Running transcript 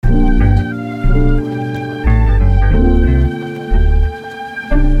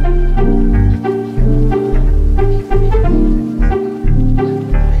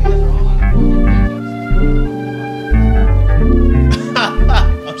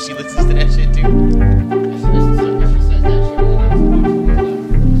She listens to that shit too. She says that shit really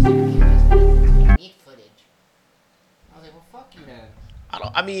meat footage. I was like, well, fuck you then.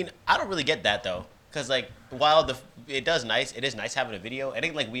 I don't really get that though, cause like while it is nice having a video. It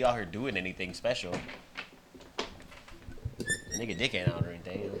ain't like we out here doing anything special. Nigga dick ain't out or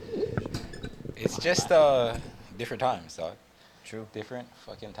anything. It's just different times, dog. True. Different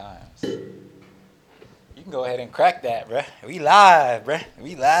fucking times. You can go ahead and crack that, bruh. We live, bruh.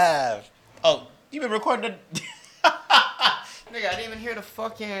 We live. Oh, you been recording the... Nigga, I didn't even hear the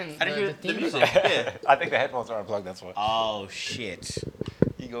fucking I didn't hear the theme music. song. Yeah. I think the headphones are unplugged, that's why. Oh, shit.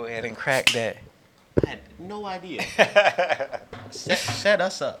 You go ahead and crack that. I had no idea. Set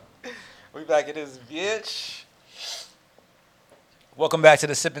us up. We back in this bitch. Welcome back to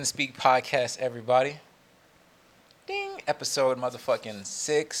the Sip and Speak podcast, everybody. Ding. Episode motherfucking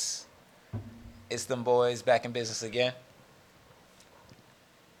 6. It's them boys back in business again.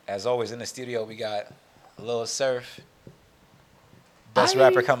 As always, in the studio, we got Lil Surf. Best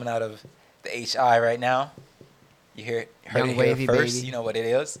rapper coming out of the HI right now. You heard Young it Wavy, here first. baby. You know what it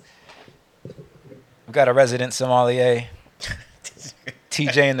is. We got a resident sommelier,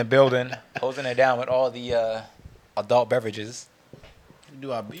 TJ in the building, holding it down with all the adult beverages.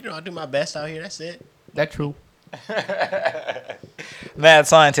 I do my best out here. That's it. That's true. Mad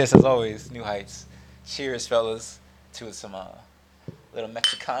scientist as always. New heights. Cheers, fellas, to some little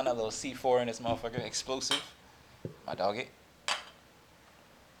Mexicana, a little C4 in this motherfucker. Explosive. My dog it.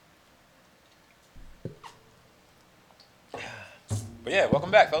 But yeah,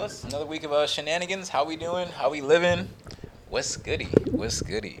 welcome back, fellas. Another week of shenanigans. How we doing? How we living? What's goody? What's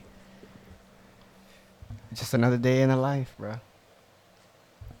goody? Just another day in the life, bro.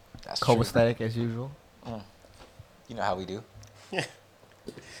 That's true. Copacetic as usual. You know how we do.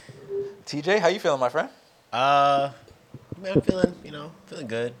 TJ, how you feeling, my friend? Man, I'm feeling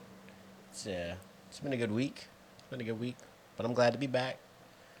good. It's been a good week. But I'm glad to be back.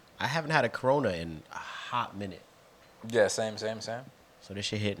 I haven't had a Corona in a hot minute. Yeah, same. So this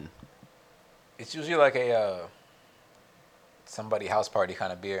shit hitting. It's usually like a somebody house party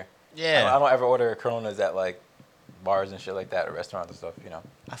kind of beer. Yeah. I don't ever order Coronas at like bars and shit like that or restaurants and stuff, you know.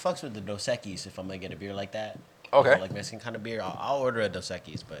 I fucks with the Dos Equis if I'm gonna get a beer like that. Okay. Like Mexican kind of beer. I'll order a Dos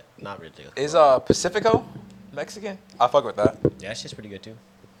Equis, but not really. Is Pacifico Mexican? I fuck with that. Yeah, that shit's pretty good too.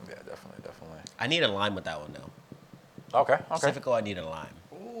 Yeah, definitely. I need a lime with that one though. Okay. Pacifico, I need a lime.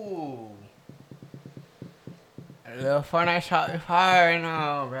 Ooh. A little Fortnite shot with fire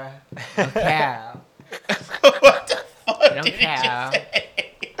now, bro. No cow. What the fuck? No cow.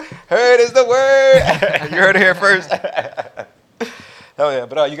 Heard is the word. You heard it here first. Hell yeah.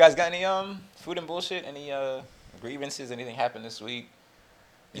 But you guys got any food and bullshit? Any grievances? Anything happened this week?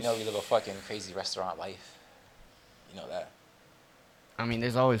 You know we live a fucking crazy restaurant life. You know that. I mean,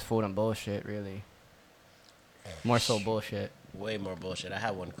 there's always food and bullshit, really. More so bullshit. Way more bullshit. I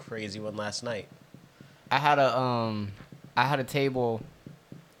had one crazy one last night. I had a table.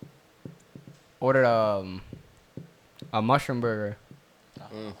 Ordered a mushroom burger.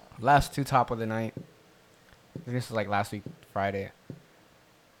 Last two top of the night. This was like last week, Friday.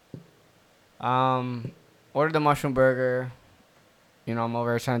 Ordered the mushroom burger. You know, I'm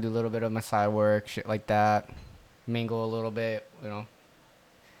over here trying to do a little bit of my side work, shit like that. Mingle a little bit, you know.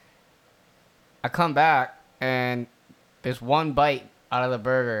 I come back and there's one bite out of the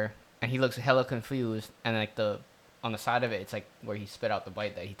burger and he looks hella confused, and like on the side of it, it's like where he spit out the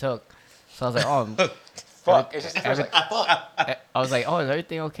bite that he took. So I was like, oh, fuck. It's just like, fuck. I was like, oh, is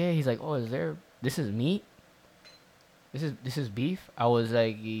everything okay? He's like, oh, this is meat? This is beef? I was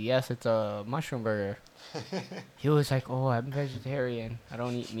like, yes, it's a mushroom burger. He was like, oh, I'm vegetarian. I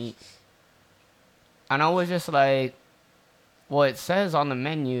don't eat meat. And I was just like, well, it says on the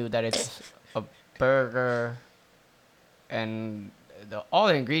menu that it's a burger and all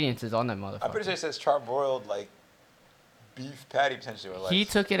the ingredients is on that motherfucker. I'm pretty sure it says charbroiled, like, beef patty potentially. Or like, he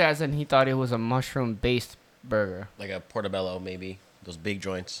took it as in he thought it was a mushroom-based burger. Like a portobello, maybe. Those big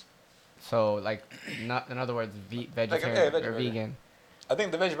joints. So, like, not in other words, vegetarian veggie or burger. vegan. I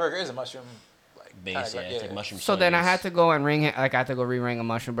think the veggie burger is a mushroom, like, Base, yeah. It's like mushroom So then I soy had base. to go and ring it. Like, I had to go re-ring a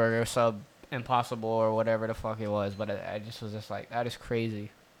mushroom burger sub Impossible or whatever the fuck it was. But I just was just like, that is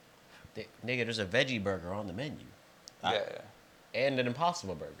crazy. Nigga, there's a veggie burger on the menu. Yeah. And an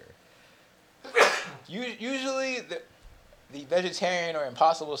Impossible burger. Usually, the vegetarian or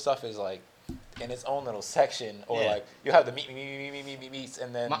impossible stuff is like in its own little section, or like you have the meats,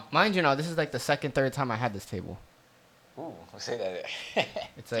 and then Mind you, now this is like the second, third time I had this table. ooh, let's say that.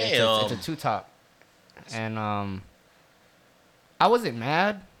 It's a two top, and I wasn't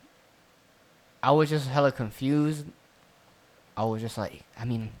mad. I was just hella confused. I was just like, I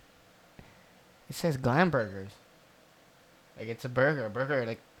mean, it says glam burgers. Like it's a burger. A burger,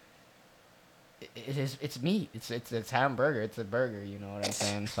 like it is. It's meat. It's hamburger. It's a burger. You know what I'm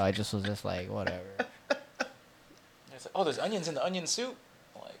saying? So I just was just like, whatever. It's like, oh, there's onions in the onion soup.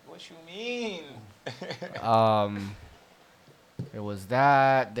 I'm like, what you mean? There was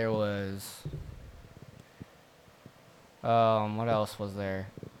that. There was. What else was there?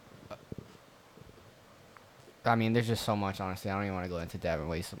 I mean, there's just so much. Honestly, I don't even want to go into depth and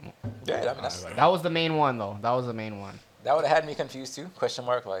waste some. Yeah, I mean that's That was the main one, though. That was the main one. that would have had me confused too. Question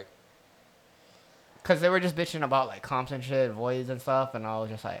mark like. Cause they were just bitching about like comps and shit, voids and stuff, and I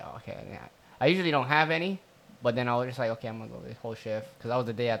was just like, oh, okay. Yeah. I usually don't have any, but then I was just like, okay, I'm gonna go this whole shift, cause that was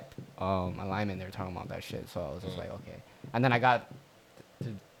the day at alignment they were talking about that shit, so I was just like, okay. And then I got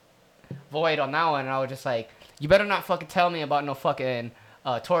to void on that one, and I was just like, you better not fucking tell me about no fucking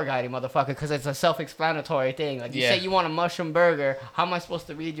tour guiding, motherfucker, cause it's a self-explanatory thing. Like you say you want a mushroom burger, how am I supposed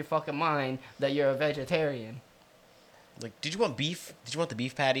to read your fucking mind that you're a vegetarian? Like, did you want beef? Did you want the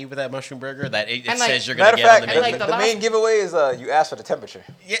beef patty with that mushroom burger that it like, says you're Matter gonna of get fact, on the menu? like the main giveaway is you ask for the temperature.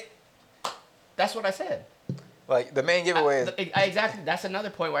 Yeah. That's what I said. Like the main giveaway is Exactly. That's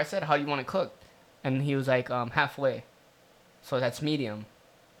another point where I said, how do you want it cooked? And he was like, halfway. So that's medium.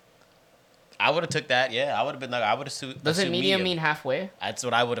 I would have took that. Yeah, I would have been like, I would have Does it medium mean halfway? That's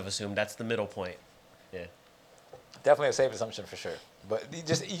what I would have assumed. That's the middle point. Yeah. definitely a safe assumption for sure. But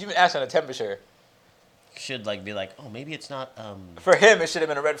just even asking the temperature. Should like be like, oh, maybe it's not. For him, it should have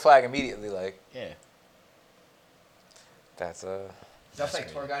been a red flag immediately. Like, Yeah. that's That's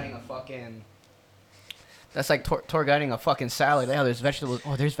like tour guiding a fucking. That's like tour guiding a fucking salad. Yeah, there's vegetables.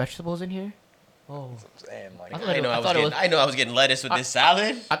 Oh, there's vegetables in here. Oh, and like I I know I was getting lettuce with this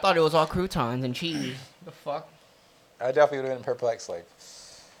salad. I thought it was all croutons and cheese. The fuck? I definitely would have been perplexed. Like,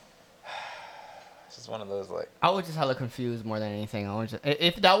 it's just one of those like. I was just hella confused more than anything. I was just,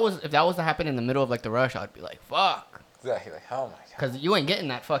 if that was to happen in the middle of like the rush, I'd be like, fuck. Exactly. Like, oh my god. Because you ain't getting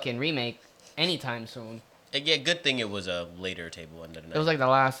that fucking remake anytime soon. Yeah, good thing it was a later table end of the night. It was like the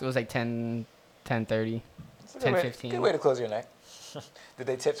last. It was like 10:30, It's a good 10:15. Good way to close your night. Did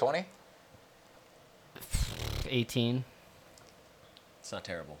they tip 20? 18. It's not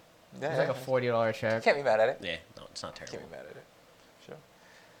terrible. Yeah, It's like a $40 check. Can't be mad at it. Yeah, no, it's not terrible. Can't be mad at it. Sure.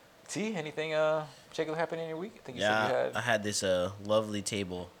 T, anything particular happened in your week? I think you said you Yeah, had. I had this lovely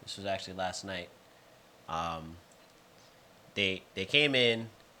table. This was actually last night. They came in,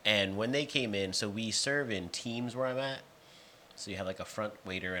 and when they came in, so we serve in teams where I'm at. So you have like a front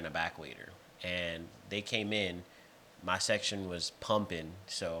waiter and a back waiter. And they came in, my section was pumping,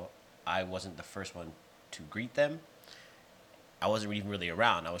 so I wasn't the first one to greet them. I wasn't even really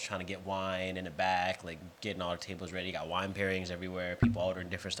around. I was trying to get wine in the back, like getting all the tables ready. Got wine pairings everywhere. People ordering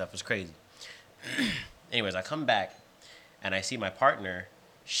different stuff. It was crazy. Anyways, I come back and I see my partner.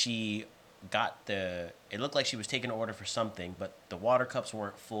 She got it looked like she was taking an order for something, but the water cups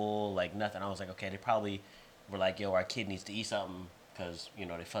weren't full, like nothing. I was like, okay, they probably were like, yo, our kid needs to eat something because, you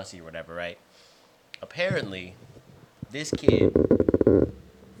know, they're fussy or whatever, right? Apparently, this kid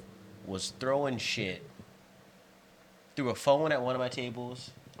was throwing shit, threw a phone at one of my tables,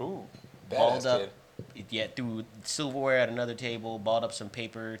 Ooh, balled badass up, kid. yeah, threw silverware at another table, balled up some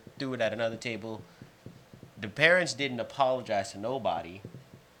paper, threw it at another table. The parents didn't apologize to nobody,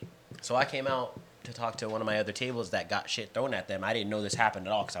 so I came out to talk to one of my other tables that got shit thrown at them. I didn't know this happened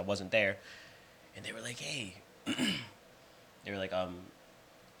at all because I wasn't there, and they were like, "Hey," they were like,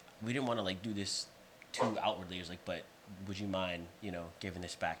 "We didn't want to like do this too outwardly." It was like, "But would you mind, you know, giving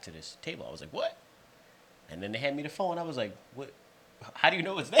this back to this table?" I was like, "What?" And then they handed me the phone. I was like, "What? How do you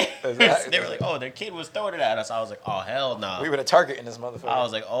know it's there?" They were like, "Oh, their kid was throwing it at us." I was like, "Oh, hell no." We were the target in this motherfucker. I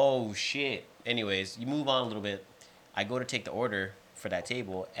was like, "Oh shit." Anyways, you move on a little bit. I go to take the order for that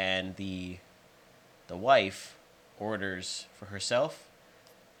table, and the wife orders for herself,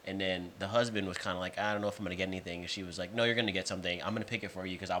 and then the husband was kind of like, "I don't know if I'm gonna get anything." And she was like, "No, you're gonna get something. I'm gonna pick it for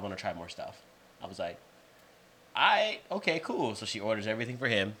you because I want to try more stuff." I was like, okay, cool." So she orders everything for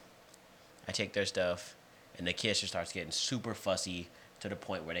him. I take their stuff, and the kid just starts getting super fussy to the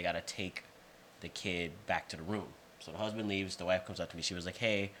point where they gotta take the kid back to the room. So the husband leaves. The wife comes up to me. She was like,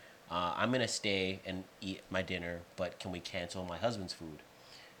 "Hey, I'm gonna stay and eat my dinner, but can we cancel my husband's food?"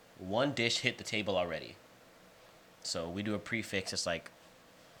 One dish hit the table already. So we do a prefix. It's like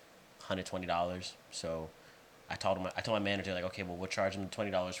 $120. So I told my manager, like, okay, well, we'll charge him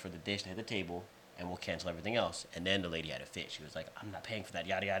 $20 for the dish to hit the table, and we'll cancel everything else. And then the lady had a fit. She was like, "I'm not paying for that,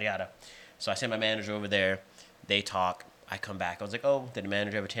 yada, yada, yada." So I sent my manager over there. They talk. I come back. I was like, "Oh, did the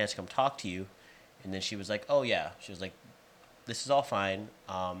manager have a chance to come talk to you?" And then she was like, "Oh, yeah." She was like, "This is all fine.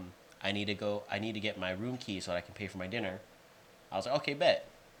 I need to get my room key so that I can pay for my dinner. I was like, okay, bet.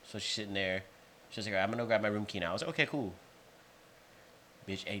 So she's sitting there. She's like, I'm gonna go grab my room key now. I was like, okay, cool.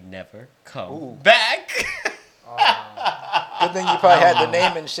 Bitch ain't never come back. Good thing you probably had the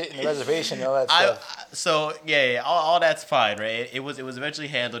name and shit in the reservation and all that stuff. So yeah, all that's fine, right? It was eventually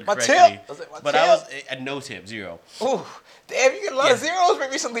handled My correctly. tip? I was like, my but tip? I was at no tip, 0. Ooh, damn, you get a lot of zeros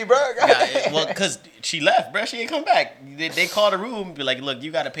recently, bro. Yeah, well, because she left, bro. She ain't come back. They called a room, be like, look,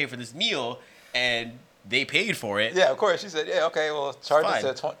 you got to pay for this meal, and they paid for it. Yeah, of course. She said, yeah, okay, well, charge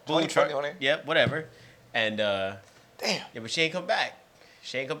it to 20. Yep, whatever. And damn. Yeah, but she ain't come back.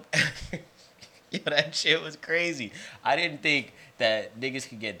 She ain't come. Yo, that shit was crazy. I didn't think that niggas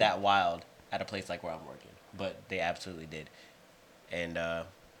could get that wild at a place like where I'm working, but they absolutely did. And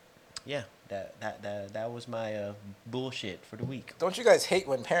yeah, that was my bullshit for the week. Don't you guys hate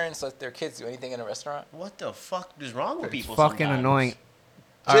when parents let their kids do anything in a restaurant? What the fuck is wrong with people? Fucking sometimes? annoying.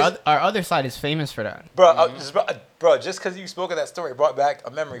 Just- Our other side is famous for that. Bro, just because you spoke of that story brought back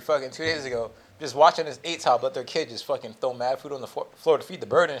a memory fucking 2 days ago. Just watching this 8-top let their kid just fucking throw mad food on the floor to feed the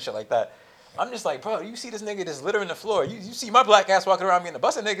bird and shit like that. I'm just like, bro, you see this nigga just littering the floor. You see my black ass walking around being a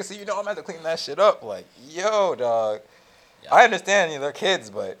busting nigga, so you know I'm gonna have to clean that shit up. Like, yo, dog. Yeah. I understand they're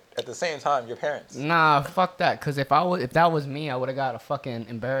kids, but at the same time, you're parents. Nah, fuck that. Cause if that was me, I would have got a fucking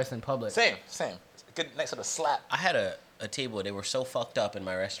embarrassed in public. Same. It's a good nice little slap. I had a table. They were so fucked up in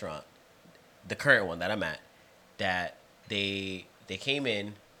my restaurant, the current one that I'm at, that they came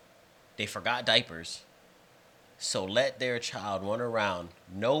in, they forgot diapers, so let their child run around,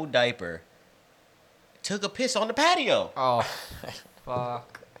 no diaper, took a piss on the patio. Oh,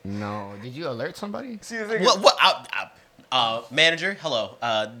 fuck. No. Did you alert somebody? See the thing What? Manager, hello.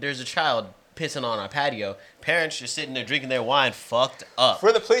 There's a child pissing on our patio. Parents just sitting there drinking their wine, fucked up.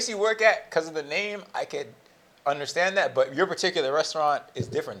 For the place you work at, because of the name, I could understand that. But your particular restaurant is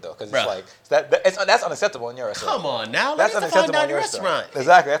different though, because it's like that's unacceptable in your restaurant. Come on now, that's let's unacceptable find in your restaurant.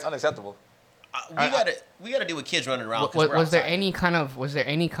 Exactly, that's unacceptable. We gotta deal with kids running around. Was there any kind of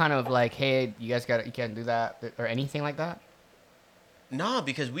like, hey, you can't do that or anything like that? Nah,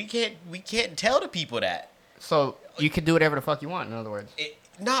 because we can't tell the people that. So you could do whatever the fuck you want. In other words,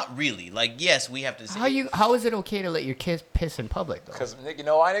 not really. Like, yes, we have to. How is it okay to let your kids piss in public though? Because you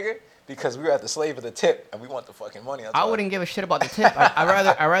know why, nigga? Because we were at the slave of the tip and we want the fucking money. I wouldn't give a shit about the tip.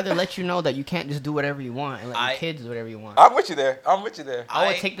 I rather let you know that you can't just do whatever you want and let your kids do whatever you want. I'm with you there. I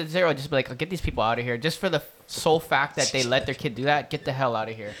would take the 0, just be like, get these people out of here, just for the sole fact that they let their kid do that. Get the hell out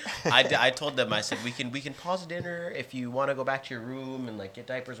of here. I told them, I said, we can pause dinner if you want to go back to your room and like get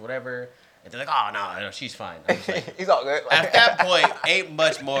diapers, whatever. And they're like, oh no, she's fine. I was like, he's all good. At that point, ain't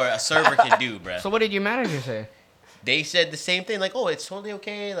much more a server can do, bruh. So what did your manager say? They said the same thing, like, oh, it's totally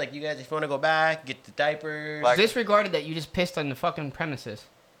okay. Like, you guys, if you want to go back, get the diapers. Like, disregarded that you just pissed on the fucking premises,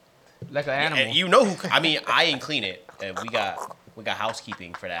 like an animal. And you know who? I mean, I ain't clean it, and we got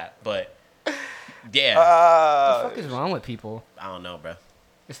housekeeping for that. But yeah, what the fuck is wrong with people? I don't know, bro.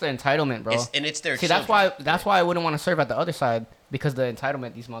 It's the entitlement, bro. It's their. See, children. that's why I wouldn't want to serve at the other side, because the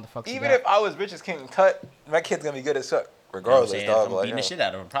entitlement these motherfuckers. Even if I was rich as King Tut, my kid's gonna be good as fuck. Regardless, you know dog. I'm like, beating the shit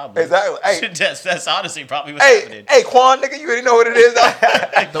out of him, probably. Exactly. Hey, that's honestly probably what's happening. Hey, Quan, nigga, you already know what it is.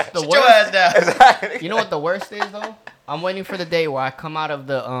 the Shut your ass down. Exactly. You know what the worst is though? I'm waiting for the day where I come out of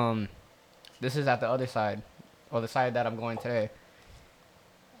the This is at the other side, or the side that I'm going today.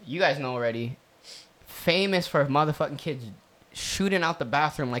 You guys know already. Famous for motherfucking kids shooting out the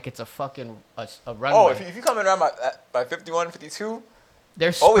bathroom like it's a fucking a runway. Oh, if you coming around by 51, 52.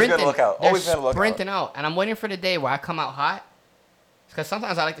 They're always sprinting. gonna look out. Always gonna look out. Sprinting out, and I'm waiting for the day where I come out hot. Because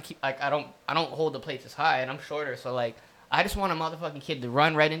sometimes I like to keep I don't hold the plates as high, and I'm shorter, so like I just want a motherfucking kid to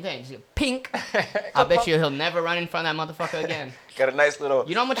run right in there and just pink. I bet you he'll never run in front of that motherfucker again. Got a nice little.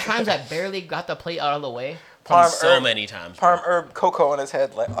 You know how much times I barely got the plate out of the way? Many times. Parm herb cocoa on his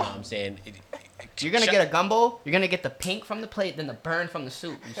head, like. Oh. I'm saying. You're gonna get a gumbo. You're gonna get the pink from the plate, then the burn from the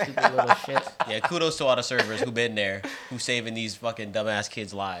soup. You stupid little shit. Yeah, kudos to all the servers who been there, who saving these fucking dumbass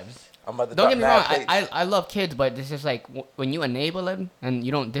kids' lives. Don't get me wrong. I love kids, but this is like when you enable them and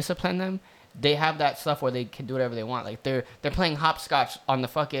you don't discipline them, they have that stuff where they can do whatever they want. Like they're playing hopscotch on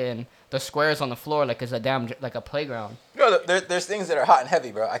the squares on the floor like it's a damn like a playground. You know, there's things that are hot and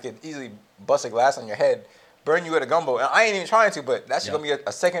heavy, bro. I could easily bust a glass on your head, burn you with a gumbo, and I ain't even trying to, but that's gonna be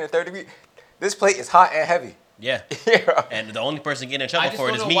a second or third degree. This plate is hot and heavy. Yeah. And the only person getting in trouble for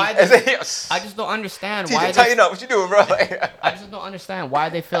it is me. I just don't understand why. Tighten up. What you doing, bro? I just don't understand why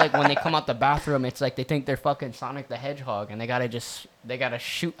they feel like when they come out the bathroom, it's like they think they're fucking Sonic the Hedgehog, and they gotta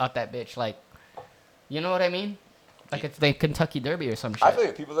shoot out that bitch. Like, you know what I mean? Like it's the Kentucky Derby or some shit. I feel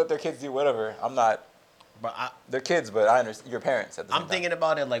like people let their kids do whatever. I'm not. But they're kids, but I understand. Your parents at the same time. I'm thinking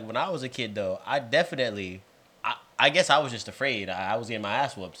about it like when I was a kid, though. I I guess I was just afraid. I was getting my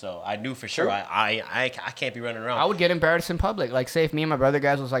ass whooped, so I knew for sure True. I can't be running around. I would get embarrassed in public. Like, say if me and my brother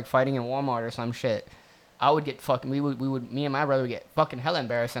guys was like fighting in Walmart or some shit, I would get fucking. Me and my brother would get fucking hella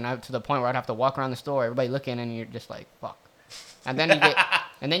embarrassed, and to the point where I'd have to walk around the store, everybody looking, and you're just like, fuck. And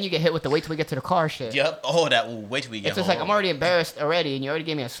then you get hit with the wait till we get to the car shit. Yep. Oh, that wait till we get It's just home. like I'm already embarrassed already, and you already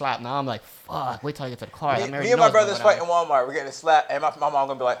gave me a slap. Now I'm like, fuck. Wait till I get to the car. Me and my brothers fighting in Walmart. We're getting a slap, and my mom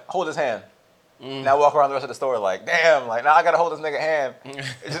gonna be like, hold his hand. Now walk around the rest of the store like, damn, like now I gotta hold this nigga hand.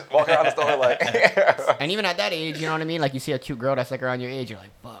 Just walk around the store like. And even at that age, you know what I mean? Like you see a cute girl that's like around your age, you're like,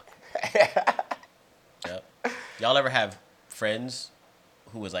 fuck. Yep. Y'all ever have friends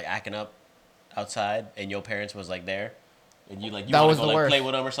who was like acting up outside, and your parents was like there, and you want to go like play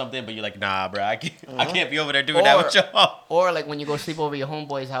with them or something, but you're like, nah, bro, I can't be over there doing that with y'all. Or like when you go sleep over your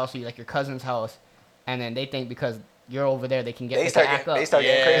homeboy's house or like your cousin's house, and then they think because you're over there, they can get act up. They start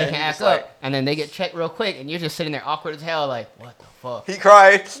getting crazy. They can act up, and then they get checked real quick, and you're just sitting there awkward as hell, like, what the fuck? He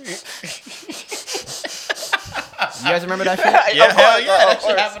cried. You guys remember that shit? Yeah, hell yeah, that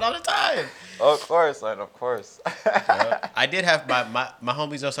shit happen all the time. Of course, man, of course. I did have my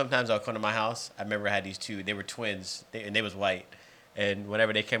homies though. Sometimes I'll come to my house. I remember I had these two. They were twins, and they was white. And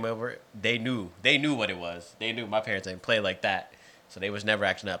whenever they came over, they knew what it was. They knew my parents didn't play like that, so they was never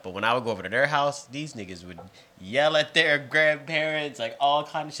acting up. But when I would go over to their house, these niggas would yell at their grandparents, like all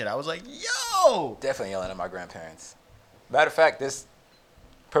kind of shit. I was like, yo, Definitely yelling at my grandparents. Matter of fact, this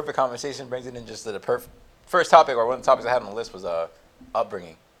perfect conversation brings it in just to the first topic, or one of the topics I had on the list was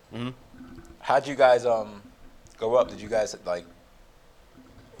upbringing. Mm-hmm. How'd you guys grow up? Did you guys like?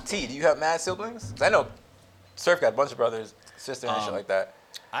 T, do you have mad siblings? 'Cause I know Surf got a bunch of brothers, sister, and shit like that.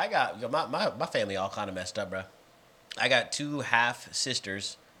 I got my family all kind of messed up, bro. I got two half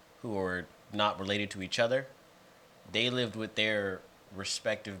sisters who were not related to each other. They lived with their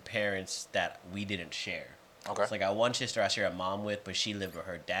respective parents that we didn't share. Okay. So I got one sister I share a mom with, but she lived with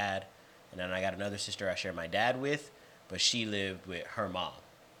her dad, and then I got another sister I share my dad with, but she lived with her mom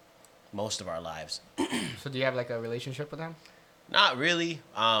most of our lives. So do you have like a relationship with them? Not really.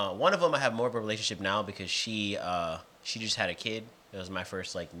 One of them I have more of a relationship now because she just had a kid. It was my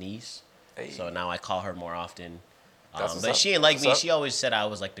first like niece, so now I call her more often. But she didn't like me. She always said I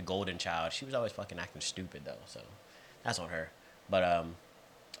was like the golden child. She was always fucking acting stupid though, so that's on her. But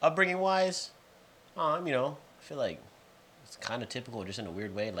upbringing wise, I feel like it's kind of typical, just in a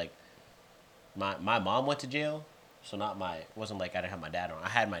weird way. Like my mom went to jail. So it wasn't like I didn't have my dad around. I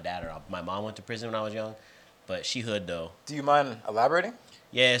had my dad around. My mom went to prison when I was young, but she hood though. Do you mind elaborating?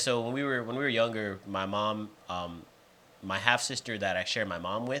 Yeah, so when we were younger, my mom, my half sister that I share my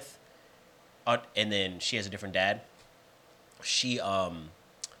mom with, and then she has a different dad. She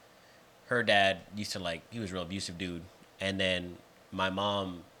her dad used to he was a real abusive dude, and then my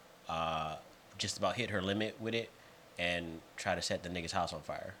mom just about hit her limit with it and tried to set the nigga's house on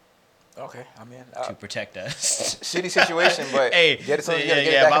fire. Okay, I mean to protect us. Shitty situation, but hey, get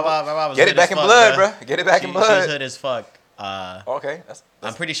it. My mom was get it back in blood, bro. Get it back in blood. She's hood as fuck. Okay, that's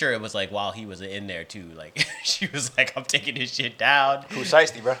I'm pretty sure it was like while he was in there too. Like she was like, "I'm taking this shit down." Who's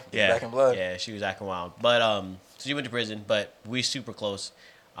shiesty, bro? Get Yeah, back in blood. Yeah, she was acting wild. But so she went to prison, but we super close.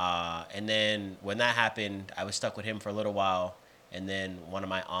 And then when that happened, I was stuck with him for a little while, and then one of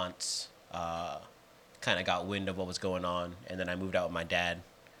my aunts kind of got wind of what was going on, and then I moved out with my dad.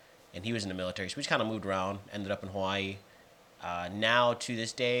 And he was in the military, so we just kind of moved around. Ended up in Hawaii. Now to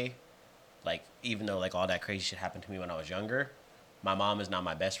this day, like even though like all that crazy shit happened to me when I was younger, my mom is now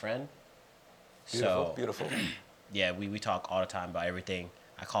my best friend. Beautiful. Yeah, we talk all the time about everything.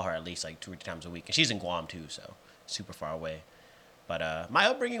 I call her at least like 2 or 3 times a week, and she's in Guam too, so super far away. But my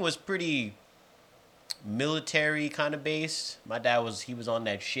upbringing was pretty military kind of based. My dad was on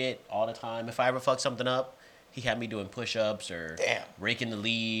that shit all the time. If I ever fucked something up, he had me doing push-ups or raking the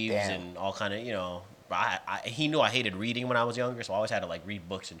leaves and all kind of, he knew I hated reading when I was younger, so I always had to, like, read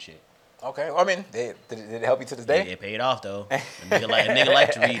books and shit. Okay. Well, I mean, did it help you to this day? It paid off, though. A nigga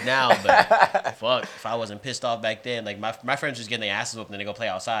like to read now, but fuck, if I wasn't pissed off back then, like, my friends just getting their asses whooped and then they go play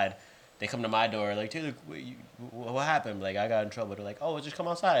outside. They come to my door, like, Taylor, what happened? Like, I got in trouble. They're like, oh, just come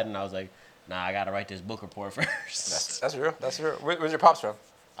outside. And I was like, nah, I got to write this book report first. That's real. That's real. Where's your pops from?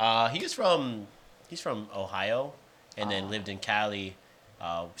 He's from Ohio, and then lived in Cali.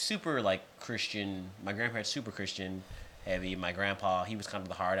 Super like Christian. My grandparents super Christian, heavy. My grandpa, he was kind of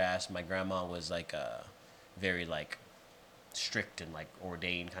the hard ass. My grandma was like very like strict and like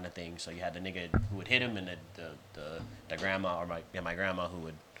ordained kind of thing. So you had the nigga who would hit him, and the grandma or my grandma who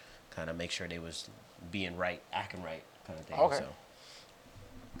would kind of make sure they was being right, acting right kind of thing. Okay. So.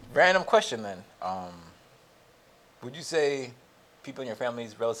 Random question then. Would you say people in your family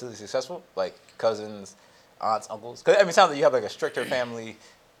is relatively successful, like cousins, aunts, uncles? 'Cause, I mean, it sounds like you have like a stricter family,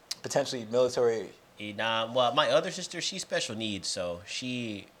 potentially military. Nah, well, my other sister, she's special needs, so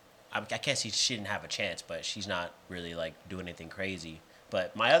I can't see she didn't have a chance, but she's not really like doing anything crazy.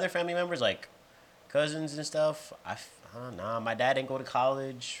 But my other family members, like cousins and stuff, I don't know. My dad didn't go to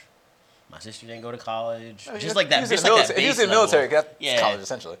college. My sister didn't go to college. I mean, Just like that. He was Just in like the that military. He was base in the level. military. That's Yeah, college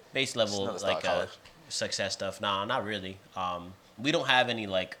essentially. base Just level another style like of college. success stuff. Nah, not really. We don't have any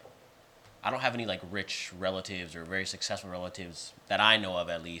like. I don't have any like rich relatives or very successful relatives that I know of,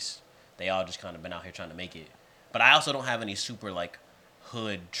 at least. They all just kind of been out here trying to make it. But I also don't have any super like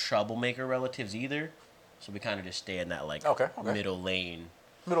hood troublemaker relatives either. So we kind of just stay in that like Okay. middle lane.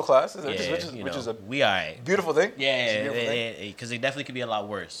 Middle class, Yeah, which is a we alright. beautiful thing. Yeah, It's a beautiful thing. because it definitely could be a lot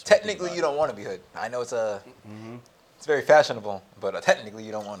worse. Technically, you don't want to be hood. I know it's it's very fashionable, but technically,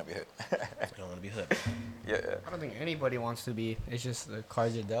 you don't want to be hood. You don't want to be hood. Yeah. I don't think anybody wants to be. It's just the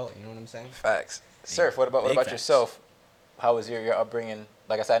cards are dealt. You know what I'm saying? Facts. Surf. What about Big facts. yourself? How was your upbringing?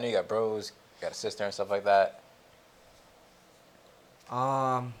 Like I said, I know you got bros, you got a sister and stuff like that.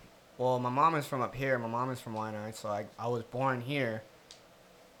 Well, my mom is from up here. My mom is from Wyandotte, so I was born here,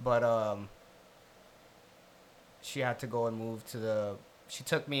 but she had to go and move to the. She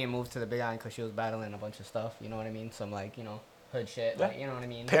took me and moved to the Big Island because she was battling a bunch of stuff. You know what I mean? Some like hood shit. Yeah. Like, you know what I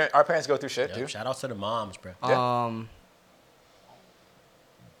mean? Our parents go through shit Yep, too. shout out to the moms, bro. Yeah.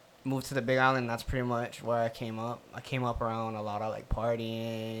 Moved to the Big Island. That's pretty much where I came up. I came up around a lot of like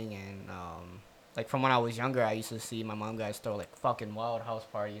partying and like from when I was younger, I used to see my mom guys throw like fucking wild house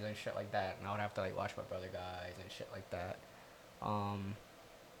parties and shit like that, and I would have to like watch my brother guys and shit like that.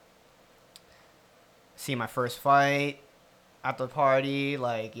 See my first fight at the party,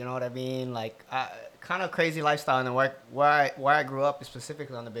 like, you know what I mean? Like, kind of crazy lifestyle. And then where I grew up,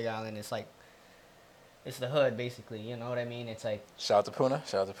 specifically on the Big Island, it's like, it's the hood, basically. You know what I mean? It's like. Shout out to Puna.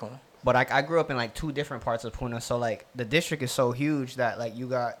 But I grew up in like two different parts of Puna, so like the district is so huge that like you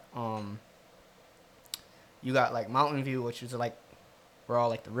got like Mountain View, which is like where all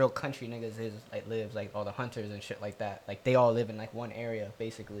like the real country niggas lives, like all the hunters and shit like that. Like they all live in like one area,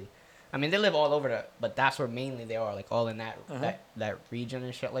 basically. I mean, they live all over but that's where mainly they are, like all in that that region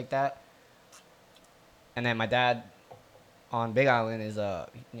and shit like that. And then my dad on Big Island is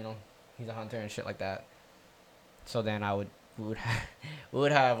he's a hunter and shit like that. So then we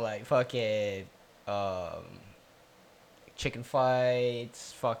would have like fucking chicken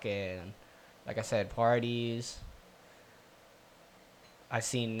fights, fucking, like I said, parties. I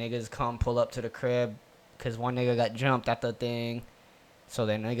seen niggas come pull up to the crib because one nigga got jumped at the thing. So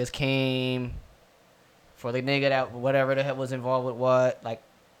then niggas came for the nigga that whatever the hell was involved with what, like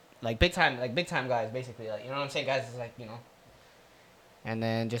big time guys, basically, like, you know what I'm saying? Guys is like, and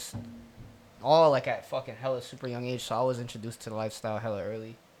then just all like at fucking hella super young age. So I was introduced to the lifestyle hella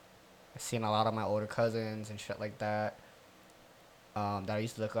early. I seen a lot of my older cousins and shit like that that I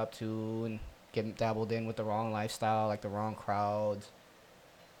used to look up to and get dabbled in with the wrong lifestyle, like the wrong crowds.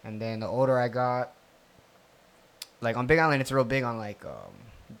 And then the older I got, like on Big Island, it's real big on like,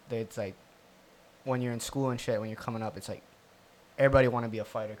 it's like when you're in school and shit, when you're coming up, it's like everybody want to be a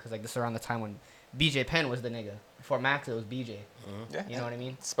fighter because like this is around the time when BJ Penn was the nigga. Before Max, it was BJ. Mm-hmm. Yeah. You know what I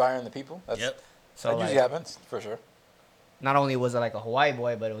mean? Inspiring the people. Yep. So that like, usually happens for sure. Not only was it like a Hawaii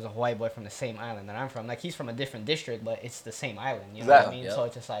boy, but it was a Hawaii boy from the same island that I'm from. Like he's from a different district, but it's the same island. You know what I mean? Yep. So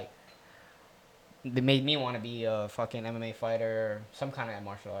it's just like they made me want to be a fucking MMA fighter, or some kind of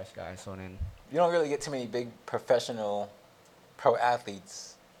martial arts guy. So then You don't really get too many big professional pro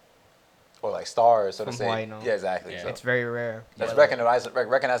athletes or like stars, so to From say. Hawaii, no. Yeah, exactly. Yeah. So it's very rare. that's But,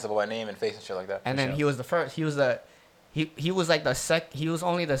 recognizable by name and face and shit like that. and For then sure. he was the first. He was like he was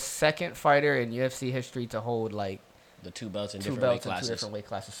only the second fighter in UFC history to hold like The two belts in two different belts weight in classes. two different weight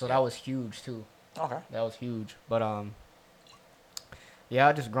classes. So Yeah. that was huge too. Okay. That was huge. But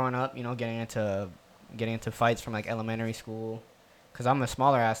yeah, just growing up, getting into fights from like elementary school, cause I'm a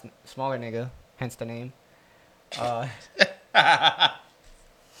smaller nigga, hence the name. So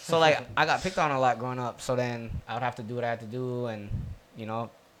like I got picked on a lot growing up. So then I would have to do what I had to do, and you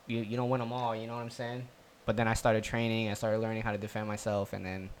don't win them all. You know what I'm saying? But then I started training. I started learning how to defend myself, and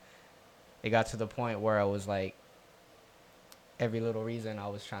then it got to the point where I was like, every little reason I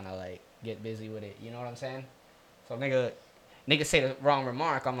was trying to like get busy with it. You know what I'm saying? So nigga say the wrong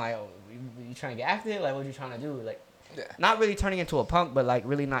remark. I'm like, oh, you trying to get active? Like, what you trying to do? Like, Yeah. not really turning into a punk, but like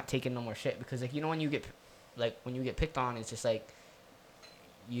really not taking no more shit, because like when you get picked on, it's just like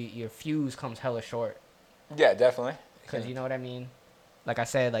your fuse comes hella short. Yeah, definitely. Cause you know what I mean. Like I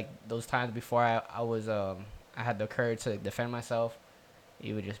said, like those times before I had the courage to defend myself,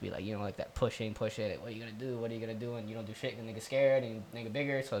 you would just be like, like that push it. What are you gonna do? And you don't do shit. The nigga scared and nigga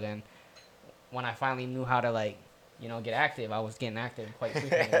bigger. So then when I finally knew how to like, you know, get active, I was getting active quite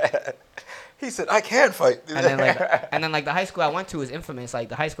frequently. He said, "I can fight." And then like the high school I went to is infamous. Like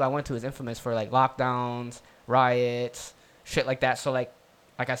the high school I went to is infamous for like lockdowns, riots, shit like that. So like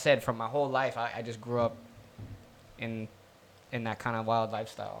I said, from my whole life, I just grew up in that kind of wild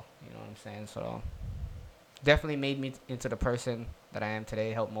lifestyle. You know what I'm saying? So definitely made me into the person that I am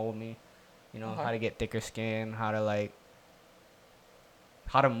today. Helped mold me. You know, how to get thicker skin, how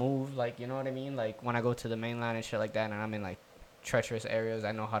to move, like, you know what I mean? Like when I go to the mainland and shit like that, and I'm in like treacherous areas,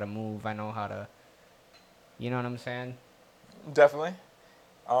 I know how to move. I know how to, you know what I'm saying? Definitely.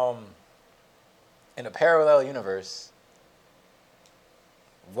 In a parallel universe,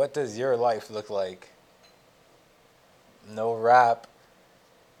 what does your life look like? No rap,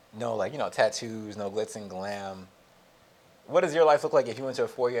 no like, you know, tattoos, no glitz and glam. What does your life look like if you went to a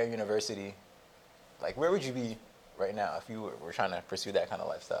 4-year university? Like, where would you be right now if you were trying to pursue that kind of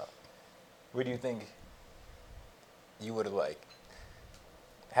lifestyle? Where do you think you would have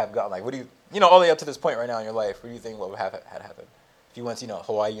gotten? Like, what do you know, all the way up to this point right now in your life, what do you think what would have had happened? If you went to, you know,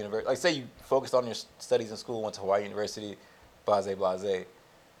 Hawaii University, like say you focused on your studies in school, went to Hawaii University, blase, blase.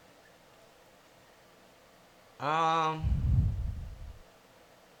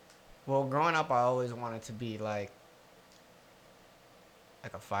 Well, growing up, I always wanted to be like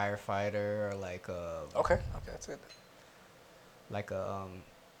a firefighter or like a Okay, that's good. like a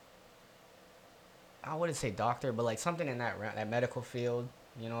I wouldn't say doctor, but like something in that medical field.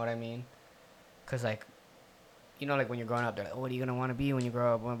 You know what I mean? Cause like, you know, like when you're growing up, they're like, oh, what are you gonna want to be when you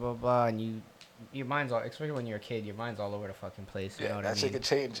grow up? Blah blah blah, and your mind's all, especially when you're a kid, your mind's all over the fucking place. You know what I mean? That shit could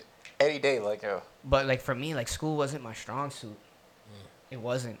change any day, like yo. But like for me, like school wasn't my strong suit. It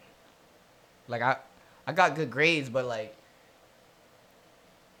wasn't. Like I got good grades, but like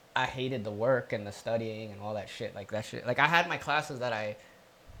I hated the work and the studying and all that shit. Like that shit. Like I had my classes that I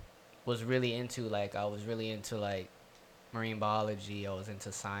was really into. Like I was really into like marine biology. I was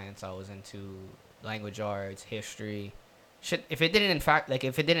into science. I was into language arts, history. Shit. If it didn't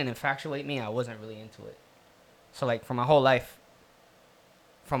infatuate me, I wasn't really into it. So like for my whole life,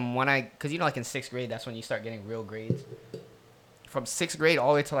 from when cause you know like in 6th grade, that's when you start getting real grades. From 6th grade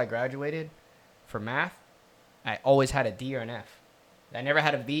all the way till I graduated, for math, I always had a D or an F. I never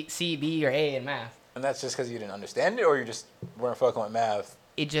had a B, C, B, or A in math. And that's just because you didn't understand it, or you just weren't fucking with math?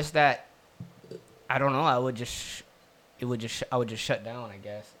 It just that, I don't know. I would just shut down. I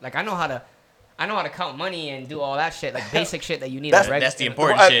guess. Like I know how to count money and do all that shit, like basic shit that you need. That's the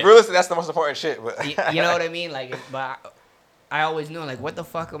important shit. Realistically, that's the most important shit. But you know what I mean? Like, but I always knew like why the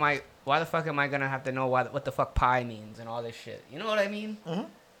fuck am I gonna have to know what the fuck pi means and all this shit? You know what I mean? Mm-hmm.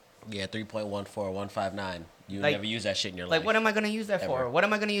 Yeah, 3.14159. You Like, never use that shit in your life. Like, what am I gonna use that for? What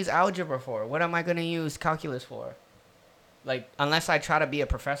am I gonna use algebra for? What am I gonna use calculus for? Like, unless I try to be a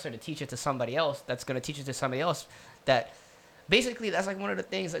professor to teach it to somebody else, that's gonna teach it to somebody else. That basically, that's like one of the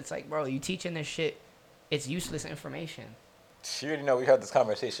things. It's like, bro, you teaching this shit, it's useless information. You already know we've had this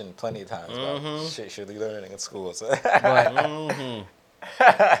conversation plenty of times about shit should be learning in school. So. But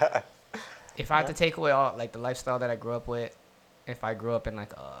if I had to take away all like the lifestyle that I grew up with, if I grew up in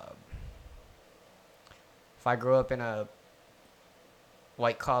a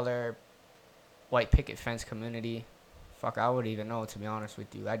white collar, white picket fence community, fuck, I wouldn't even know, to be honest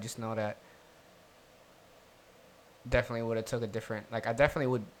with you. I just know that definitely would have took a different, like I definitely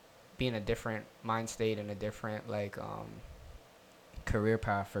would be in a different mind state and a different like career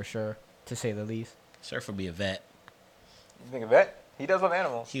path for sure, to say the least. Surf would be a vet. You think a vet? He does love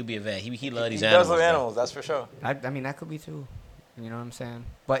animals. He'd be a vet. He love these animals. He does love animals, that's for sure. I mean, that could be too. You know what I'm saying?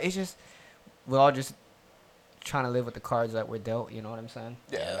 But it's just, we're all just trying to live with the cards that we're dealt. You know what I'm saying?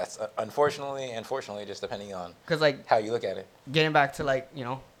 Yeah, that's unfortunately and fortunately, just depending on like how you look at it. Getting back to like, you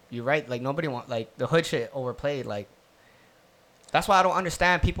know, you're right. Like nobody like the hood shit overplayed. Like that's why I don't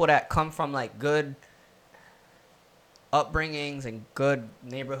understand people that come from like good upbringings and good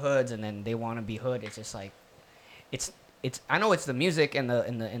neighborhoods, and then they want to be hood. It's just like, it's. I know it's the music and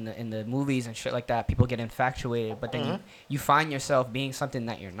the movies and shit like that. People get infatuated, but then you find yourself being something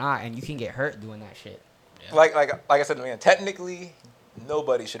that you're not, and you can get hurt doing that shit. Yeah. Like I said, man, technically,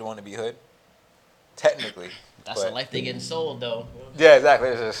 nobody should want to be hood. Technically, that's the life they getting sold though. Yeah, exactly.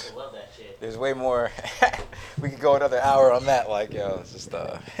 It's just, I love that shit. There's way more. We could go another hour on that. Like, yo, it's just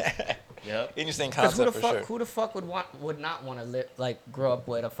yep. Interesting concept for sure. Who the fuck would not want to live like grow up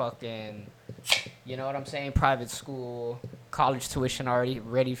with a fucking, you know what I'm saying, private school, college tuition already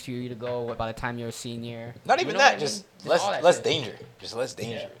ready for you to go by the time you're a senior. Not even that, just less danger. Just less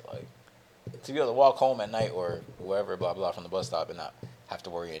danger. Yeah. Like to be able to walk home at night or wherever, blah blah, from the bus stop and not have to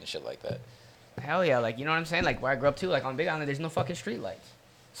worry and shit like that. Hell yeah, like you know what I'm saying? Like where I grew up too, like on Big Island, there's no fucking street lights.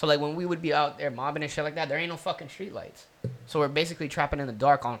 So like when we would be out there mobbing and shit like that, there ain't no fucking street lights. So we're basically trapping in the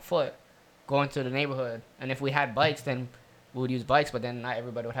dark on foot, going to the neighborhood. And if we had bikes, then we would use bikes. But then not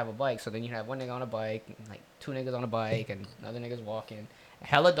everybody would have a bike. So then you'd have one nigga on a bike, and like two niggas on a bike, and another niggas walking.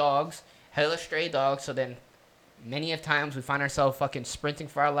 Hella dogs, hella stray dogs. So then many of times we find ourselves fucking sprinting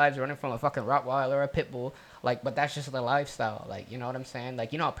for our lives, running from a fucking Rottweiler or a pit bull. Like, but that's just the lifestyle. Like, you know what I'm saying?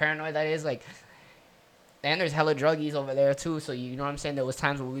 Like, you know how paranoid that is? Like, and there's hella druggies over there too, so you know what I'm saying? There was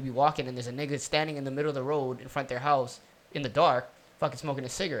times where we'd be walking and there's a nigga standing in the middle of the road in front of their house in the dark, fucking smoking a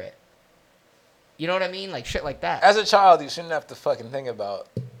cigarette. You know what I mean? Like shit like that. As a child, you shouldn't have to fucking think about,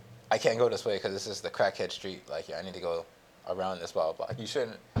 I can't go this way because this is the crackhead street. Like, yeah, I need to go around this blah, blah, blah. You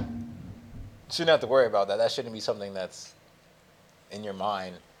shouldn't have to worry about that. That shouldn't be something that's in your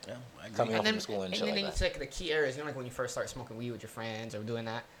mind. Yeah, I agree. Coming home from school and shit like then that. it's like the key areas, you know, like when you first start smoking weed with your friends or doing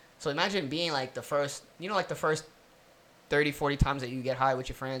that. So imagine being like the first, you know, like the first 30, 40 times that you get high with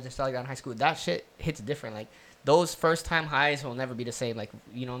your friends and stuff like that in high school. That shit hits different. Like those first time highs will never be the same. Like,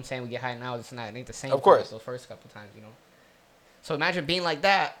 you know what I'm saying? We get high now, it ain't the same. Of course. Those first couple times, you know. So imagine being like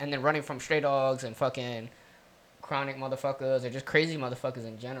that and then running from stray dogs and fucking chronic motherfuckers or just crazy motherfuckers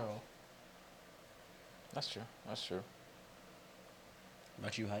in general. That's true. That's true.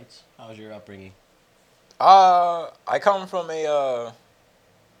 About you, Heights? How was your upbringing? I come from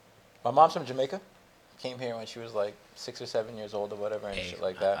my mom's from Jamaica. Came here when she was like 6 or 7 years old or whatever and shit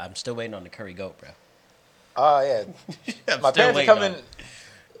like that. I'm still waiting on the curry goat, bro. Oh, yeah. I'm My still parents are waiting coming on it.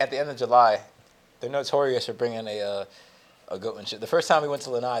 at the end of July. They're notorious for bringing a goat and shit. The first time we went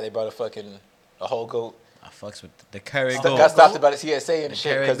to Lanai, they brought a whole goat. I fucks with the curry Got goat. stopped about a TSA and The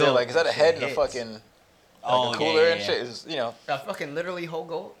shit curry because they're goat, like, is that a that head shit and a hits. fucking Oh, a cooler yeah, and shit? Is, you know. A fucking literally whole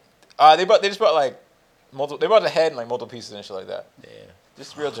goat? They just brought like multiple. They brought the head and like multiple pieces and shit like that. Yeah.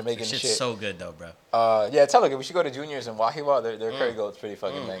 Just real Jamaican That shit's shit. so good, though, bro. Yeah, tell her we should go to Junior's in Wahiwa. Their curry goat's pretty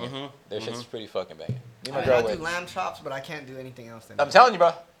fucking banging. Their shit's pretty fucking banging. Me and my girl I'll do went. lamb chops, but I can't do anything else. I'm telling you,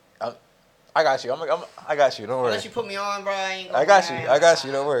 bro. I got you. I got you. Don't worry. Unless you put me on, bro, I ain't gonna I got you. lie. I got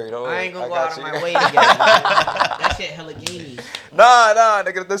you. Don't worry. Don't worry. I ain't gonna go got out of you. my way to get it. That shit hella gamey. Nah,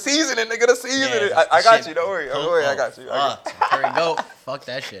 nigga, the seasoning, nigga, the seasoning. Yeah, I got shit. you. Don't worry. Don't worry. I got you. Curry goat. Fuck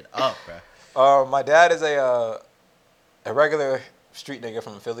that shit up, bro. My dad is a regular street nigga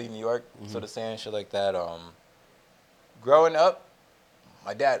from Philly, New York, sort of saying shit like that. Growing up,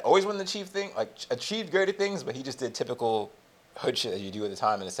 my dad always wanted to achieve greater things, but he just did typical hood shit that you do at the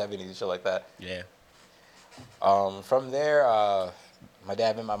time in the 70s and shit like that. Yeah. From there, my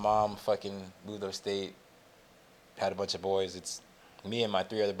dad and my mom fucking moved upstate, had a bunch of boys. It's me and my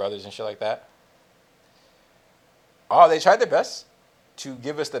 3 other brothers and shit like that. Oh, they tried their best to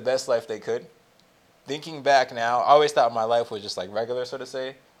give us the best life they could. Thinking back now, I always thought my life was just like regular, so to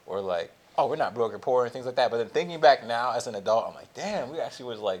say, or like, oh, we're not broke or poor and things like that. But then thinking back now as an adult, I'm like, damn, we actually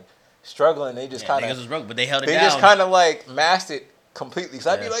was like struggling. They just kind niggas of, was broke, but they held it they down. just kind of like masked it completely.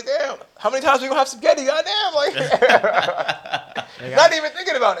 So I'd be Yeah. like, damn, how many times we gonna have spaghetti? Goddamn, like, not even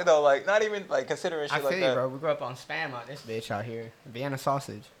thinking about it though, like, not even like considering shit I feel like you, that. bro. We grew up on Spam out this bitch out here. Vienna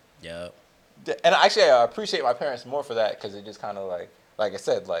sausage. Yep. And actually, I appreciate my parents more for that because it just kind of like I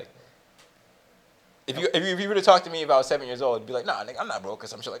said, like, if you were to talk to me if I was 7 years old, it'd be like, nah, nigga, I'm not broke or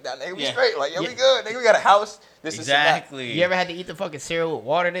some shit like that. Nigga, we Yeah. straight. Like, yeah, Yeah. we good. Nigga, we got a house. This Exactly. You ever had to eat the fucking cereal with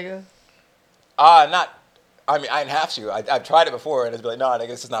water, nigga? Not. I mean, I didn't have to. I've tried it before, and it's be like, nah, nigga,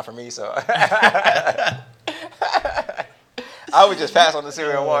 this is not for me. So I would just pass on the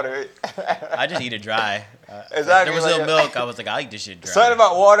cereal and water. I just eat it dry. Exactly, There was like, no milk. I was like, I'll eat this shit dry. Something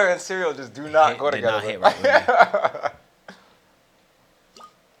about water and cereal just do not go Did together. not hit right with me.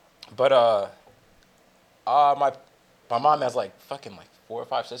 But my mom has like fucking like 4 or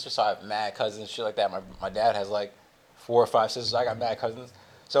 5 sisters, so I have mad cousins, shit like that. My dad has like 4 or 5 sisters. I got mad cousins,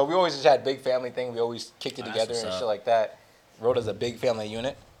 so we always just had big family thing. We always kicked it That's together what's and up. shit like that. Rode as a big family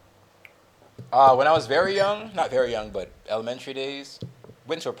unit. When I was very young, not very young, but elementary days,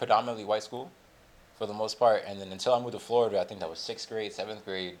 went to a predominantly white school for the most part, and then until I moved to Florida, I think that was 6th grade, 7th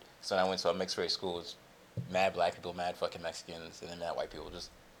grade. So then I went to a mixed race school. It was mad black people, mad fucking Mexicans, and then mad white people. Just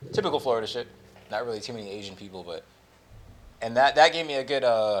typical Florida shit. Not really too many Asian people, but and that gave me a good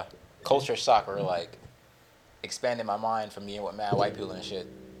culture shock, or like expanded my mind from being with mad white people and shit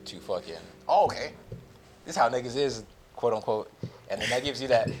to fucking okay, this is how niggas is, quote unquote. And then that gives you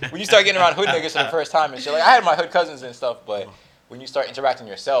that when you start getting around hood niggas for the first time and shit. Like I had my hood cousins and stuff, but when you start interacting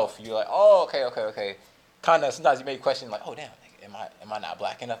yourself, you're like, oh okay. Kind of sometimes you may question like, oh damn, nigga, am I not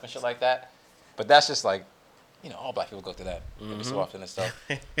black enough and shit like that. But that's just like, you know, all black people go through that every so often and stuff.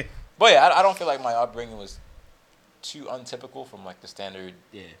 But yeah, I don't feel like my upbringing was too untypical from like the standard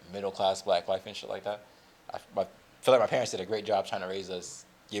middle class black life and shit like that. I feel like my parents did a great job trying to raise us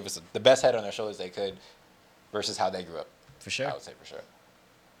gave us the best head on their shoulders they could, versus how they grew up. For sure. I would say for sure.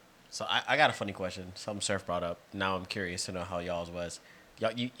 So I got a funny question. Something Surf brought up. Now I'm curious to know how y'all's was.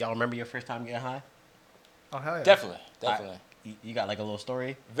 Y'all remember your first time getting high? Oh hell yeah. Definitely. You got like a little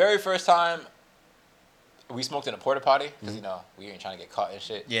story? Very first time, we smoked in a porta potty because we ain't trying to get caught and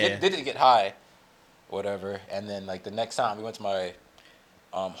shit. Yeah. Didn't get high, whatever. And then like the next time we went to my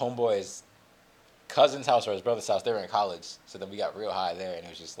homeboy's cousin's house or his brother's house. They were in college, so then we got real high there, and it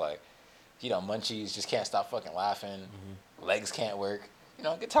was just like, munchies, just can't stop fucking laughing. Legs can't work.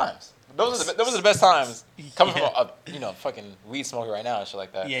 Good times. Those are the best times. Coming from a fucking weed smoker right now and shit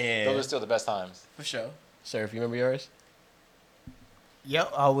like that. Yeah. Those are still the best times. For sure. Sir, if you remember yours?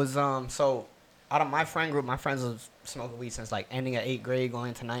 Yep, I was so out of my friend group, my friends was smoking weed since like ending at 8th grade, going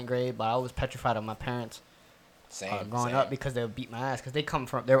into 9th grade. But I was petrified of my parents growing up because they would beat my ass because they're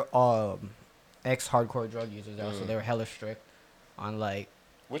ex-hardcore drug users, so they were hella strict on like.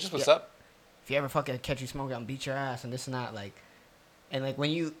 Which is what's up. If you ever fucking catch you smoking, I'll beat your ass and this and that, like, and like when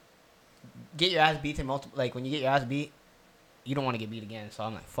you get your ass beat when you get your ass beat, you don't want to get beat again. So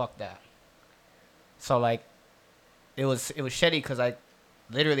I'm like, fuck that. So like, it was shitty because I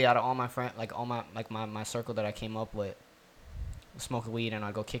literally out of all my friends, like all my circle that I came up with, smoking weed, and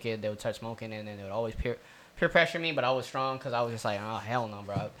I'd go kick it. They would start smoking, and then they would always peer pressure me, but I was strong because I was just like, oh hell no,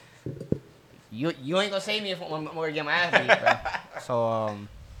 bro. You ain't gonna save me when I'm gonna get my ass beat, bro. So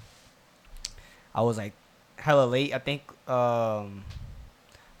I was like hella late. I think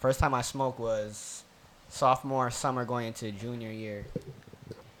first time I smoked was sophomore summer going into junior year.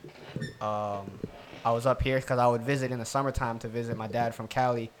 I was up here because I would visit in the summertime to visit my dad from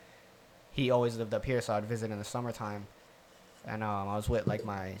Cali. He always lived up here, so I'd visit in the summertime. And I was with like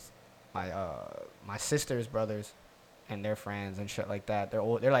my sister's brothers and their friends and shit like that.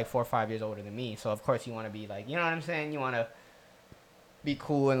 They're like 4 or 5 years older than me, so of course you want to be like, you know what I'm saying? You want to be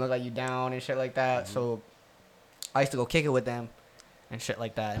cool and look like you down and shit like that. Mm-hmm. So I used to go kick it with them and shit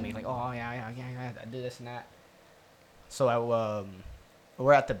like that. And be like, oh yeah, I do this and that. So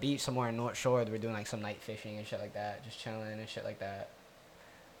we're at the beach somewhere in North Shore. We're doing like some night fishing and shit like that, just chilling and shit like that.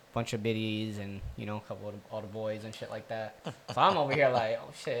 Bunch of biddies and a couple of all the boys and shit like that. So I'm over here like, oh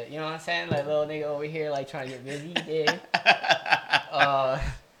shit, you know what I'm saying? Like little nigga over here like trying to get busy,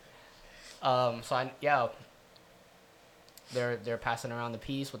 they're passing around the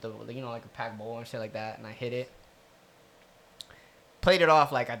piece with the like a pack bowl and shit like that, and I hit it. Played it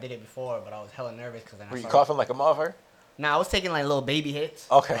off like I did it before, but I was hella nervous because then Were you coughing like a motherfucker? Nah, I was taking like little baby hits.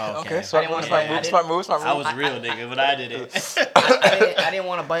 Okay. Smart move. I was a real nigga, but I did it. I didn't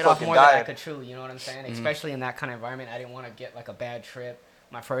want to bite off more than I could chew. You know what I'm saying? Mm-hmm. Especially in that kind of environment, I didn't want to get like a bad trip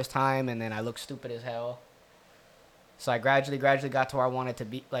my first time, and then I looked stupid as hell. So I gradually got to where I wanted to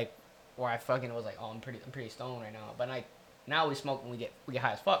be, like where I fucking was like, oh, I'm pretty stoned right now. But now we smoke and we get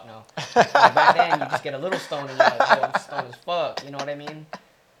high as fuck now. Like back then, you just get a little stoned and you're like, oh, I'm stoned as fuck. You know what I mean?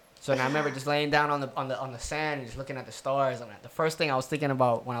 So I remember just laying down on the sand and just looking at the stars. And the first thing I was thinking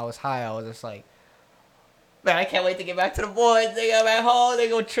about when I was high, I was just like, man, I can't wait to get back to the boys. They got back home. They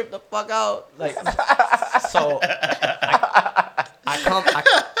gonna trip the fuck out. Like, so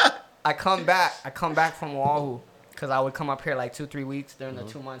I come back from Wahoo because I would come up here like 2-3 weeks during the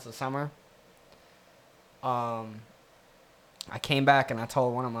 2 months of summer. I came back and I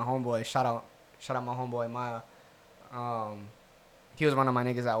told one of my homeboys, shout out my homeboy Maya. He was one of my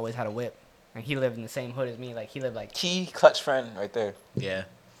niggas that always had a whip, and he lived in the same hood as me. Like he lived like key clutch friend right there. Yeah.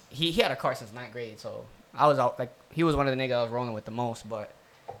 He had a car since 9th grade, so I was out like he was one of the niggas I was rolling with the most. But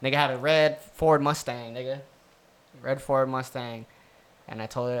nigga had a red Ford Mustang, and I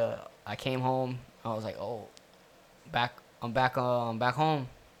told her I came home. I was like, oh, I'm back home.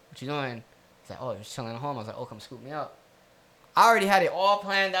 What you doing? He's like, oh, just chilling at home. I was like, oh, come scoop me up. I already had it all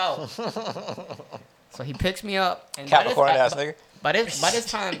planned out. So he picks me up and Capricorn ass nigga. By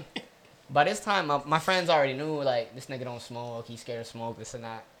this time, my friends already knew like this nigga don't smoke. He's scared of smoke. This and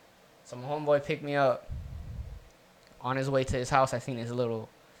that. So my homeboy picked me up. On his way to his house, I seen his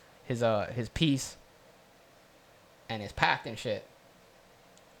piece, and it's packed and shit.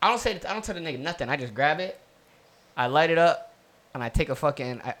 I don't tell the nigga nothing. I just grab it, I light it up, and I take a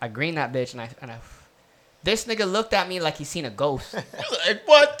fucking I green that bitch, and I this nigga looked at me like he seen a ghost. Like,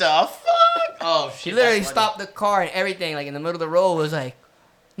 what the fuck? Oh shit! He literally stopped the car and everything, like in the middle of the road, was like,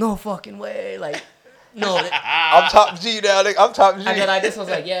 no fucking way, like, no. I'm top G now, nigga. I'm top G. And then I just was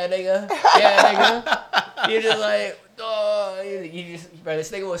like, yeah, nigga. He just like, oh, bro, this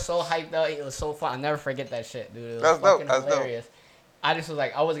nigga was so hyped out. It was so fun. I'll never forget that shit, dude. It was fucking hilarious. Dope. I just was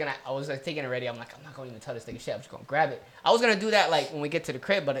like, I was like taking it ready. I'm like, I'm not gonna even tell this nigga shit. I'm just gonna grab it. I was gonna do that like when we get to the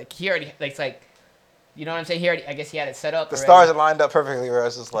crib, but he already, like, it's like, You know what I'm saying? I guess he had it set up. The already. stars are lined up perfectly where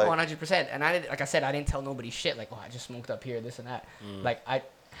it's just like 100%. And like I said, I didn't tell nobody shit. Like, oh, I just smoked up here, this and that. Like, I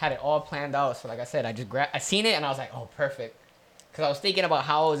had it all planned out. So, like I said, I seen it and I was like, oh, perfect. Because I was thinking about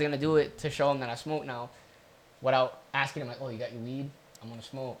how I was going to do it to show him that I smoke now without asking him, like, oh, you got your weed? I'm going to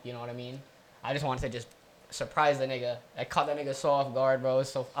smoke. You know what I mean? I just wanted to just surprise the nigga. I caught that nigga so off guard, bro.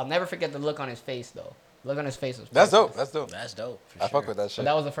 So I'll never forget the look on his face, though. Look on his face was that's dope. priceless. That's dope. For I sure. fuck with that shit. But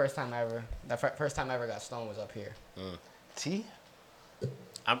that was the first time I ever. First time I ever got stoned was up here. T.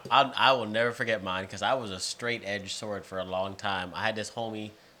 I will never forget mine because I was a straight edge sword for a long time. I had this homie,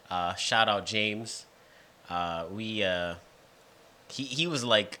 shout out James. He was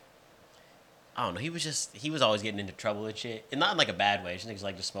like, I don't know. He was always getting into trouble and shit, and not in like a bad way. Just niggas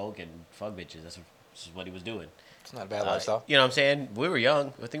like to smoke and fuck bitches. That's what he was doing. It's not a bad lifestyle. You know what I'm saying? We were young.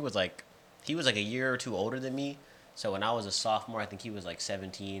 I think he was like a year or two older than me. So when I was a sophomore, I think he was like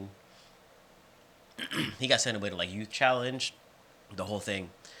 17. He got sent away to like youth challenge, the whole thing.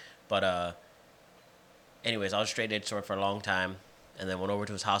 But anyways, I was straight edge sword for a long time, and then went over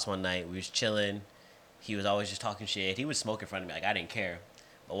to his house one night. We was chilling. He was always just talking shit. He would smoke in front of me, like I didn't care.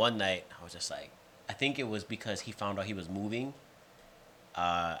 But one night, I was just like, I think it was because he found out he was moving.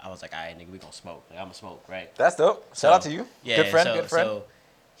 I was like, all right, nigga, we gonna smoke. Like, I'm gonna smoke, right? That's dope. Shout out to you. Yeah, good friend. So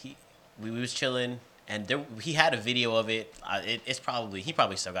we was chilling, and he had a video of it. He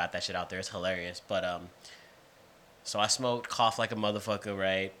probably still got that shit out there. It's hilarious. But so I smoked, coughed like a motherfucker,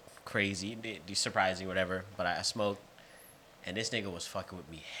 right? Crazy, surprising, whatever. But I smoked, and this nigga was fucking with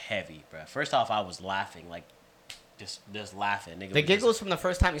me heavy, bro. First off, I was laughing, like just laughing. Nigga The giggles from the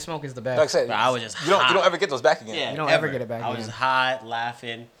first time you smoke is the best. Like I said, I was just you don't ever get those back again. Yeah, You don't ever get it back I was again. just hot,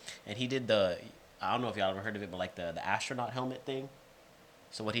 laughing, and he did I don't know if y'all ever heard of it, but like the astronaut helmet thing.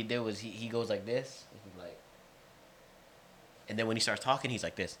 So what he did was he goes like this, and he's like, and then when he starts talking, he's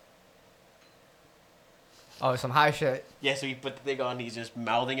like this. Oh, some high shit. Yeah, so he put the thing on, he's just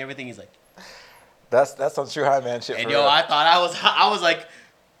mouthing everything. He's like, That's some true high man shit. and for yo, real. I thought I was like,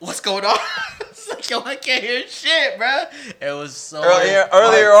 what's going on? It's like, yo, I can't hear shit, bro. It was so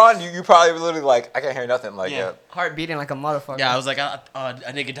earlier on, you probably were literally like, I can't hear nothing. Like, Yeah. Heart beating like a motherfucker. Yeah, I was like, a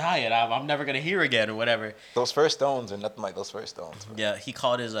nigga dying. I'm never gonna hear again or whatever. those first stones are nothing like those first stones. Bro. Yeah, he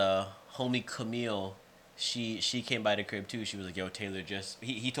called his homie Camille. She came by the crib too. She was like, yo, Taylor just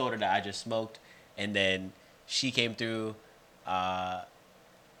he told her that I just smoked, and then she came through,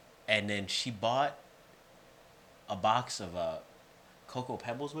 and then she bought a box of Cocoa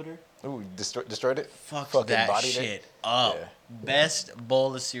Pebbles with her. Ooh, destroyed it. Fucked that bodied shit it. up. Yeah. Best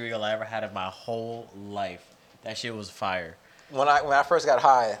bowl of cereal I ever had in my whole life. That shit was fire. When I first got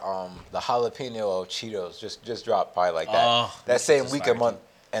high, the jalapeno Cheetos just dropped probably like that. Oh, that this same is week fire, a month,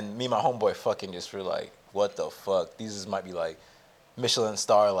 and me and my homeboy fucking just were like, what the fuck? These might be like Michelin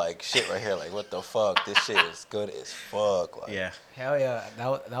star like shit right here. Like, what the fuck? This shit is good as fuck. Like, Yeah. Hell yeah.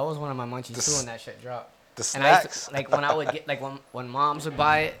 That was one of my munchies too when that shit dropped. the And I used snacks. to, like when I would get like when moms would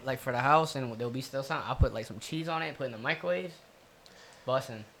buy it like for the house and there'll be still some, I put like some cheese on it, put it in the microwave,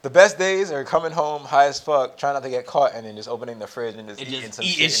 bussin'. The best days are coming home high as fuck, trying not to get caught, and then just opening the fridge and just eating some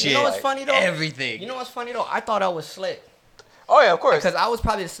shit. and You know what's like, funny though? Everything. You know what's funny though? I thought I was slick Oh yeah, of course. because I was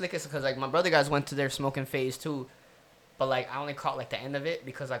probably the slickest because like my brother guys went to their smoking phase too, but like I only caught like the end of it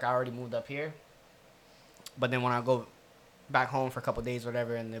because like I already moved up here. But then when I go back home for a couple days or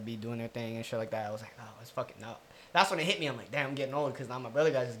whatever and they'll be doing their thing and shit like that, I was like, oh, it's fucking no. That's when it hit me. I'm like, damn, I'm getting old because now my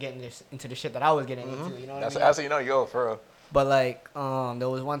brother guys is getting into the shit that I was getting into. You know what I mean? That's how you know you old, for real. But like, there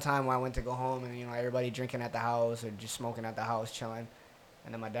was one time where I went to go home and everybody drinking at the house or just smoking at the house, chilling,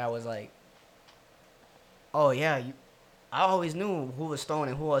 and then my dad was like, "Oh yeah, I always knew who was stoned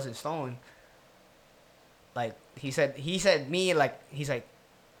and who wasn't stoned." Like he said me like he's like.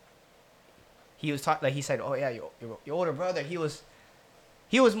 He was talking like he said, "Oh yeah, your older brother, he was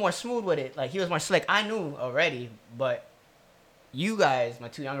more smooth with it. Like he was more slick. I knew already, but you guys, my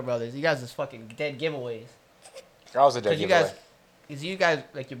two younger brothers, you guys is fucking dead giveaways." I was a dead giveaway. Cause you guys,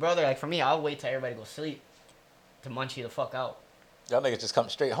 like your brother, like for me, I'll wait till everybody go sleep to munch you the fuck out. Y'all niggas just come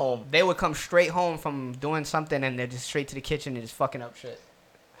straight home. They would come straight home from doing something and they're just straight to the kitchen and just fucking up shit.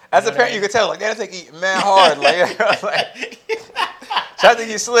 As You a know what I parent, you mean? could tell, like, that nigga eat mad hard. Like try to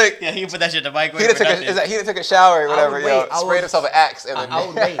think he's slick. Yeah, he put that shit in the microwave. He done took a shower or whatever, would yo. wait. I Sprayed would- himself an axe. And I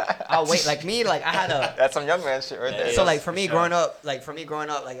would wait. I'll wait. Like me, like I had a. That's some young man shit right there. So like for for me sure. growing up,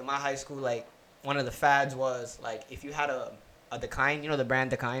 like in my high school, like one of the fads was like if you had a Decine, the brand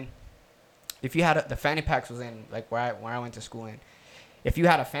Decine. If you had the fanny packs was in like where I went to school in. If you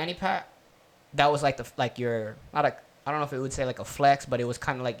had a fanny pack, that was like your not a I don't know if it would say like a flex, but it was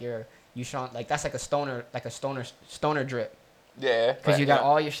kind of like you showing like that's like a stoner drip. Yeah. Because you got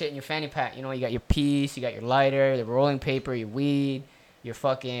all your shit in your fanny pack. You know, you got your piece, you got your lighter, the rolling paper, your weed, your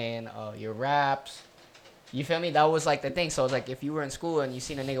fucking, your wraps. You feel me? That was like the thing. So it's like if you were in school and you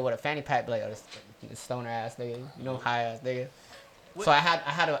seen a nigga with a fanny pack, be like, oh, this stoner ass nigga, you know, high ass nigga. What? So I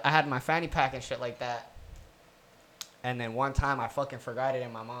had my fanny pack and shit like that. And then one time I fucking forgot it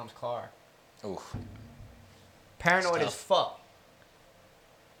in my mom's car. Oof. Paranoid as fuck.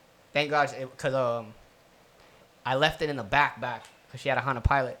 Thank God, because I left it in the back because she had a Honda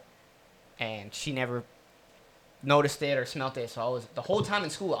Pilot, and she never noticed it or smelt it. So I was the whole time in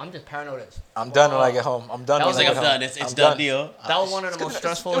school. I'm just paranoid as. I'm done when I get home. I'm done. That when was I like, get I'm home. done. It's I'm done done. deal. That was one of the most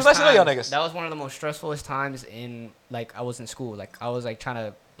stressful it was nice to know y'all times. niggas. That was one of the most stressful times in like I was in school. Like I was like trying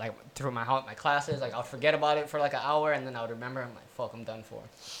to like through my classes. Like I'll forget about it for like an hour, and then I would remember. I'm like, fuck, I'm done for.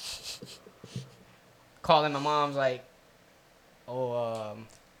 Calling my mom's like, oh,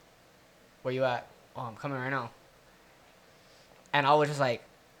 where you at? Oh, I'm coming right now. And I was just like,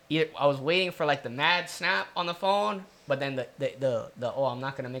 I was waiting for like the mad snap on the phone, but then the oh, I'm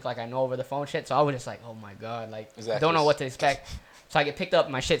not gonna make like I know over the phone shit. So I was just like, oh my god, like don't know what to expect. So I get picked up,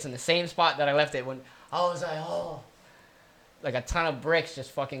 my shit's in the same spot that I left it when I was like, oh, like a ton of bricks just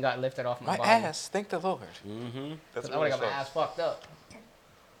fucking got lifted off my body. ass, thank the Lord. Mm-hmm. That's I would have got my ass fucked up,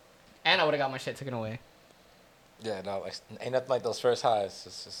 and I would have got my shit taken away. Yeah, no, like, ain't nothing like those first highs.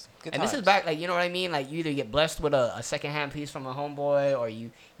 It's just good And times. this is back, like, you know what I mean? Like, you either get blessed with a secondhand piece from a homeboy, or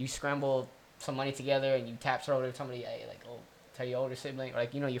you scramble some money together and you tap throw to somebody, hey, like, oh, tell your older sibling, or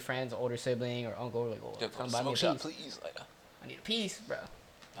like, you know, your friend's older sibling or uncle, like, oh, come buy me a piece. Please. Like, I need a piece, bro.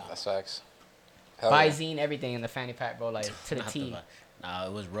 that's facts. Hell yeah. Visine, everything in the fanny pack, bro, like, to the T. Nah,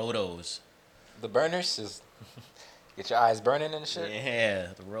 it was Rotos. The burners is get your eyes burning and shit. Yeah,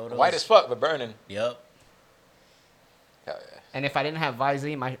 the Rotos. White as fuck, but burning. Yep. Hell yeah. And if I didn't have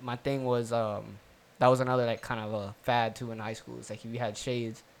Visine, my thing was, that was another, like, kind of a fad, too, in high school. It's like, if you had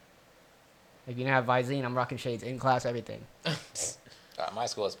shades, if you didn't have Visine, I'm rocking shades in class, everything. My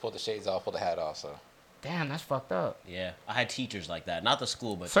school has pulled the shades off, pulled the hat off, so. Damn, that's fucked up. Yeah, I had teachers like that. Not the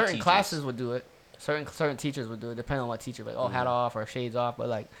school, but Certain the teachers. classes would do it. Certain teachers would do it, depending on what teacher. Like, hat off or shades off. But,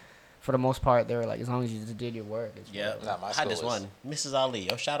 like, for the most part, they were like, as long as you just did your work. Yeah, Nah, my I had school this was- one, Mrs. Ali.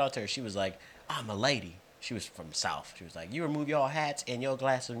 Oh, shout out to her. She was like, I'm a lady. She was from the South. She was like, you remove your hats and your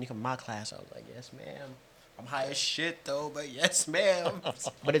glasses when you come to my class. I was like, yes, ma'am. I'm high as shit, though, but yes, ma'am.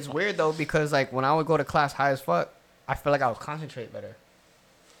 But it's weird, though, because, like, when I would go to class high as fuck, I feel like I would concentrate better.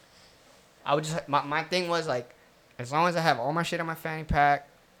 I would just, my thing was, like, as long as I have all my shit in my fanny pack,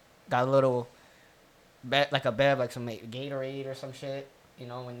 got a little, like a bev, like some Gatorade or some shit, you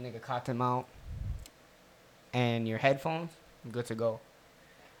know, when nigga caught them out, and your headphones, I'm good to go.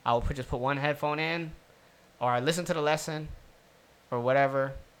 I would just put one headphone in, or I listen to the lesson, or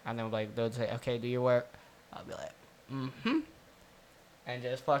whatever, and then like they'll say, okay, do your work. I'll be like, mm-hmm, and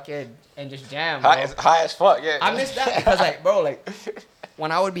just fucking, and just jam, bro. High as fuck, yeah. I miss that because, like, bro, like,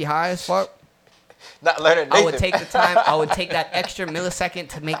 when I would be high as fuck, Not learning I Nathan. would take the time, I would take that extra millisecond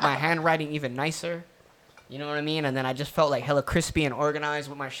to make my handwriting even nicer. You know what I mean? And then I just felt like hella crispy and organized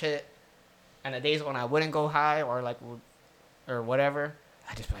with my shit. And the days when I wouldn't go high or like, or whatever,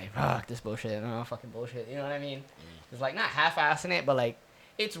 I just be like, fuck this bullshit. No, fucking bullshit. You know what I mean? It's like not half-assing it, but like,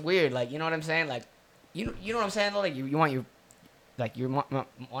 it's weird. Like, you know what I'm saying? Like, you know what I'm saying though? Like, you want your, like, you want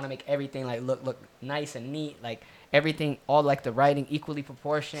to make everything like look nice and neat. Like, everything, all like the writing equally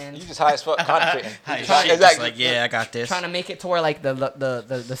proportioned. You just high as fuck concentrating. High You as just- shit, exactly. just like, yeah, I got this. Trying to make it to where like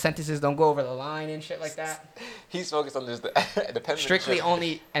the sentences don't go over the line and shit like that. He's focused on just the penmanship. Strictly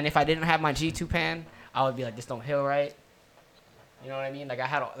only, and if I didn't have my G2 pen, I would be like, this don't heal right. You know what I mean? Like I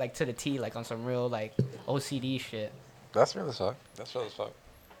had like to the T, like on some real like OCD shit. That's real as fuck. That's real as fuck.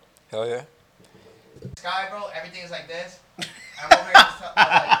 Hell yeah. Sky, bro, everything's like this. I'm over here just,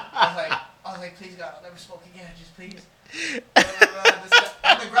 I was like, please God, I'll never smoke again, just please.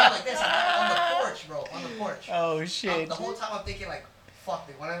 On the ground like this, on the porch, bro, on the porch. Oh, shit. The whole time I'm thinking like, fuck,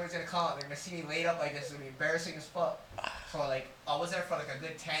 when everyone's gonna come out, they're gonna see me laid up like this. It's gonna be embarrassing as fuck. So like, I was there for like a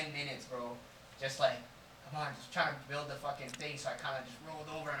good 10 minutes, bro. Just like, come on, just trying to build the fucking thing. So I kind of just rolled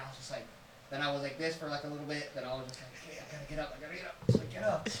over and I was just like, then I was like this for like a little bit. Then I was just like, okay, I gotta get up. So I get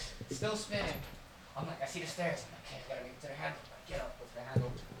up, still spinning. I'm like, I see the stairs. I'm like, okay, I gotta make it to the handle. I get up, go to the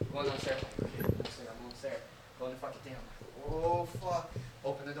handle, going downstairs. I'm downstairs, go in the fucking thing. I'm like, oh fuck.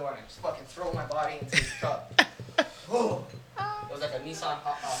 Open the door and I just fucking throw my body into the truck. Oh. It was like a Nissan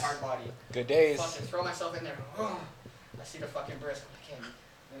hard body. Good days. Fucking throw myself in there. Oh. I see the fucking brisk. I'm like, okay,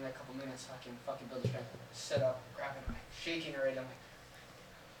 in a couple minutes, I can fucking build the strength. Sit up, grab it. I'm like, shaking already. I'm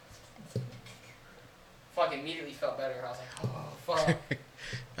like, fucking immediately felt better. I was like, oh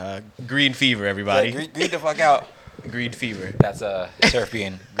fuck. Green fever, everybody. Yeah, greet the fuck out. Greed fever. That's surf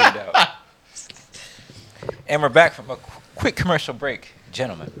being greened out. And we're back from a quick commercial break,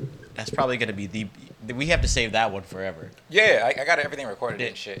 gentlemen. That's probably gonna be the. We have to save that one forever. Yeah, I got everything recorded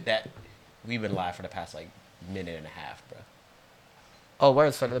and shit. That we've been live for the past like minute and a half, bro. Oh,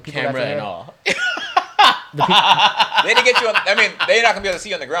 word. So the people Camera got to and hear? all. They didn't get you on. I mean, they're not gonna be able to see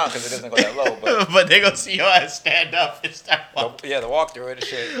you on the ground because it doesn't go that low. But But they gonna see your ass stand up and start walking. the walkthrough and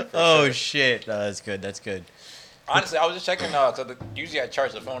shit. for Oh sure. shit! No, that's good. That's good. Honestly, I was just checking. Usually I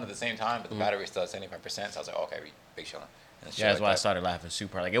charge the phone at the same time, but the battery's still at 75%. So I was like, okay, big chilling. Yeah, that's why I started laughing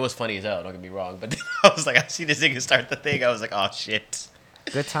super hard. Like it was funny as hell. Don't get me wrong, but then I was like, I see this nigga start the thing. I was like, oh shit.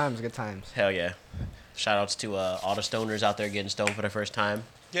 Good times, good times. Hell yeah. Shout outs to all the stoners out there getting stoned for the first time.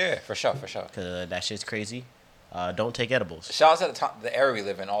 Yeah, for sure. Cause that shit's crazy. Don't take edibles. Shout out to the area we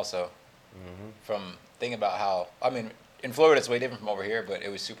live in also. From thinking about how, I mean, in Florida it's way different from over here, but it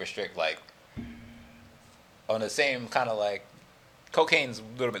was super strict. Like, on the same kind of like, cocaine's a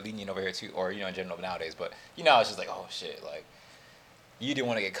little bit lenient over here too, or, in general nowadays. But, it's just like, oh shit, like, you didn't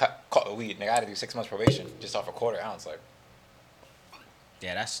want to get caught with weed. And I had to do 6 months probation just off a quarter ounce. Like,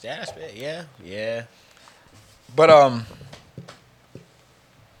 Yeah, that's yeah. but,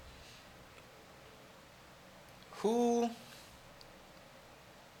 who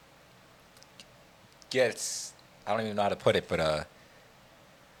gets, I don't even know how to put it, but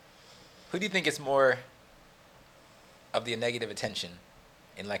who do you think gets more of the negative attention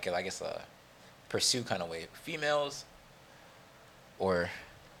in like a, I guess a pursue kind of way? Females or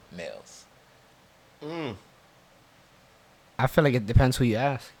males? I feel like it depends who you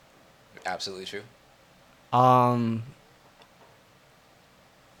ask. Absolutely true.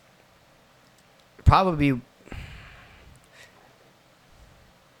 Probably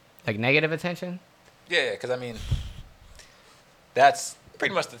like negative attention. Yeah, because I mean, that's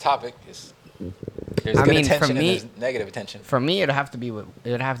pretty much the topic. Is there's I good mean, for attention me- and there's negative attention. For me, it'd have to be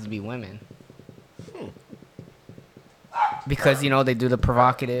women. Because they do the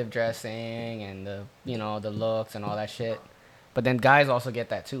provocative dressing and the the looks and all that shit. But then guys also get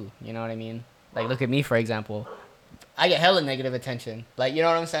that too. You know what I mean? Like look at me for example. I get hella negative attention. Like you know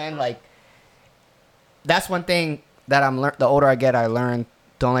what I'm saying? Like that's one thing that the older I get, I learn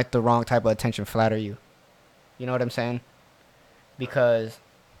don't let the wrong type of attention flatter you. You know what I'm saying? Because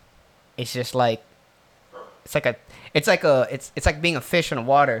it's just like it's like being a fish in the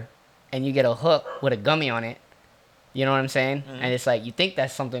water and you get a hook with a gummy on it. You know what I'm saying? Mm-hmm. And it's like you think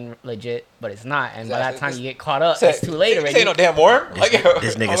that's something legit, but it's not. And by Exactly. that time you get caught up, it's too late This already. ain't no damn worm.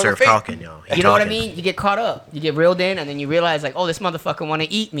 This nigga surf talking, y'all. He You know what I talking. mean? You get caught up. You get reeled in, and then you realize like, oh, this motherfucker want to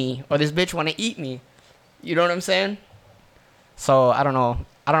eat me, or this bitch want to eat me. You know what I'm saying? So I don't know.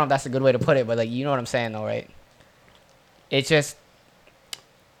 I don't know if that's a good way to put it, but like you know what I'm saying, though, right? It's just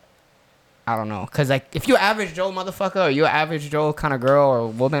I don't know, cause like if you're average Joe motherfucker, or you're average Joe kind of girl or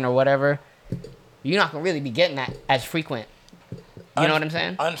woman or whatever, you're not gonna really be getting that as frequent. You know what I'm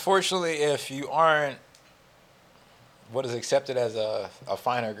saying? Unfortunately, if you aren't what is accepted as a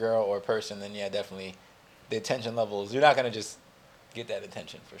finer girl or person, then yeah, definitely the attention levels. You're not gonna just get that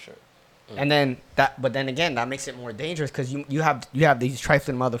attention for sure. And then but then again, that makes it more dangerous because you have these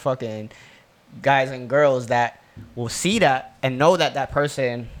trifling motherfucking guys and girls that will see that and know that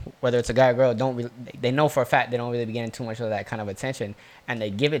person, whether it's a guy or girl, they know for a fact they don't really be getting too much of that kind of attention, and they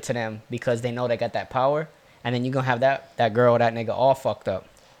give it to them because they know they got that power, and then you're gonna have that girl or that nigga all fucked up.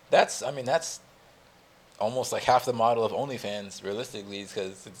 That's almost like half the model of OnlyFans, realistically,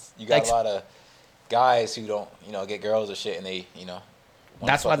 because you got a lot of guys who don't get girls or shit, and they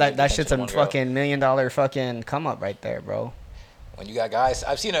That's why that shit's a fucking $1 million fucking come up right there, bro. When you got guys,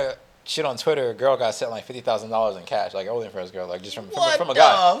 I've seen a shit on Twitter. A girl got sent like $50,000 in cash, like OnlyFans girl, like just from a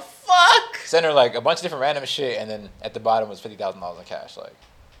guy. What the fuck? Sent her like a bunch of different random shit, and then at the bottom was $50,000 in cash. Like,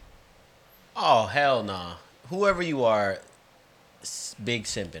 Oh hell nah. Whoever you are, big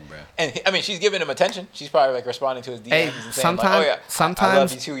simping, bro. and I mean, she's giving him attention. She's probably like responding to his DMs Hey, and saying like, "Oh yeah, I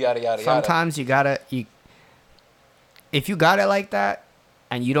love you too." Yada yada yada. Sometimes if you got it like that,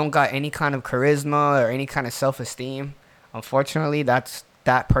 and you don't got any kind of charisma or any kind of self-esteem, unfortunately, that's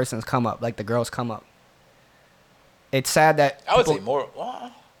that person's come up, like the girl's come up. It's sad that I would say more.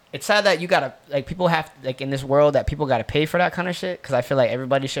 It's sad that you gotta people have in this world that people gotta pay for that kind of shit. Because I feel like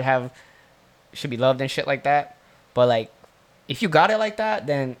everybody should be loved and shit like that. But like, if you got it like that,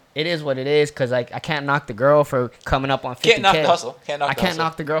 then it is what it is. Because like, I can't knock the girl for coming up on 50K. Can't knock the hustle. I can't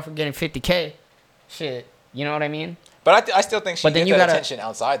knock the girl for getting 50K. Shit, you know what I mean? But I still think she But then gets you that gotta- attention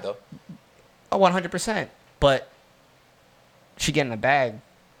outside though. Oh, 100%. But she getting the bag,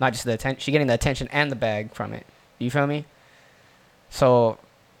 not just the attention. She getting the attention and the bag from it. You feel me? So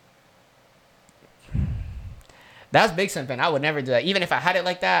That's big simping. I would never do that. Even if I had it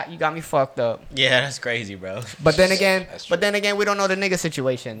like that, you got me fucked up. Yeah, that's crazy, bro. But then again, we don't know the nigga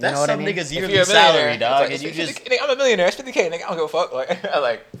situation. You That's know what I some mean? niggas yearly salary, dog. Like, and you just I'm a millionaire. It's 50K. Nigga, I don't give a fuck.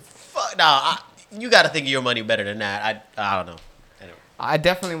 Like, fuck. Nah, you got to think of your money better than that. I don't know. Anyway. I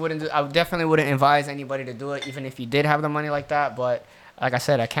definitely wouldn't advise anybody to do it, even if you did have the money like that. But like I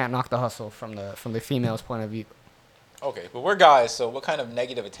said, I can't knock the hustle from the female's point of view. Okay, but we're guys, so what kind of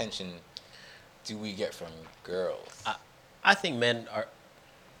negative attention do we get from girls? I think men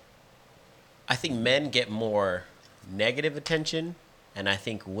get more negative attention, and I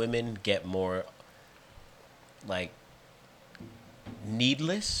think women get more like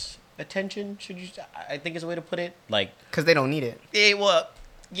needless attention. I think is a way to put it. Like, Because they don't need it.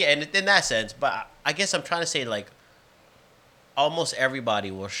 Yeah, in that sense. But I guess I'm trying to say, like, almost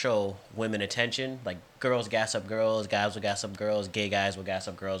everybody will show women attention. Like, girls gas up girls, guys will gas up girls, gay guys will gas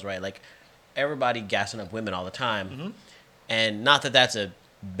up girls, right? Like, everybody gassing up women all the time. Mm-hmm. And not that that's a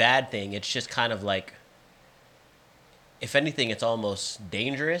bad thing. It's just kind of like, if anything, it's almost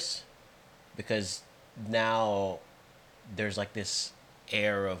dangerous because now there's like this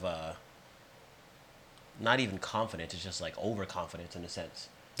air of not even confidence. It's just like overconfidence in a sense.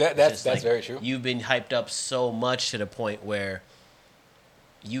 That's like, very true. You've been hyped up so much to the point where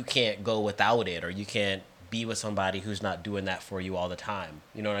you can't go without it, or you can't be with somebody who's not doing that for you all the time.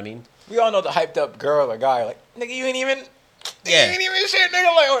 You know what I mean? We all know the hyped up girl or guy. Like, nigga, you ain't even shit,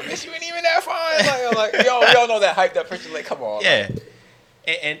 nigga. Like, oh, bitch, you ain't even that fine. Like we all know that hyped up person. Like, come on. Yeah.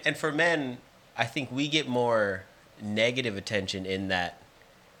 And for men, I think we get more negative attention in that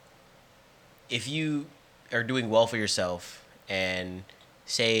if you are doing well for yourself and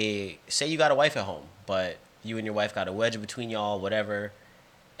say you got a wife at home, but you and your wife got a wedge between y'all, whatever,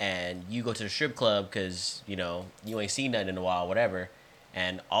 and you go to the strip club because, you know, you ain't seen nothing in a while, whatever,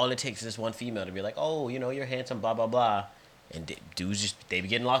 and all it takes is this one female to be like, oh, you know, you're handsome, blah, blah, blah, and dudes they be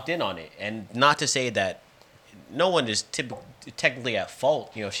getting locked in on it. And not to say that no one is technically at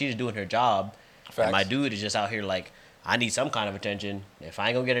fault. You know, she's doing her job. Facts. And my dude is just out here like, I need some kind of attention. If I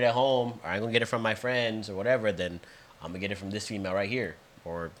ain't gonna get it at home, or I ain't gonna get it from my friends or whatever, then I'm gonna get it from this female right here,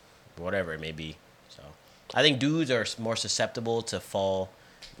 or whatever it may be. So I think dudes are more susceptible to fall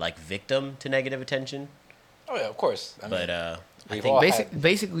like victim to negative attention. Oh yeah, of course. I mean, I think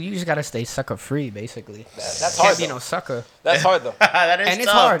basically you just gotta stay sucker free. Basically, that's can't hard. be no sucker. That's hard though. that is And it's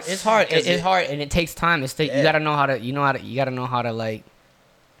tough. hard. It's hard. It's hard, and it takes time. You gotta know how to. You gotta know how to like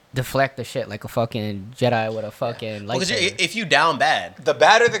deflect the shit like a fucking Jedi with a fucking Because lightsaber. if you down bad, The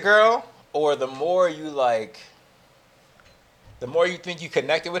badder the girl, or the more you like, the more you think you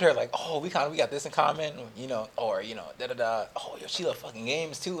connected with her, like, oh, we got this in common, you know, or you know, da da da. Oh, yo, she love fucking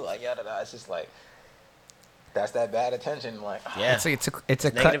games too, like da da. It's just like that's that bad attention, like. yeah,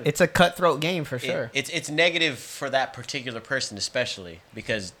 It's a cutthroat game for sure. It's negative for that particular person, especially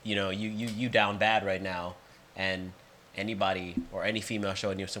because you know you down bad right now, and anybody or any female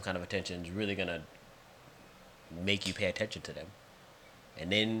showing you some kind of attention is really gonna make you pay attention to them, and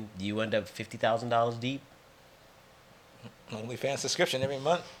then you end up $50,000 deep. OnlyFans subscription every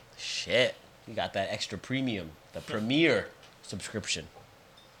month. Shit, you got that extra premium, the premier subscription.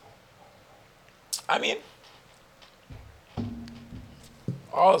 I mean,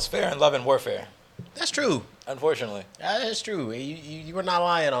 all is fair in love and warfare. That's true. Unfortunately. That is true. You were not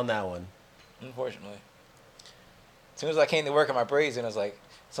lying on that one. Unfortunately. As soon as I came to work in my braids, and I was like,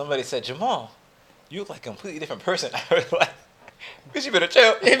 somebody said, Jamal, you look like a completely different person. I was like, bitch, you better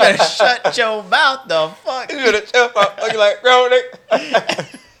chill. You better shut your mouth the fuck. You better chill. Looking like, bro, nigga.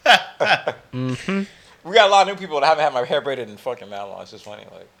 Mm-hmm. We got a lot of new people that haven't had my hair braided in fucking that long. It's just funny.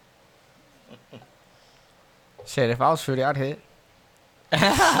 Like, Shit, if I was Fruity, I'd hit. I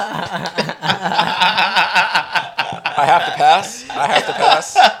have to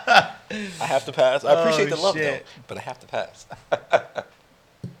pass. I appreciate the love, shit. though, but I have to pass.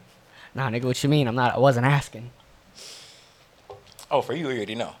 Nah, nigga, what you mean? I wasn't asking. Oh, for you, you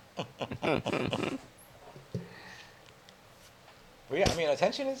already know. But yeah, I mean,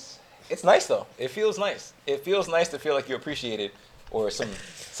 attention it's nice, though. It feels nice. It feels nice to feel like you're appreciated or some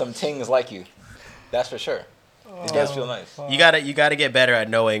things like you. That's for sure. It does feel nice. You gotta get better at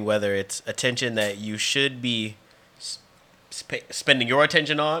knowing whether it's attention that you should be spending your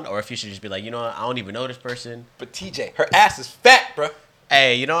attention on, or if you should just be like, you know what, I don't even know this person. But TJ, her ass is fat, bro.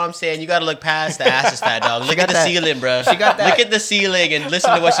 Hey, you know what I'm saying? You gotta look past the ass is fat, dog. Look at the ceiling, bro. She got that. Look at the ceiling and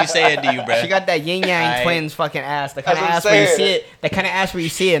listen to what she's saying to you, bro. She got that yin yang Aight. twins fucking ass. The kind of That's ass what I'm where you saying. see it. The kind of ass where you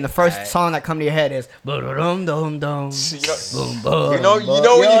see it, and the first Aight. song that come to your head is boom dum dum. Boom boom. You know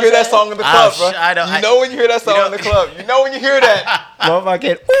when you hear that song in the club, bro. I know. You know when you hear that song in the club. You know when you hear that.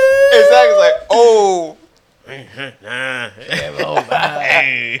 Motherfucking. Exactly. It's like, oh, If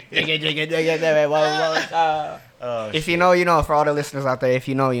you know, you know. For all the listeners out there, if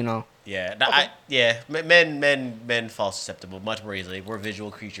you know, you know. Yeah, men fall susceptible much more easily. We're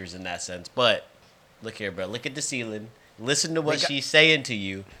visual creatures in that sense. But look here, bro. Look at the ceiling. Listen to what she's saying to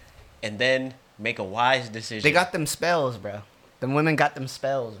you, and then make a wise decision. They got them spells, bro. Them women got them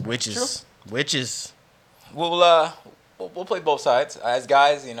spells. Bro. Witches. We'll play both sides as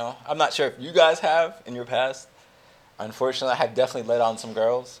guys. You know, I'm not sure if you guys have in your past. Unfortunately, I have definitely let on some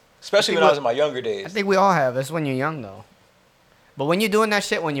girls, especially when I was in my younger days. I think we all have. That's when you're young, though. But when you're doing that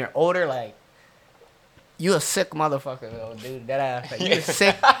shit when you're older, like, you a sick motherfucker, though, dude. That ass. Like, you a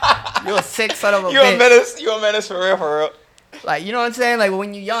sick. You a sick son of a bitch. You a menace for real. Like, you know what I'm saying? Like,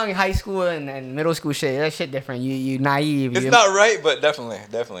 when you're young, high school and middle school shit, that shit different. You naive. It's not right, but definitely,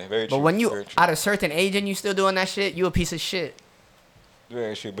 very true. But when you at a certain age and you still doing that shit, you a piece of shit.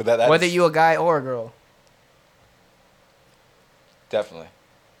 Very true. But that whether you a guy or a girl. Definitely.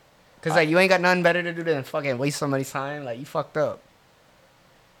 Cause like you ain't got nothing better to do than fucking waste somebody's time. Like you fucked up.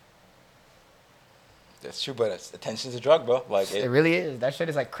 That's true, but attention's a drug, bro. Like it really is. That shit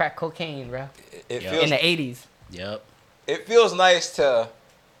is like crack cocaine, bro. It feels in the 80s. Yep. It feels nice to.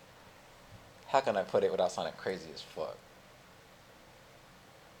 How can I put it without sounding crazy as fuck?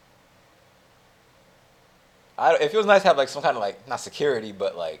 It feels nice to have like some kind of like not security,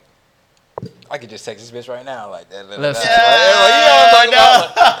 but like I could just text this bitch right now, like that. You know what I'm talking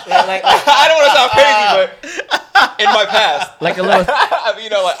about? Yeah, like, I don't want to sound crazy, but in my past, like a little, I mean,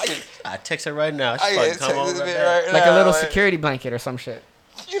 you know, like I text her right now. I She's can come text on this right bitch right like now, a little like, security blanket or some shit.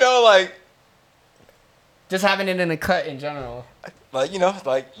 You know, like just having it in the cut in general. Like, you know,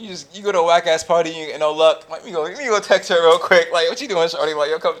 like you go to a whack ass party, you no luck. Like, you go text her real quick. Like, what you doing, shorty? Like,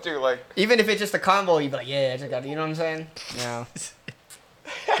 yo, come through. Like, even if it's just a combo, you be like, yeah, I just got. You know what I'm saying? Yeah.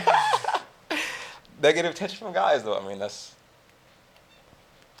 Negative attention from guys, though. I mean, that's.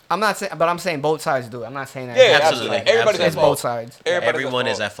 I'm not saying, but I'm saying both sides do it. I'm not saying that. Yeah, absolutely. absolutely. Everybody's It's at fault. both sides. Everyone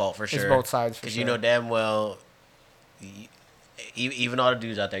is at fault for sure. It's both sides for Because sure. you know damn well, even all the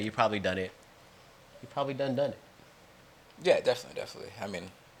dudes out there, you probably done it. You probably done it. Yeah, definitely. I mean,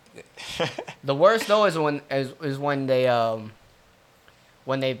 the worst though is when they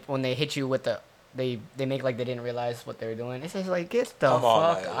hit you with the they make like they didn't realize what they were doing. It's just like get the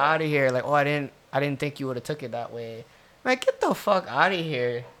fuck out of here. Like, oh, I didn't think you would have took it that way. Like, get the fuck out of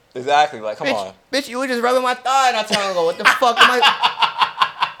here. Exactly. Like, come bitch, on. Bitch, you were just rubbing my thigh not too long ago. What the fuck am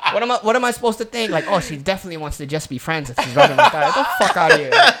I? What am I supposed to think? Like, oh, she definitely wants to just be friends if she's rubbing my thigh. Get the fuck out of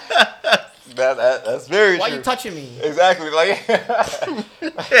here. That's very Why true. you touching me? Exactly. Like,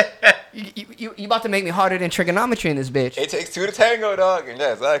 you about to make me harder than trigonometry in this bitch. it takes two to tango, dog. And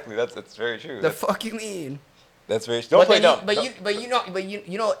yeah, exactly. That's very true. The fuck you mean? That's very true. Don't play dumb.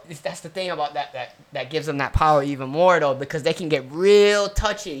 You know that's the thing about that gives them that power even more though, because they can get real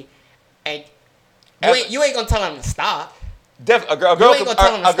touchy, and you ain't gonna tell them to stop. A girl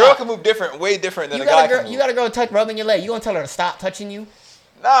can move way different than a guy can move. You got a girl rubbing your leg. You gonna tell her to stop touching you?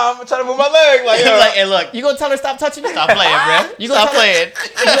 Nah, I'm trying to move my leg. Like, yo. Like, hey, look. You gonna tell her stop touching you? Stop playing, bro. Stop playing.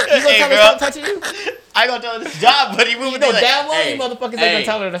 You gonna tell her stop touching you? I ain't gonna tell her this job, but he moving. You know like, damn well you motherfuckers ain't gonna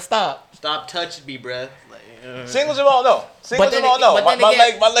tell her to stop. Stop touching me, bro. Singles and all, no.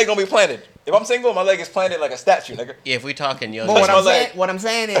 My leg gonna be planted. If I'm single, my leg is planted like a statue, nigga. Yeah, if we talking young, but what I'm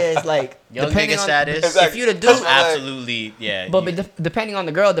saying is like young nigga status. Exactly. If you the dude, absolutely, yeah. But depending on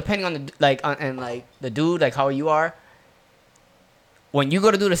the girl, depending on the the dude, like how you are. When you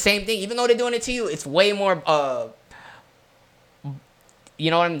go to do the same thing, even though they're doing it to you, it's way more, you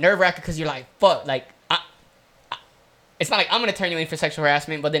know what I'm nerve-wracking because you're like, fuck, like, it's not like I'm going to turn you in for sexual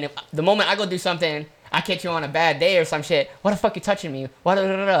harassment, but then if the moment I go do something, I catch you on a bad day or some shit, what the fuck you touching me?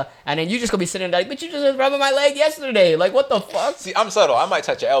 And then you just going to be sitting there like, but you just rubbing my leg yesterday. Like, what the fuck? See, I'm subtle. I might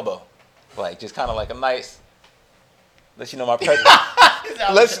touch your elbow. Like, just kind of like a nice, let you know my presence.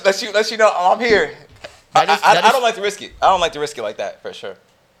 let you know I'm here. I don't like to risk it. I don't like to risk it like that, for sure.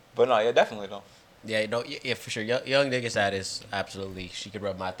 But no, yeah, definitely don't. Yeah, no, yeah, for sure. Young nigga status, absolutely. She could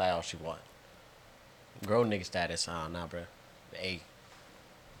rub my thigh all she want. Grown nigga status, nah, bro. Hey,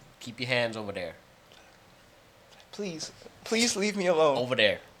 keep your hands over there. Please leave me alone. Over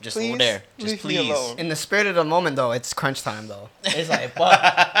there. Just over there. Just leave me alone. In the spirit of the moment, though, it's crunch time, though. It's like,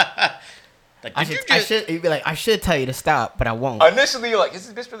 fuck. Like, you'd be like, I should tell you to stop, but I won't. Initially, you're like,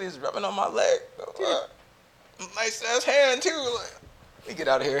 is this bitch really just rubbing on my leg? Nice ass hand, too. Like, let me get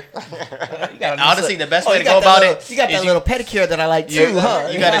out of here. Honestly, the best way to go about it, you got that little pedicure that I like too, huh?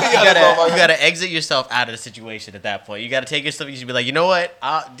 You gotta exit yourself out of the situation at that point. You gotta take yourself. You should be like, you know what?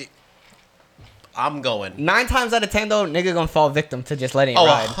 I'm going. 9 times out of 10 though, nigga gonna fall victim to just letting it Oh,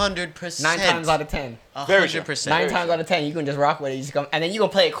 ride. 100%. 9 times out of 10. 100%. 9 times out of 10, you can just rock with it. You just come, and then you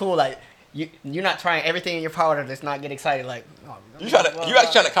gonna play it cool, like you're not trying everything in your power to just not get excited. Like You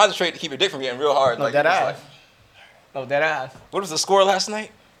actually trying to concentrate to keep your dick from getting real hard. No, like dead ass. like, No, dead ass. what was the score last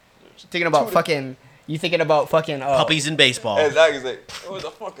night? Thinking about fucking. You thinking about fucking Puppies in baseball. Exactly. Like, what was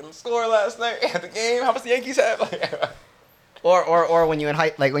the fucking score last night at the game? How much the Yankees have? Like, Or when you in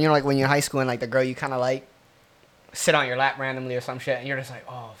high when you're in high school and like the girl you kind of like sit on your lap randomly or some shit and you're just like,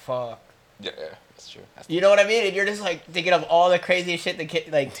 oh fuck. yeah, that's true. You know what I mean? And you're just like thinking of all the craziest shit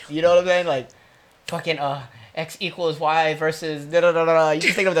like you know what I'm saying? Like fucking X equals Y versus da da da da. You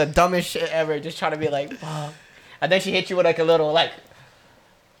just think of the dumbest shit ever, just trying to be like, fuck. And then she hits you with like a little like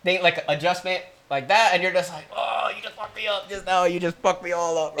thing like adjustment like that, and you're just like, oh, you just fucked me up just now. You just fucked me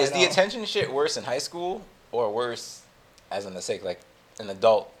all up. Right Is the attention shit worse in high school or worse as in the sake like an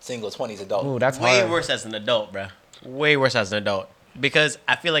adult, single 20s adult? Ooh, that's way hard. worse as an adult, bro. Way worse as an adult. Because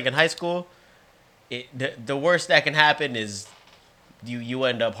I feel like in high school, the worst that can happen is you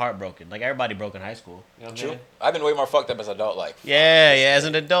end up heartbroken. Like everybody broke in high school. You know what I'm True. saying? I've been way more fucked up as an adult. Like, Yeah. As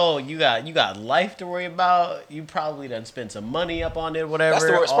an adult, you got life to worry about. You probably done spent some money up on it, whatever. that's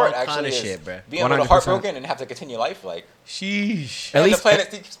the worst all part. kind Actually, of is shit, bro. being a little 100%. heartbroken and have to continue life. Like, Sheesh. At and the least,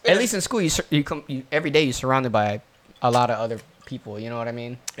 planet keeps spinning. at least in school, you every day you're surrounded by a lot of other people. You know what I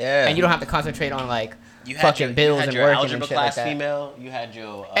mean? Yeah. And you don't have to concentrate on like You had fucking your, bills you had and your working algebra and shit class like that. female. You had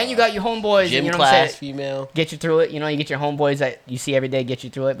your And you got your homeboys. gym you know what I'm class saying? female. Get you through it. You know, you get your homeboys that you see every day. Get you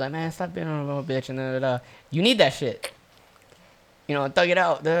through it. Like, man, stop being a little bitch and da da da. You need that shit. You know, thug it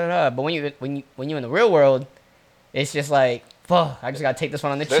out. Da da da. But when you in the real world, it's just like, fuck. I just gotta take this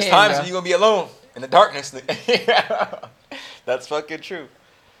one on the There's chin. times bro. when you're gonna be alone in the darkness. That's fucking true.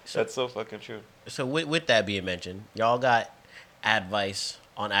 That's so fucking true. So with that being mentioned, y'all got advice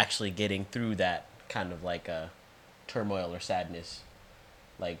on actually getting through that kind of like turmoil or sadness,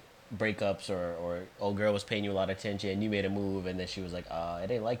 like breakups or old girl was paying you a lot of attention, you made a move, and then she was like,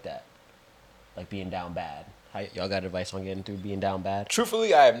 it ain't like that, like being down bad. Y'all got advice on getting through being down bad?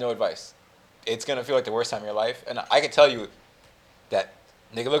 Truthfully, I have no advice. It's gonna feel like the worst time of your life, and I can tell you that,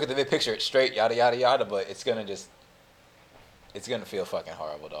 nigga, look at the big picture, it's straight, yada yada yada, but it's gonna feel fucking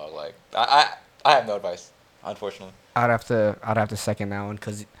horrible, dog. Like I have no advice, unfortunately. I'd have to second that one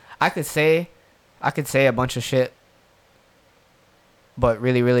because I could say a bunch of shit, but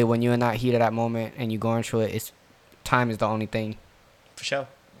really when you're in that heat of that moment and you're going through it, it's time is the only thing. For sure.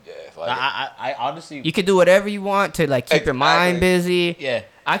 Yeah, like, I honestly. You could do whatever you want to like keep your mind busy. Yeah.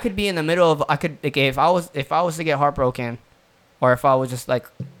 I could be in the middle of if I was to get heartbroken, or if I was just like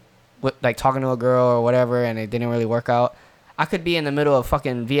talking to a girl or whatever and it didn't really work out, I could be in the middle of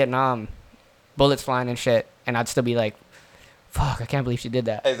fucking Vietnam, bullets flying and shit, and I'd still be like, fuck, I can't believe she did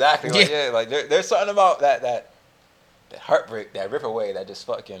that. Exactly. Like, yeah. Like there's something about that heartbreak, that rip away, that just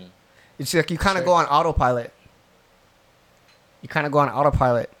fucking. It's like you kind of go on autopilot. And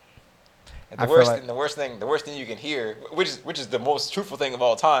I the feel worst, like- and the worst thing you can hear, which is the most truthful thing of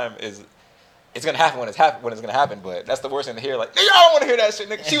all time, is it's gonna happen when it's gonna happen. But that's the worst thing to hear. Like, nigga, I don't want to hear that shit,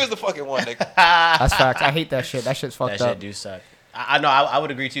 nigga. She was the fucking one, nigga. That's facts. I hate that shit. That shit's fucked That up. shit do suck. I know. I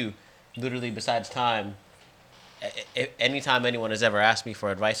would agree too. Literally, besides time, anytime anyone has ever asked me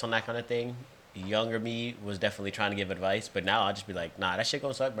for advice on that kind of thing, younger me was definitely trying to give advice. But now I'll just be like, nah, that shit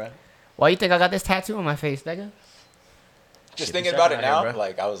gonna suck, bro. Why you think I got this tattoo on my face, nigga? Just Shit, thinking be about sucking it out now, here, bro.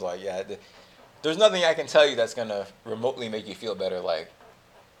 like I was like, yeah, there's nothing I can tell you that's gonna remotely make you feel better. Like,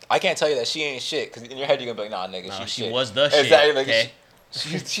 I can't tell you that she ain't shit, because in your head you're gonna be like, nah, nigga, Nah, she's she shit. was the shit, Exactly, like, okay?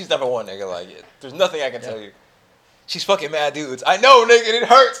 she's number one, nigga. Like, there's nothing I can tell you. She's fucking mad dudes. I know, nigga, and it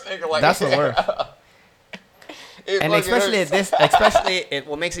hurts, nigga. Like, That's the worst. It And fucking especially hurts. at this,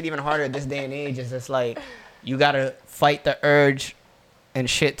 what makes it even harder at this day and age is it's like you gotta fight the urge and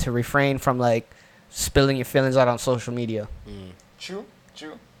shit to refrain from like spilling your feelings out on social media. True.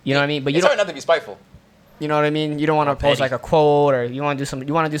 You know what I mean? But you It's don't. hard not to be spiteful. You know what I mean? You don't want to Or post petty. like a quote or you want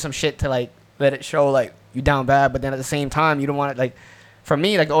to do some shit to like let it show like you down bad. But then at the same time, you don't want it like. For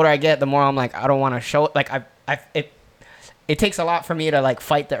me, like the older I get, the more I'm like I don't want to show it. Like it takes a lot for me to like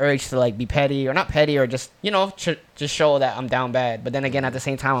fight the urge to like be petty or not petty or just just show that I'm down bad. But then again, at the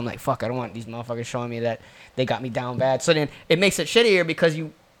same time, I'm like fuck, I don't want these motherfuckers showing me that they got me down bad. So then it makes it shittier because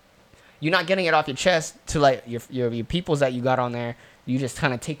you're not getting it off your chest to like your peoples that you got on there. You just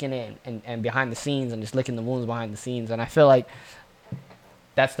kind of taking it and behind the scenes and just licking the wounds behind the scenes. And I feel like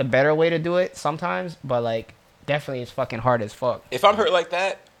that's the better way to do it sometimes. But like definitely it's fucking hard as fuck. If I'm hurt like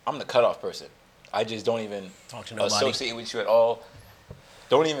that, I'm the cutoff person. I just don't even Talk to nobody. associate with you at all.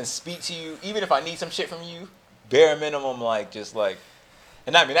 Don't even speak to you. Even if I need some shit from you, bare minimum, like just like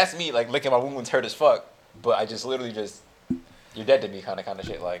And I mean, that's me, like, licking my wounds hurt as fuck. But I just literally just, you're dead to me kind of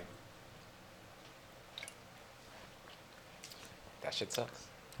shit. Like, that shit sucks.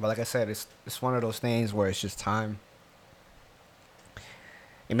 But like I said, it's one of those things where it's just time.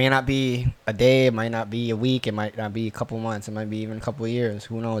 It may not be a day, it might not be a week, it might not be a couple months, it might be even a couple of years.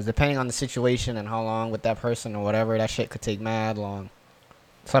 Who knows? Depending on the situation and how long with that person or whatever, that shit could take mad long.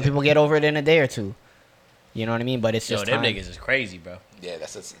 Some people get over it in a day or two. You know what I mean? But it's just them time. niggas is crazy, bro. Yeah,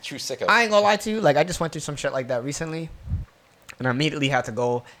 that's a true sicko. I ain't gonna lie to you. Like, I just went through some shit like that recently. And I immediately had to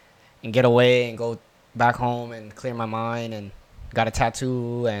go and get away and go back home and clear my mind and got a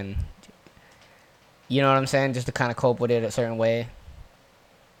tattoo and, you know what I'm saying? Just to kind of cope with it a certain way.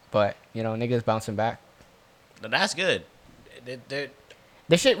 But, you know, niggas bouncing back. That's good.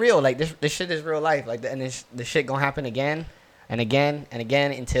 This shit real. Like, this shit is real life. Like, and this shit gonna happen again and again and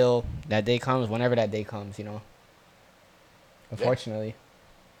again until that day comes, whenever that day comes, you know? Unfortunately.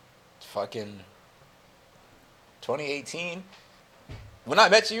 Fucking 2018. When I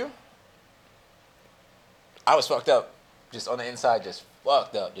met you, I was fucked up. Just on the inside, just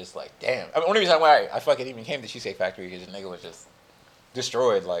fucked up. Just like, damn. I mean, only reason why I fucking even came to Cheesecake Factory because the nigga was just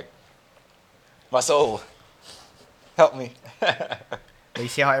destroyed. Like, my soul. Help me. But you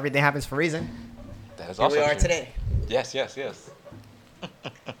see how everything happens for a reason? That is Here also we are true. today. Yes. It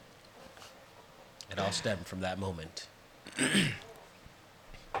all stemmed from that moment.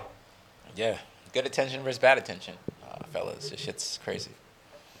 Yeah. Good attention versus bad attention. Fellas, this shit's crazy.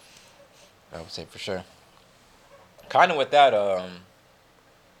 I would say for sure. Kind of with that,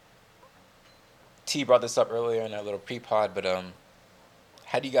 T brought this up earlier in our little pre-pod, but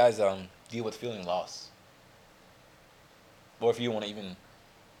how do you guys deal with feeling lost? Or if you want to even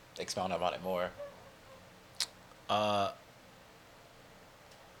expound about it more. I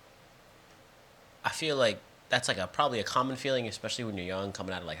feel like that's like probably a common feeling, especially when you're young,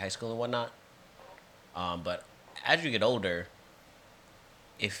 coming out of like high school and whatnot. But as you get older,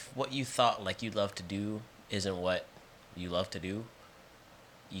 if what you thought like you'd love to do isn't what you love to do,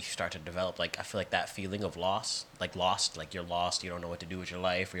 you start to develop like, I feel like that feeling of lost, like you're lost, you don't know what to do with your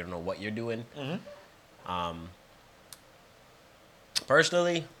life, or you don't know what you're doing. Mm-hmm.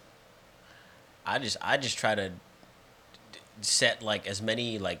 Personally, I just try to set like as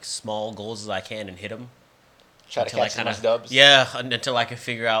many like small goals as I can and hit them. Try to catch as much dubs. Yeah, until I can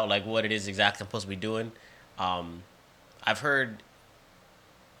figure out like what it is exactly I'm supposed to be doing. I've heard,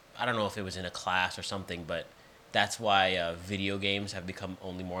 I don't know if it was in a class or something, but that's why video games have become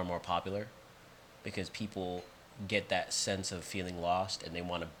only more and more popular, because people get that sense of feeling lost and they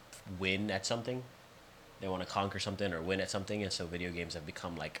want to win at something. They want to conquer something or win at something, and so video games have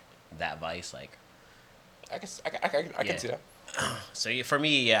become like that vice. Like, I can see that. So for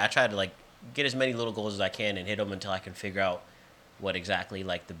me, I try to like get as many little goals as I can and hit them until I can figure out what exactly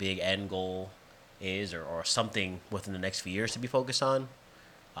like the big end goal is, or something within the next few years to be focused on.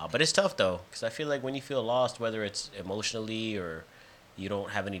 But it's tough though, because I feel like when you feel lost, whether it's emotionally or you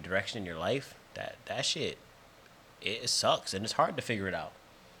don't have any direction in your life, that shit, it sucks and it's hard to figure it out.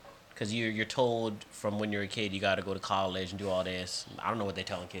 Because you're told from when you're a kid you got to go to college and do all this. I don't know what they're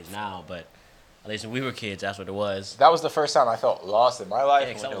telling kids now, but at least when we were kids, that's what it was. That was the first time I felt lost in my life,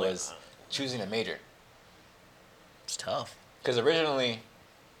 Yeah, when it was choosing a major. It's tough. Because originally,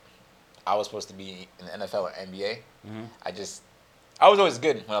 I was supposed to be in the NFL or NBA. Mm-hmm. I was always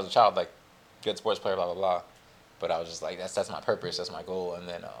good when I was a child, like good sports player, blah blah blah. But I was just like, that's my purpose, that's my goal. And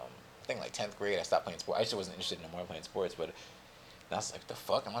then I think like 10th grade, I stopped playing sports. I just wasn't interested in more playing sports. But I was like, the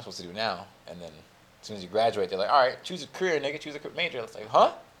fuck am I supposed to do now? And then as soon as you graduate, they're like, all right, choose a career, nigga, choose a major. It's like,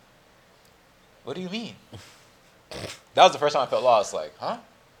 huh? What do you mean? That was the first time I felt lost. Like, huh?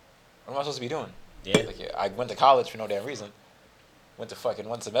 What am I supposed to be doing? Yeah. Like, yeah, I went to college for no damn reason. Went to fucking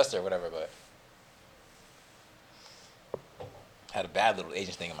one semester or whatever, but had a bad little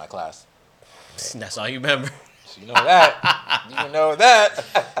Asian thing in my class. That's all you remember. So you know that. You know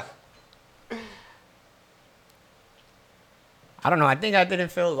that. I don't know. I think I didn't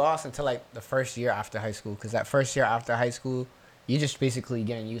feel lost until like the first year after high school. Because that first year after high school, you just basically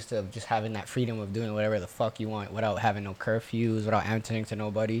getting used to just having that freedom of doing whatever the fuck you want without having no curfews, without answering to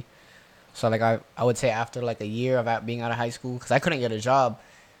nobody. So like I would say after like a year of being out of high school, because I couldn't get a job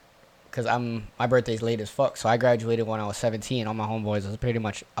because my birthday's late as fuck. So I graduated when I was 17. All my homeboys was pretty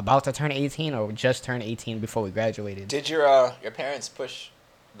much about to turn 18 or just turned 18 before we graduated. Did your parents push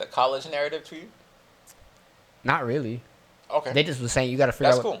the college narrative to you? Not really. Okay. They just was saying you got to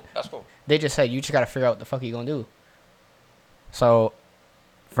figure out. That's cool. They just said you just got to figure out what the fuck you gonna do. So,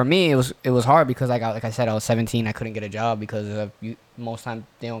 for me, it was hard because like I said, I was 17. I couldn't get a job because most times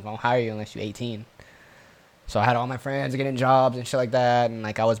they don't gonna hire you unless you're 18. So I had all my friends getting jobs and shit like that, and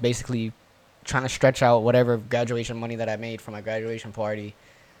like I was basically trying to stretch out whatever graduation money that I made for my graduation party,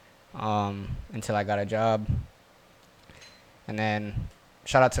 until I got a job. And then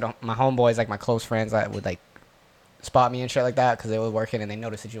shout out to my homeboys, like my close friends that would like spot me and shit like that because they were working and they know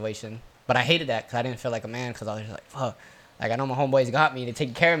the situation. But I hated that because I didn't feel like a man because I was just like, fuck. Like I know my homeboys got me to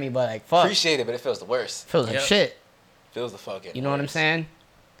take care of me, but like fuck. Appreciate it, but it feels the worst. Feels like Yep. shit. Feels the fucking You know what I'm worst. saying?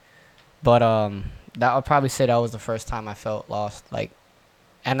 But that would probably say that was the first time I felt lost. Like,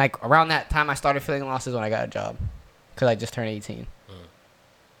 and like around that time I started feeling lost is when I got a job, cause I just turned 18.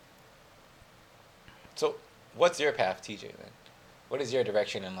 So, what's your path, TJ, then? What is your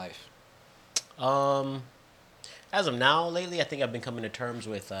direction in life? As of now, lately, I think I've been coming to terms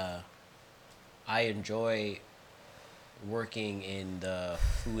with. I enjoy working in the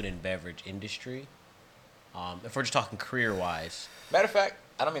food and beverage industry. If we're just talking career wise. Matter of fact,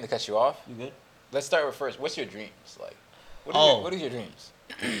 I don't mean to cut you off. You good? Let's start with first. What's your dreams like? What are your dreams?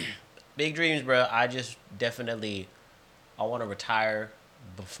 Big dreams, bro. I just definitely, I want to retire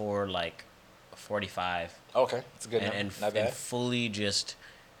before like 45. Okay, it's a good number. And Not bad. fully just,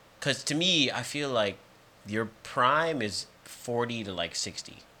 because to me, I feel like your prime is 40 to like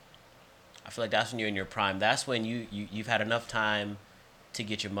 60. I feel like that's when you're in your prime. That's when you've had enough time to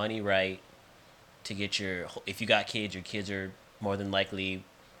get your money right, to get your, if you got kids, your kids are more than likely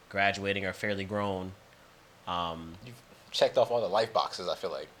graduating or fairly grown. You've checked off all the life boxes, I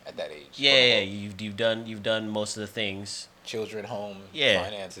feel like, at that age. Yeah, you've done most of the things. Children, home, Yeah,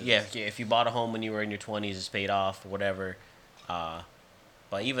 finances. yeah. If you bought a home when you were in your 20s, it's paid off, whatever.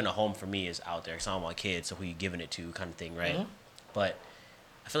 But even a home for me is out there because I don't want kids, so who you giving it to, kind of thing, right? Mhm. But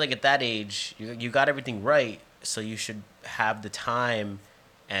I feel like at that age, you got everything right, so you should have the time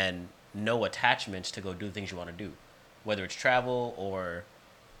and no attachments to go do the things you want to do, whether it's travel or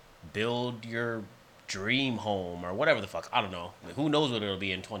build your dream home or whatever the fuck. I don't know. Like, who knows what it'll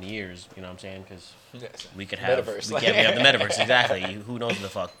be in 20 years? You know what I'm saying? Because Yes. we could have Metaverse. we have the metaverse exactly. Who knows what the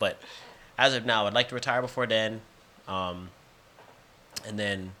fuck? But as of now, I'd like to retire before then, and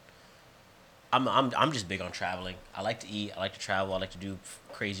then I'm just big on traveling. I like to eat. I like to travel. I like to do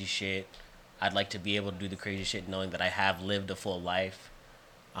crazy shit. I'd like to be able to do the crazy shit knowing that I have lived a full life.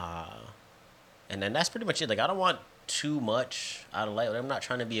 And then that's pretty much it. Like I don't want too much out of life. I'm not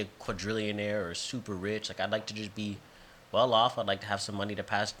trying to be a quadrillionaire or super rich. Like I'd like to just be well off. I'd like to have some money to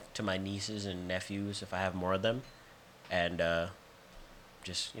pass to my nieces and nephews if I have more of them, and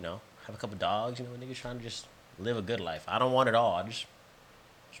just have a couple dogs. Niggas trying to just live a good life. I don't want it all. I just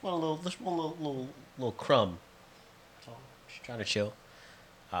want a little crumb. So just trying to chill.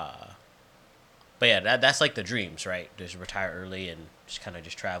 But yeah, that's like the dreams, right? Just retire early and just kind of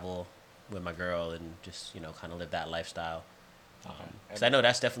just travel with my girl and just kind of live that lifestyle. Because I know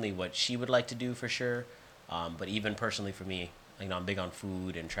that's definitely what she would like to do for sure. But even personally for me, I'm big on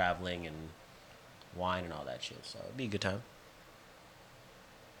food and traveling and wine and all that shit. So it'd be a good time.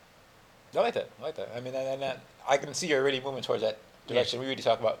 I like that. I mean, and I can see you're already moving towards that direction. Yeah. We already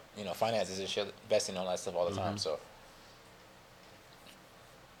talk about finances and shit, investing and all that stuff all the time. So,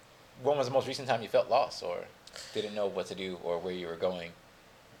 when was the most recent time you felt lost or didn't know what to do or where you were going?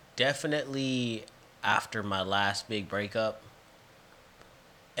 Definitely after my last big breakup.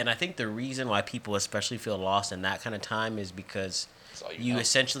 And I think the reason why people especially feel lost in that kind of time is because you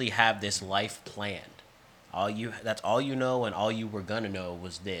essentially have this life planned. That's all you know, and all you were gonna know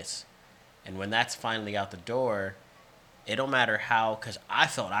was this. And when that's finally out the door, it don't matter how, because I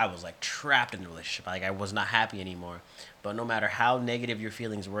felt I was like trapped in the relationship. Like I was not happy anymore. But no matter how negative your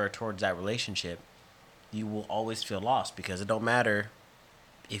feelings were towards that relationship, you will always feel lost because it don't matter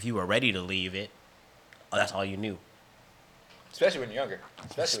if you were ready to leave it. That's all you knew. Especially when you're younger.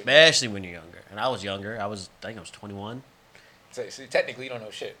 Especially when you're younger. And I was younger. I think I was 21. So technically, you don't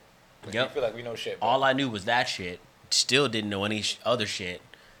know shit. Yep. You feel like we know shit. But All I knew was that shit. Still didn't know any other shit.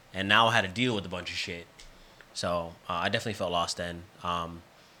 And now I had to deal with a bunch of shit. So I definitely felt lost then.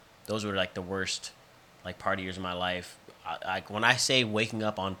 Those were like the worst party years of my life. When I say waking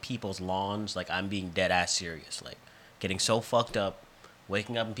up on people's lawns, like I'm being dead ass serious. Like getting so fucked up,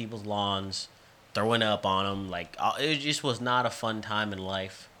 waking up in people's lawns, throwing up on them. Like it just was not a fun time in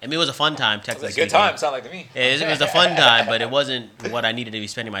life. I mean, it was a fun time, technically. it's a good time. Sound like to me. It was a fun time, but it wasn't what I needed to be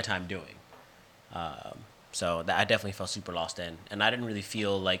spending my time doing. So I definitely felt super lost then, and I didn't really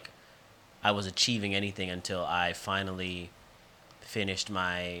feel like I was achieving anything until I finally finished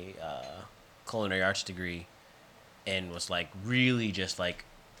my culinary arts degree, and was like really just like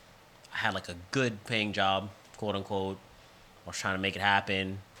I had like a good paying job, quote unquote. I was trying to make it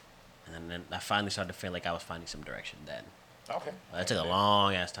happen, and then I finally started to feel like I was finding some direction then. Okay. That took a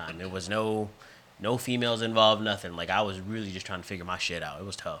long ass time. There was no No females involved, nothing. Like, I was really just trying to figure my shit out. It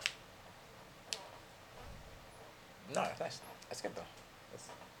was tough. No, that's nice. That's good though. That's...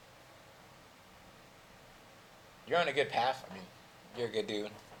 You're on a good path. I mean, you're a good dude.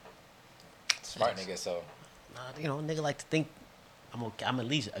 Smart nigga, so. Nah, nigga like to think I'm at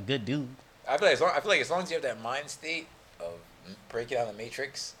least a good dude. I feel like as long as you have that mind state of breaking down the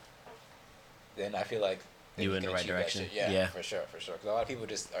matrix, then I feel like then You in can the right achieve that direction. shit. Yeah, Yeah. for sure. Because a lot of people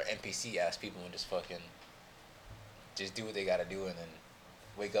just are NPC ass people and just fucking just do what they gotta do and then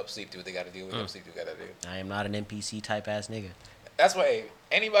wake up, sleep, do what they gotta do, wake up, sleep, do what they gotta do. I am not an NPC type ass nigga. That's why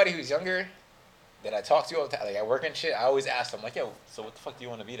anybody who's younger that I talk to all the time, like I work and shit, I always ask them like, yo, so what the fuck do you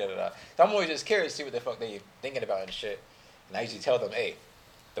want to be? Da da da. So I'm always just curious to see what the fuck they thinking about and shit. And I usually tell them, hey,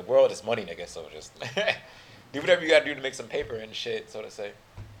 the world is money, nigga. So just do whatever you gotta do to make some paper and shit, so to say.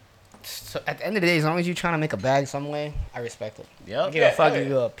 So at the end of the day, as long as you trying to make a bag some way, I respect it. Yep. I give a fuck hell if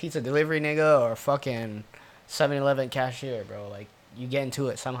you're a pizza delivery nigga or a fucking 7-Eleven cashier, bro. Like, you get into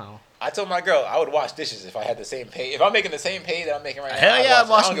it somehow. I told my girl I would wash dishes if I had the same pay. If I'm making the same pay that I'm making right now, Hell yeah, I'd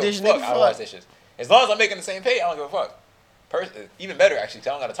wash I don't some give dishes, a fuck. nigga, I would fuck. wash dishes. As long as I'm making the same pay, I don't give a fuck. Even better, actually, 'cause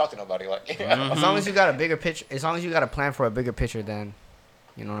I don't gotta talk to nobody. Like, As long as you got a bigger picture, as long as you got a plan for a bigger picture, then,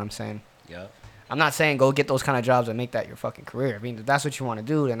 you know what I'm saying? Yep. I'm not saying go get those kind of jobs and make that your fucking career. I mean, if that's what you want to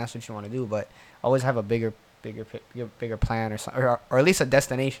do, then that's what you want to do. But always have a bigger plan or at least a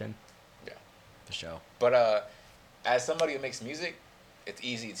destination. yeah, For sure. but as somebody who makes music, it's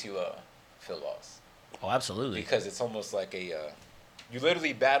easy to feel lost Oh, absolutely. because it's almost like you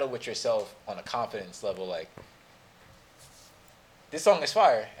literally battle with yourself on a confidence level. Like, this song is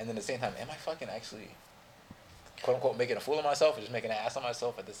fire, and then at the same time, am I fucking actually, quote unquote, making a fool of myself, or just making an ass of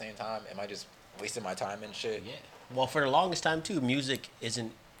myself at the same time? Am I just wasting my time and shit? Yeah. Well, for the longest time too, music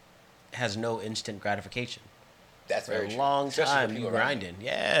has no instant gratification. That's For very a true. long Especially for time, you people around grinding.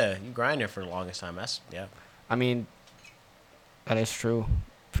 Yeah, you grinding for the longest time. That's yeah. I mean, that is true.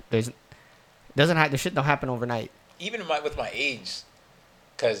 The shit don't happen overnight. Even with my age,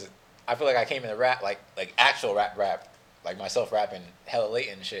 because I feel like I came into rap like actual rap, like myself rapping hella late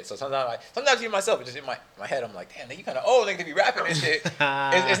and shit. So sometimes even myself, it's just in my head, I'm like, damn, nigga, you kind of old nigga to be rapping and shit.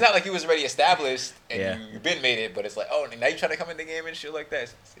 It's not like you was already established and Yeah. you been made it, but it's like, oh, now you trying to come in the game and shit like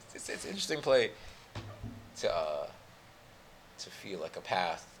that. It's interesting play to feel like a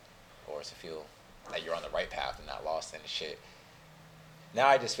path, or to feel like you're on the right path and not lost in shit. Now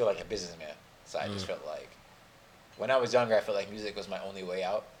I just feel like a businessman. So I just felt like, when I was younger, I felt like music was my only way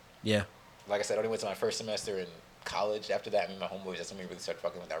out. Yeah. Like I said, I only went to my first semester in college. After that, me and my homeboys, that's when we really started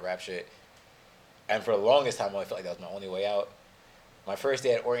fucking with that rap shit. And for the longest time, I felt like that was my only way out. My first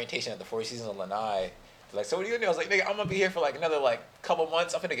day at orientation at the Four Seasons in Lanai, they're like, so what are you gonna do? I was like, nigga, I'm gonna be here for like another like couple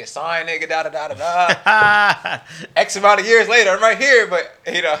months. I'm gonna get signed, nigga, da da da da da. X amount of years later, I'm right here, but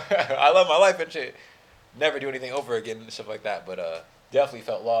you know, I love my life and shit. Never do anything over again and stuff like that. But definitely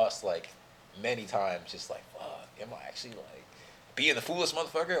felt lost like many times. Just like, fuck, am I actually like being the foolish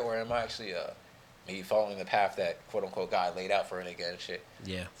motherfucker, or am I actually maybe following the path that quote unquote God laid out for a nigga and shit?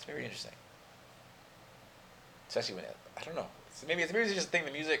 Yeah. It's very interesting. Especially when I don't know. So maybe it's just a thing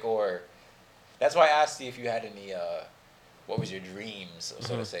to music, or that's why I asked you if you had any. What was your dreams,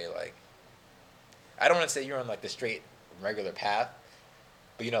 so to say? Like, I don't want to say you're on like the straight regular path,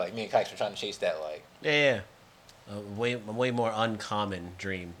 but you know, like me and Kikes were trying to chase that like. Yeah. Way more uncommon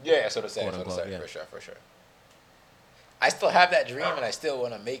dream. Yeah, so to say, Yeah. for sure. I still have that dream, and I still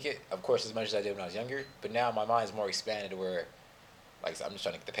want to make it, of course, as much as I did when I was younger. But now my mind's more expanded, where, like I said, I'm just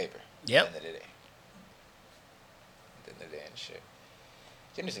trying to get the paper. Yep. At the end of the day. At the end of the day and shit.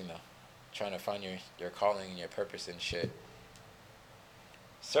 It's interesting though, trying to find your calling and your purpose and shit.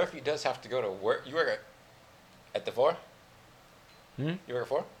 Surfy does have to go to work. You work at the 4? Hmm? You work at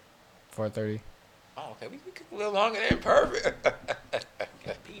 4? 4:30. Oh, okay. We could a little longer than perfect.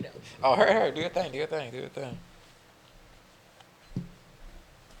 Oh, her. Do your thing.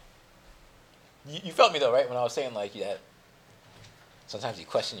 You felt me though, right? When I was saying like that. Sometimes you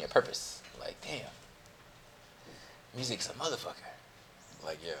question your purpose. Like, damn, music's a motherfucker.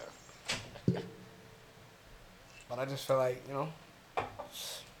 Like, yeah. But I just feel like,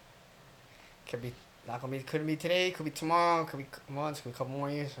 couldn't be today, could be tomorrow, could be months, could be a couple more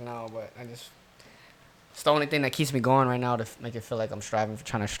years from now. But it's the only thing that keeps me going right now to make it feel like I'm trying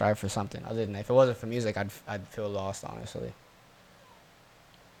to strive for something. Other than that, if it wasn't for music, I'd feel lost, honestly.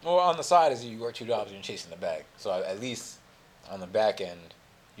 Well, on the side is you work 2 jobs and you're chasing the bag. So at least on the back end,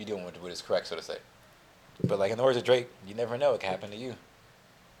 you're doing what is correct, so to say. But like in the words of Drake, you never know, it can happen to you.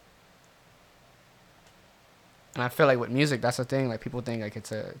 And I feel like with music, that's the thing. Like, people think like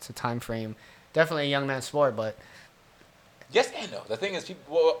it's a time frame. Definitely a young man's sport, but Yes and no. The thing is, people.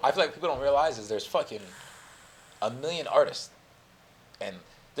 Well, I feel like people don't realize is there's fucking a million artists, and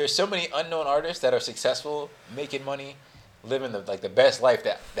there's so many unknown artists that are successful, making money, living the best life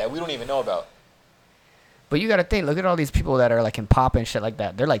that we don't even know about. But you gotta think. Look at all these people that are like in pop and shit like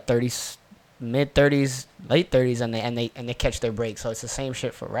that. They're like 30s, mid 30s, late 30s, and they catch their break. So it's the same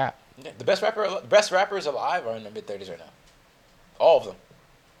shit for rap. Yeah, the best rappers alive are in their mid 30s right now. All of them.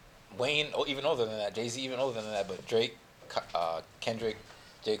 Wayne, even older than that. Jay-Z, even older than that. But Drake, Kendrick,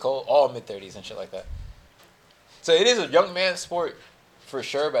 J. Cole, all mid 30s and shit like that. So it is a young man's sport for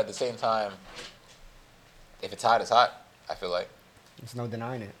sure, but at the same time, if it's hot, it's hot, I feel like. There's no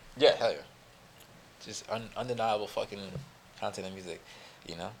denying it. Yeah, hell yeah. Just undeniable fucking content and music,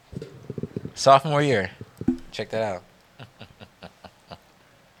 you know? Sophomore year. Check that out.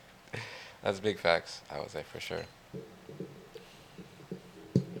 That's big facts, I would say, for sure.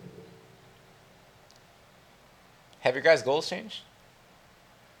 Have your guys' goals changed?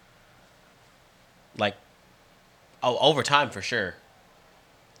 Like, over time for sure.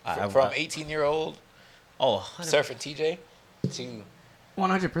 From 18-year-old Oh, surfing TJ to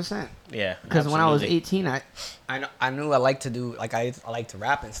 100%. yeah. Because when I was absolutely. 18, I knew I liked to do like I like to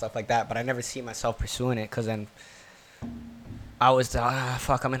rap and stuff like that, but I never see myself pursuing it. Because then I was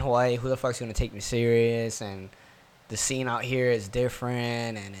fuck, I'm in Hawaii. Who the fuck's gonna take me serious? And the scene out here is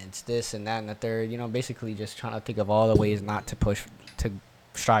different, and it's this and that and the third. You know, basically just trying to think of all the ways not to push to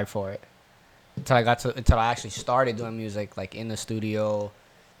strive for it. Until I actually started doing music like in the studio,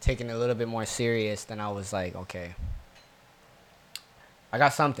 taking it a little bit more serious. Then I was like, okay, I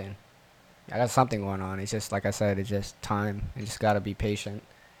got something going on. It's just like I said, it's just time. You just gotta be patient.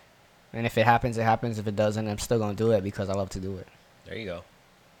 And if it happens, it happens. If it doesn't, I'm still gonna do it because I love to do it. There you go.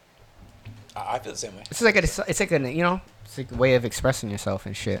 I feel the same way. It's like a way of expressing yourself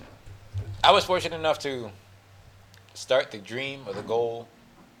and shit. I was fortunate enough to start the dream or the goal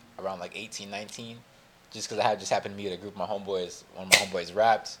around like 18, 19, just because I just happened to meet a group of my homeboys. One of my homeboys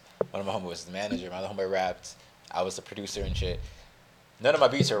rapped. One of my homeboys was the manager. My other homeboy rapped. I was the producer and shit. None of my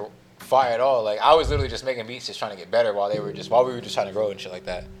beats are fire at all. Like I was literally just making beats, just trying to get better while we were just trying to grow and shit like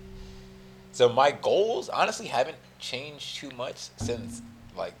that. So my goals honestly haven't changed too much since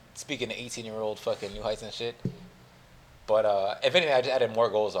like speaking to 18-year-old fucking New Heights and shit. But if anything, I just added more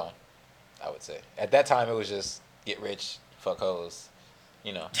goals on. I would say at that time it was just get rich, fuck hoes,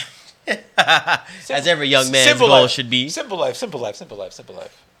 you know. As every young man's simple goal life. should be. Simple life, simple life, simple life, simple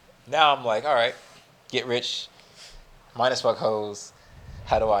life. Now I'm like, all right, get rich, minus fuck hoes.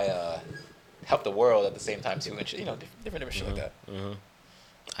 How do I help the world at the same time too? And shit, you know, different shit like that. Mm-hmm.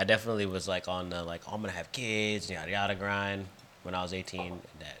 I definitely was like on the like I'm gonna have kids, yada yada grind. When I was 18,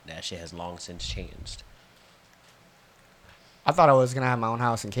 that shit has long since changed. I thought I was gonna have my own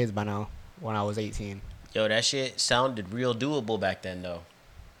house and kids by now when I was 18. Yo, that shit sounded real doable back then though.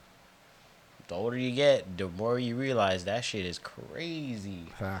 The older you get, the more you realize that shit is crazy.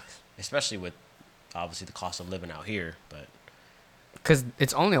 Facts. Especially with obviously the cost of living out here, but Cause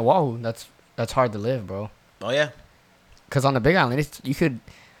it's only Oahu that's hard to live, bro. oh yeah. Cause on the Big Island, you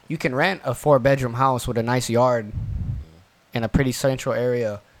can rent a 4-bedroom house with a nice yard in a pretty central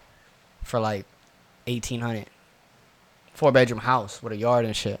area for like 1,800. 4-bedroom house with a yard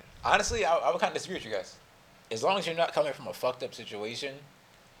and shit. Honestly, I would kind of disagree with you guys. As long as you're not coming from a fucked up situation,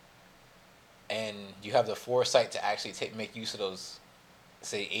 and you have the foresight to actually make use of those,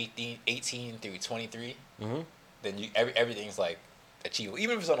 say 18 through 23, Mm-hmm. then everything's like achievable.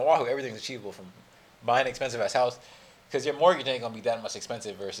 Even if it's on Oahu, everything's achievable from buying an expensive ass house, because your mortgage ain't gonna be that much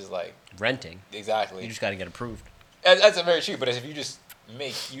expensive versus like Renting. exactly. You just gotta get approved. That's a very true. But if you just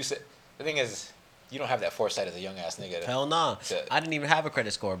make use of, the thing is, you don't have that foresight as a young ass nigga. Hell nah. I didn't even have a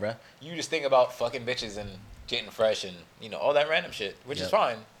credit score, bruh. You just think about fucking bitches and getting fresh and you know all that random shit, which is Yep.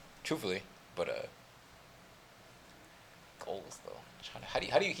 fine, truthfully. But goals though.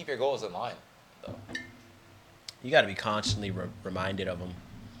 How do you keep your goals in line though? You gotta be constantly reminded of them.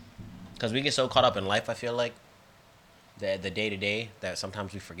 Because we get so caught up in life, I feel like, the day-to-day that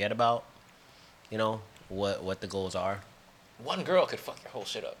sometimes we forget about, you know, what the goals are. One girl could fuck your whole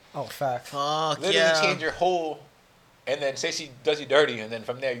shit up. Oh, fact. Fuck Literally yeah. change your whole, and then say she does you dirty, and then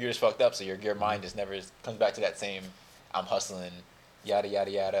from there you're just fucked up. So your mind just never comes back to that same, I'm hustling, yada yada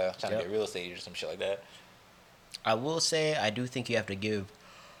yada, trying to get real estate or some shit like that. I will say, I do think you have to give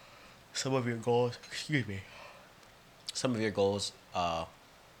some of your goals,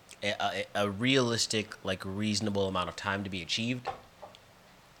 a realistic, like, reasonable amount of time to be achieved.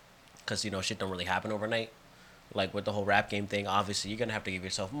 Because, you know, shit don't really happen overnight. Like, with the whole rap game thing, obviously, you're going to have to give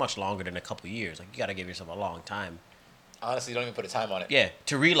yourself much longer than a couple years. Like, you got to give yourself a long time. honestly don't even put a time on it. Yeah,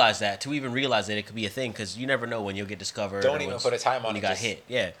 to realize that, to even realize that it could be a thing, because you never know when you'll get discovered. Don't even put a time on when it. You got hit.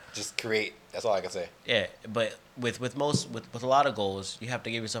 Yeah. Just create. That's all I can say. Yeah, but with a lot of goals, you have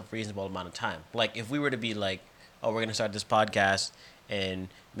to give yourself a reasonable amount of time. Like if we were to be like, oh, we're gonna start this podcast and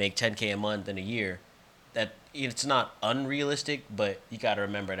make $10K a month in a year, that it's not unrealistic, but you got to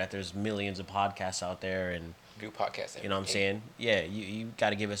remember that there's millions of podcasts out there and. Do podcasts. You know what I'm saying? Yeah, you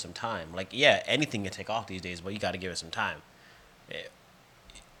got to give it some time. Like, yeah, anything can take off these days, but you got to give it some time. Yeah.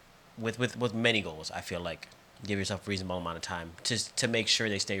 With many goals, I feel like give yourself a reasonable amount of time to make sure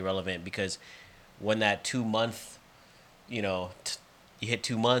they stay relevant, because when that 2 month, you hit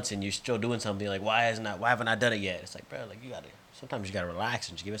 2 months and you're still doing something, like why haven't I done it yet? It's like, bro, like sometimes you gotta relax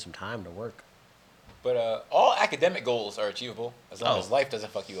and just give it some time to work. But all academic goals are achievable as long as life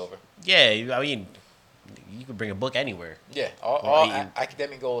doesn't fuck you over. Yeah, I mean, you could bring a book anywhere. Yeah, all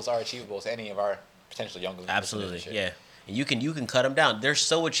academic goals are achievable to any of our potential young listeners. Absolutely, yeah. And you can cut them down. They're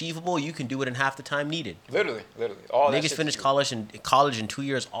so achievable. You can do it in half the time needed. Literally. All niggas finish college in 2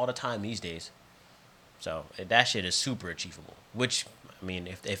 years all the time these days. So that shit is super achievable. Which, I mean,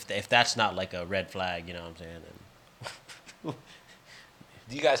 if that's not like a red flag, you know what I'm saying? Then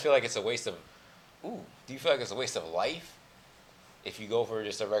do you guys feel like it's a waste of? Do you feel like it's a waste of life if you go for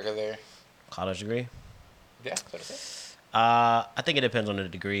just a regular college degree? Yeah, that's what I say. I think it depends on the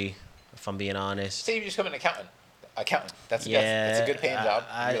degree. If I'm being honest. Say you just become an accountant. That's a good paying job.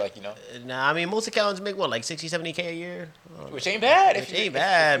 Nah, I mean, most accountants make what, like 60, 70K a year? Which ain't bad. Which ain't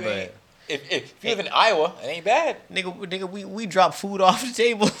bad, but if you live in Iowa, it ain't bad. Nigga, we drop food off the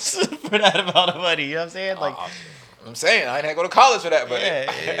tables for that amount of money. You know what I'm saying? Like, I'm saying I didn't go to college for that, but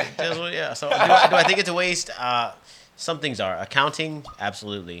yeah. So do I think it's a waste? Some things are. Accounting,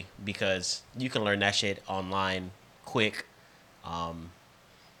 absolutely, because you can learn that shit online quick.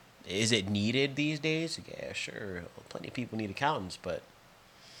 Is it needed these days? Yeah, sure. Plenty of people need accountants, but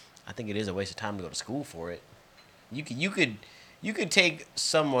I think it is a waste of time to go to school for it. You could take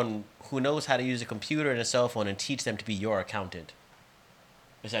someone who knows how to use a computer and a cell phone and teach them to be your accountant,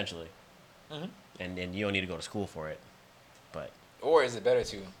 essentially. Mm-hmm. And you don't need to go to school for it. But or is it better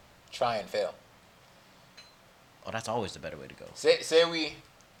to try and fail? Oh, that's always the better way to go. Say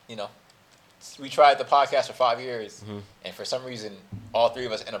we tried the podcast for 5 years, mm-hmm. and for some reason, all three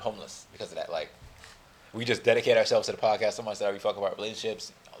of us end up homeless because of that. Like, we just dedicate ourselves to the podcast so much that we fuck about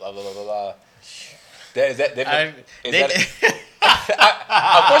relationships, blah, blah, blah, blah, blah. Of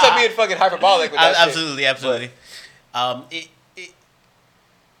course, I'm being fucking hyperbolic with that absolutely, shit. Absolutely.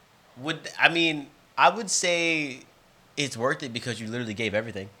 I would say it's worth it because you literally gave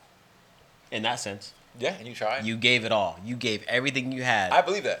everything. In that sense. Yeah, and you tried. You gave it all. You gave everything you had. I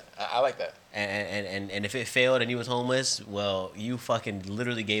believe that. I like that. And if it failed and you was homeless, well, you fucking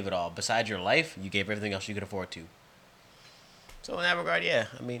literally gave it all. Besides your life, you gave everything else you could afford to. So in that regard, yeah,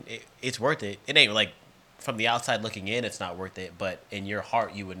 I mean, it's worth it. It ain't like from the outside looking in, it's not worth it. But in your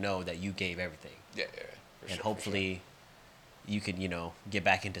heart, you would know that you gave everything. Yeah. And hopefully, you can get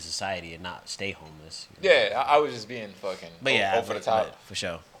back into society and not stay homeless. Yeah, I was just being fucking over the top. For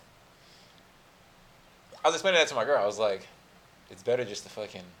sure. I was explaining that to my girl. I was like, it's better just to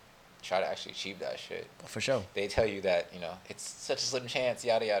fucking try to actually achieve that shit. For sure. They tell you that, it's such a slim chance,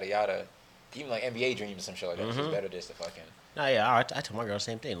 yada, yada, yada. Even like NBA dreams and some shit like that. Mm-hmm. It's better just to fucking... No, yeah, I told my girl the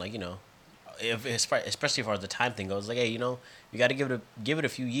same thing. Like, especially as far as the time thing goes, like, hey, you got to give it a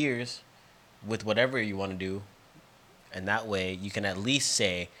few years with whatever you want to do. And that way you can at least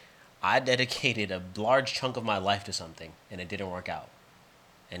say, I dedicated a large chunk of my life to something and it didn't work out.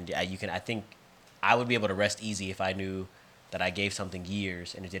 And I think I would be able to rest easy if I knew that I gave something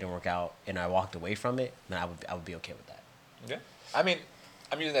years and it didn't work out and I walked away from it, then I would be okay with that. Yeah. I mean,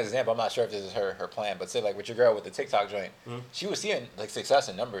 I'm using that as an example. I'm not sure if this is her plan, but say like with your girl with the TikTok joint, mm-hmm. she was seeing like success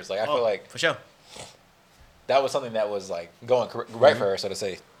in numbers. Like I feel like for sure that was something that was like going right for her, so to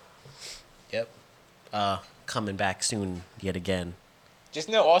say. Yep. Coming back soon yet again. Just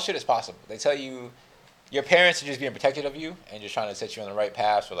know all shit is possible. They tell you your parents are just being protective of you and just trying to set you on the right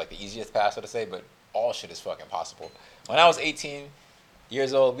path for like the easiest path, so to say, but all shit is fucking possible. When I was 18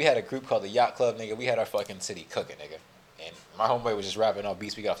 years old, we had a group called the Yacht Club, nigga. We had our fucking city cooking, nigga. And my homeboy was just rapping all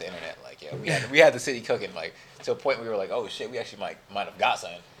beats we got off the internet. Like, yeah, we had the city cooking, like, to a point where we were like, oh shit, we actually might have got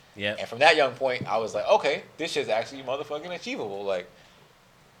something. Yeah. And from that young point, I was like, okay, this shit's actually motherfucking achievable. Like,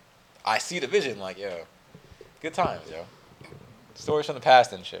 I see the vision, like, yo, good times, yo. Stories from the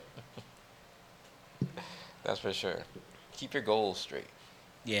past and shit. That's for sure. Keep your goals straight.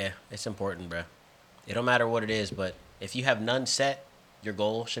 Yeah, it's important, bro. It don't matter what it is, but if you have none set, your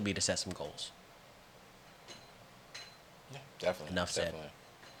goal should be to set some goals. Yeah, definitely. Enough said.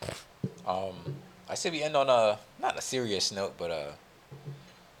 I I say we end on not a serious note, but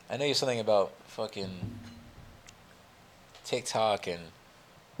I know you're something about fucking TikTok and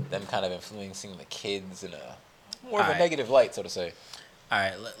them kind of influencing the kids in a more of a Alright. negative light, so to say. All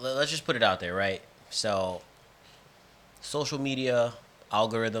right, let's just put it out there, right? So, social media,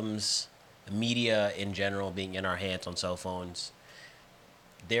 algorithms, media in general being in our hands on cell phones,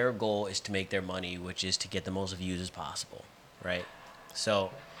 their goal is to make their money, which is to get the most views as possible, right?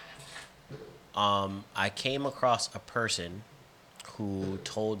 So, I came across a person who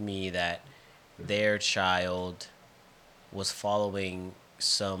told me that their child was following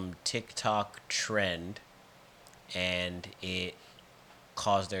some TikTok trend and it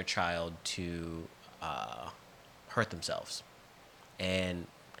caused their child to hurt themselves. And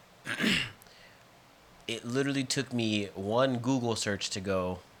it literally took me one Google search to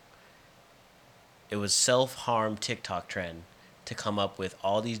go, it was self-harm TikTok trend, to come up with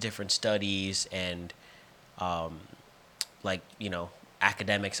all these different studies and like,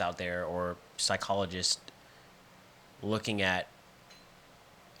 academics out there or psychologists looking at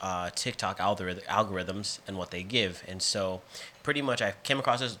TikTok algorithms and what they give. And so pretty much I came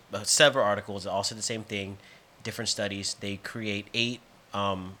across several articles that all said the same thing, different studies. They create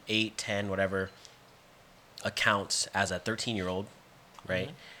 10, whatever accounts as a 13-year-old, right?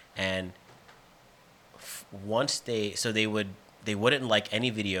 Mm-hmm. And once they wouldn't like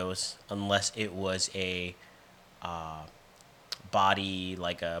any videos unless it was a body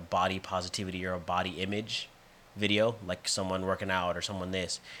positivity or a body image video, like someone working out or someone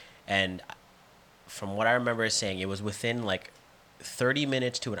this. And from what I remember saying, it was within like 30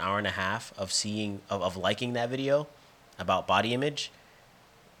 minutes to an hour and a half of liking that video about body image,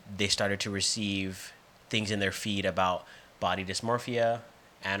 they started to receive things in their feed about body dysmorphia,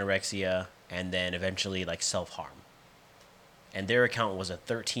 anorexia, and then eventually like self-harm. And their account was a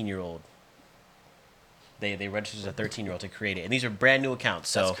 13-year-old. They registered as a 13-year-old to create it. And these are brand new accounts.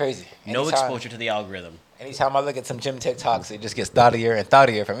 So that's crazy. No exposure to the algorithm. Anytime I look at some gym TikToks, it just gets thoughtier and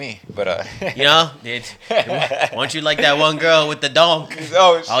thoughtier for me. But once you like that one girl with the donk,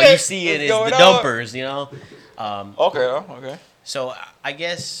 all you see is the dumpers, Okay. So I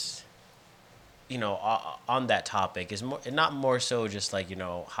guess, on that topic is not more so just like,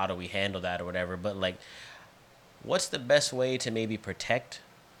 how do we handle that or whatever, but like, what's the best way to maybe protect,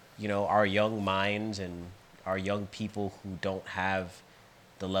 our young minds and our young people who don't have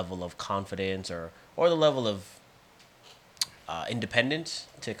the level of confidence or the level of independence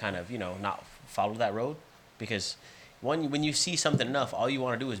to kind of, not follow that road? Because when you see something enough, all you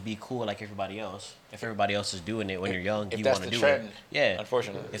want to do is be cool like everybody else. If everybody else is doing it when you're young, you want to do trend, it. Yeah.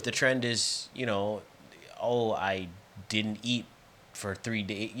 Unfortunately. If the trend is, I didn't eat for 3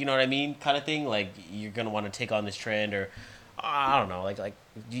 days, you know what I mean? Kind of thing. Like, you're going to want to take on this trend or, I don't know.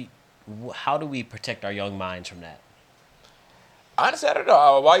 How do we protect our young minds from that? Honestly, I don't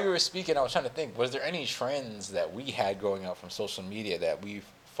know. While you were speaking, I was trying to think, was there any trends that we had growing up from social media that we've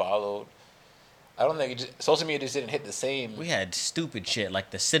followed? I don't think social media just didn't hit the same. We had stupid shit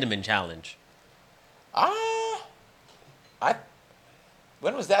like the cinnamon challenge.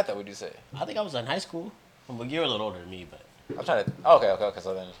 When was that would you say? I think I was in high school. Well, you're a little older than me, but I'm trying to. Okay.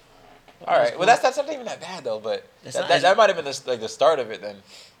 So then, all right. Cool. Well, that's not even that bad though. But that might have been the start of it then.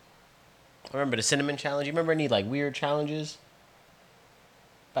 I remember the cinnamon challenge. You remember any like weird challenges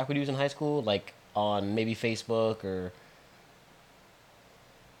back when you was in high school, like on maybe Facebook or?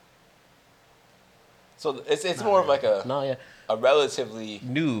 So it's more of like a relatively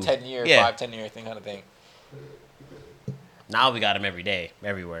new 10-year, 5-10-year thing kind of thing. Now we got them every day,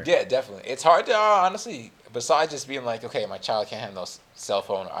 everywhere. Yeah, definitely. It's hard to honestly, besides just being like, okay, my child can't have no cell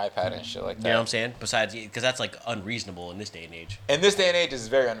phone or iPad and shit like that. You know what I'm saying? Besides, because that's like unreasonable in this day and age. In this day and age, it's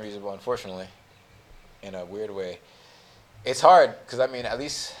very unreasonable, unfortunately, in a weird way. It's hard because I mean, at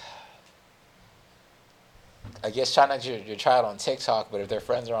least I guess try not your child on TikTok, but if their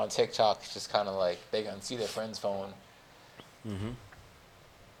friends are on TikTok, it's just kind of like they can see their friend's phone. Mm-hmm.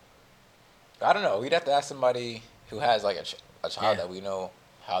 I don't know. We'd have to ask somebody who has like a child that we know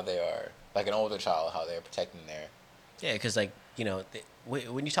how they are, like an older child, how they're protecting their. Yeah, because like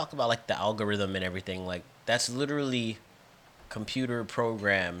when you talk about like the algorithm and everything, like that's literally computer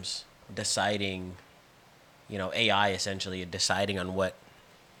programs deciding, AI essentially deciding on what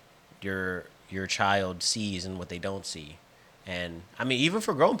your child sees and what they don't see. And I mean, even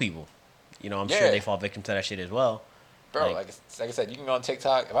for grown people, I'm sure they fall victim to that shit as well. Bro, like I said, you can go on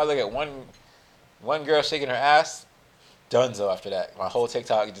TikTok. If I look at one girl shaking her ass, donezo after that. My whole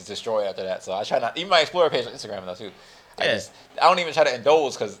TikTok is just destroyed after that. So I try not, even my Explorer page on Instagram though too. I don't even try to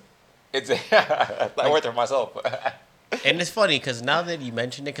indulge because it's not worth it for myself. And it's funny because now that you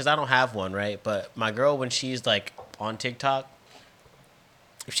mentioned it, because I don't have one, right? But my girl, when she's like on TikTok,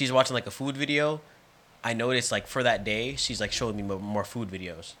 if she's watching like a food video, I notice like for that day, she's like showing me more food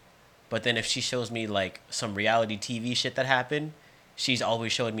videos. But then if she shows me like some reality TV shit that happened, she's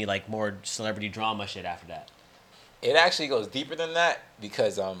always showing me like more celebrity drama shit after that. It actually goes deeper than that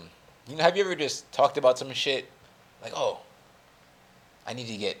because have you ever just talked about some shit like, oh, I need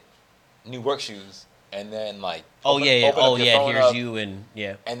to get new work shoes, and then like open up your phone here's up, you and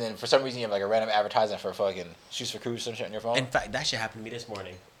yeah. and then for some reason you have like a random advertisement for fucking Shoes for Cruise some shit on your phone. In fact, that shit happened to me this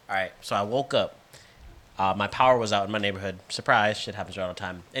morning. All right, so I woke up. My power was out in my neighborhood. Surprise, shit happens all the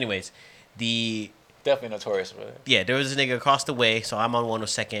time. Anyways, definitely notorious for that. Yeah, there was a nigga across the way, so I'm on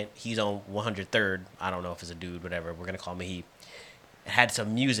 102nd. He's on 103rd. I don't know if it's a dude, whatever. We're gonna call him a he. It had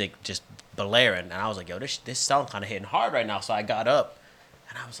some music just blaring, and I was like, yo, this song kind of hitting hard right now. So I got up,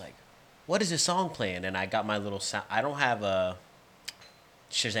 and I was like, what is this song playing? And I got my little sound. I don't have a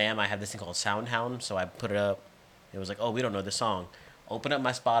Shazam. I have this thing called SoundHound, so I put it up. It was like, oh, we don't know the song. Open up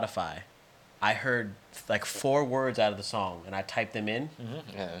my Spotify. I heard like 4 words out of the song, and I typed them in,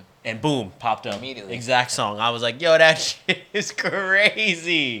 and boom, popped up. Immediately. Exact song. I was like, yo, that shit is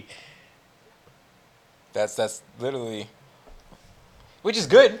crazy. That's literally, which is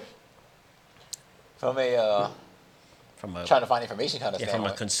good from a trying to find information kind of standpoint.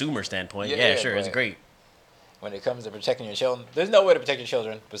 From a consumer standpoint. Yeah, sure, it's great. When it comes to protecting your children, there's no way to protect your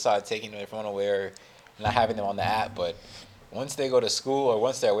children besides taking their phone away or not having them on the app, but once they go to school or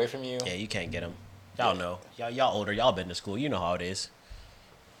once they're away from you, yeah, you can't get them. Y'all know. Y'all older. Y'all been to school. You know how it is.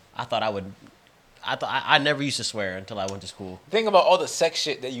 I never used to swear until I went to school. Think about all the sex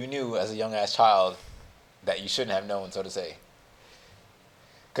shit that you knew as a young ass child that you shouldn't have known, so to say.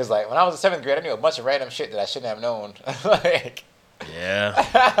 Because like when I was in 7th grade, I knew a bunch of random shit that I shouldn't have known. Like,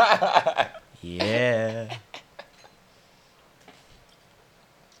 yeah. Yeah.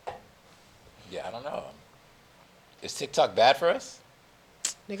 Yeah, I don't know. Is TikTok bad for us?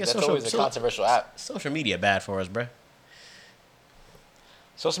 Nigga, that's always a controversial app. Social media bad for us, bruh.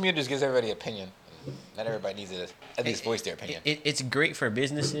 Social media just gives everybody opinion. Not everybody needs to at least voice their opinion. It's great for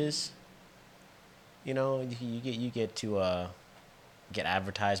businesses. You know, you get to get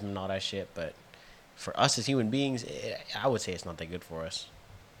advertisement and all that shit, but for us as human beings, I would say it's not that good for us.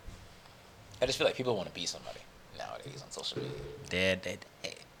 I just feel like people want to be somebody nowadays on social media.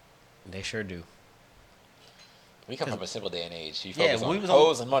 They sure do. We come from a simple day and age. You Yeah, focus on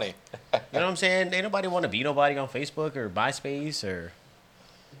hoes and money. You know what I'm saying? Ain't nobody want to be nobody on Facebook or MySpace or.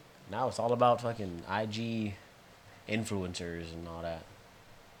 Now it's all about fucking IG influencers and all that.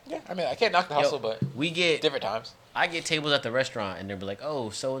 Yeah, I mean, I can't knock the hustle, but we get different times. I get tables at the restaurant and they'll be like, oh,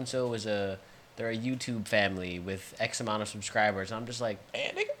 so and so is they're a YouTube family with X amount of subscribers. And I'm just like,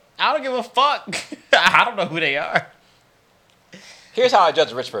 man, nigga, I don't give a fuck. I don't know who they are. Here's how I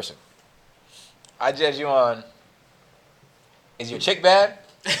judge a rich person. I judge you on, is your chick bad?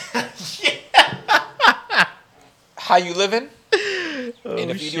 How you living?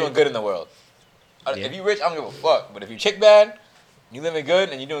 And if you're doing good in the world. If you rich, I don't give a fuck. But if you chick bad, you living good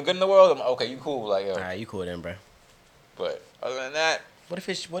and you doing good in the world, I'm like, okay, you cool. Like, yo. All right, you cool then, bro. But other than that, what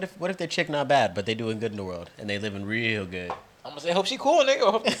if their chick not bad, but they doing good in the world and they living real good? I'm gonna say, hope she cool, nigga.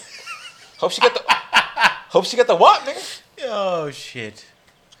 Hope she got the what, nigga? Oh shit.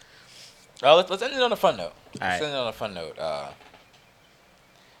 Let's end it on a fun note. All right. Let's end it on a fun note.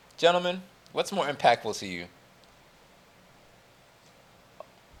 Gentlemen, what's more impactful to you?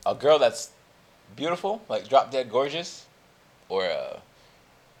 A girl that's beautiful, like drop dead gorgeous, or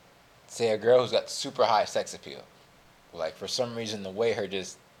say a girl who's got super high sex appeal, like for some reason the way her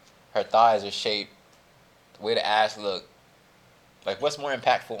thighs are shaped, the way the ass look, like what's more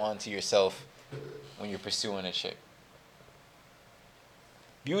impactful onto yourself when you're pursuing a chick?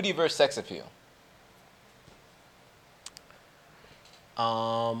 Beauty versus sex appeal.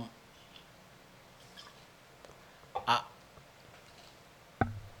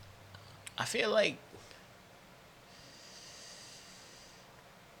 I feel like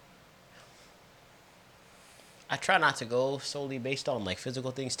I try not to go solely based on like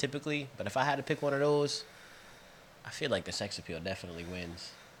physical things typically, but if I had to pick one of those, I feel like the sex appeal definitely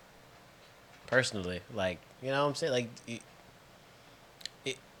wins. Personally, like, you know what I'm saying? Like,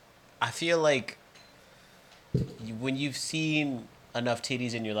 I feel like when you've seen enough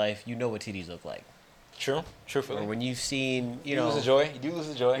titties in your life, you know what titties look like. True. Truthfully. Or when you've seen, you lose the joy. You do lose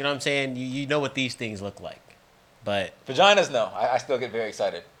the joy. You know what I'm saying? You know what these things look like. But vaginas, no. I still get very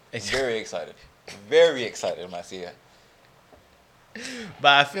excited. Very excited. Very excited when I see it.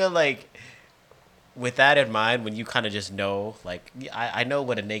 But I feel like with that in mind, when you kind of just know, like, I know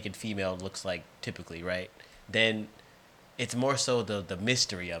what a naked female looks like typically, right? Then it's more so the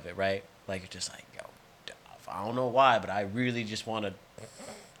mystery of it, right? Like it's just like, yo, I don't know why, but I really just want to.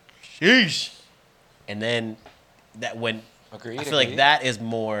 Sheesh. And then that when Agreed. I feel like that is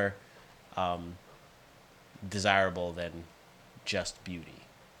more desirable than just beauty.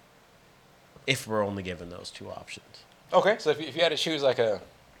 If we're only given those two options, Okay, so if you had to choose like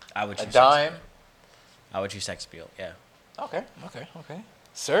I would a choose dime. I would choose sex appeal. Yeah. Okay.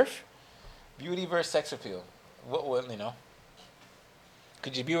 Surf, beauty versus sex appeal. What you know?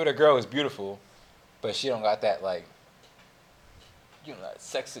 Could you be with a girl who's beautiful, but she don't got that like, you know, that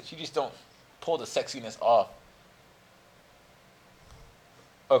sex. She just don't pull the sexiness off.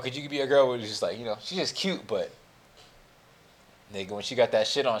 Or could you be a girl who's just like, you know, she's just cute, but nigga, when she got that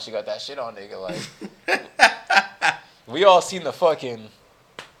shit on, nigga. Like, we all seen the fucking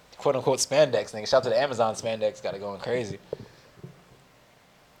quote unquote spandex, nigga. Shout out to the Amazon spandex, got it going crazy.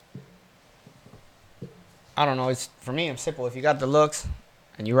 I don't know. It's for me. It's simple. If you got the looks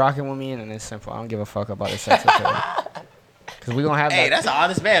and you rocking with me, then it's simple. I don't give a fuck about the sex appeal. Cause we gonna have Hey, that. that's an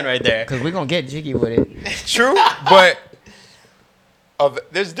honest man right there. Cause we gonna get jiggy with it. True, but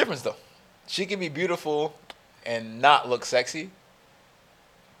there's a difference though. She can be beautiful and not look sexy,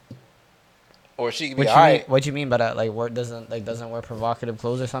 or she can be alright. What you mean by that? Like, doesn't wear provocative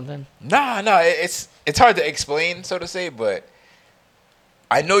clothes or something? Nah, it's hard to explain, so to say, but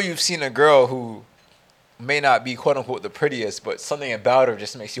I know you've seen a girl who may not be quote unquote the prettiest, but something about her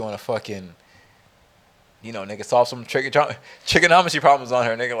just makes you want to fucking, you know, nigga, solve some trigonometry problems on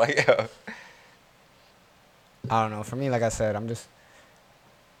her, nigga. Like, yo. I don't know. For me, like I said,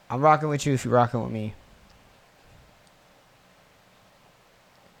 I'm rocking with you if you're rocking with me.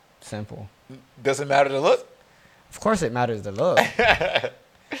 Simple. Doesn't matter the look. Of course, it matters the look, but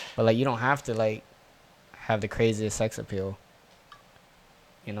like you don't have to like have the craziest sex appeal.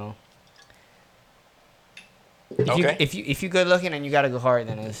 You know. If you good looking and you gotta go hard,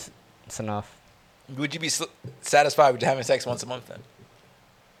 then it's enough. Would you be satisfied with having sex once a month then?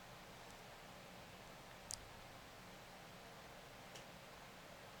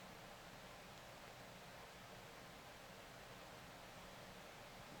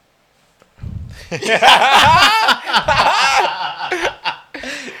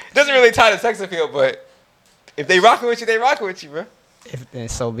 Doesn't really tie to sex appeal, but if they rocking with you, they rocking with you, bro. Then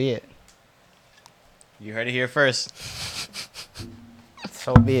so be it. You heard it here first.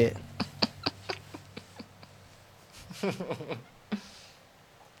 So be it.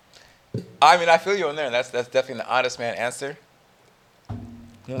 I mean, I feel you on there. That's definitely an honest man answer.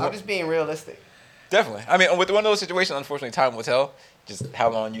 I'm just being realistic. Definitely. I mean, with one of those situations, unfortunately, time will tell just how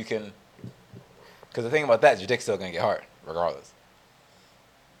long you can. Because the thing about that is your dick's still gonna get hard, regardless.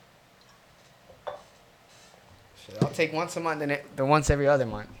 Shit, I'll take once a month than once every other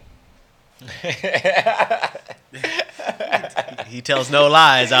month. He tells no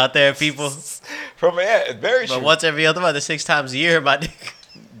lies out there, people. It's very true. But once every other month, 6 times a year, my dick.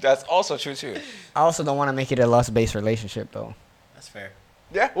 That's also true too. I also don't want to make it a lust-based relationship, though. That's fair.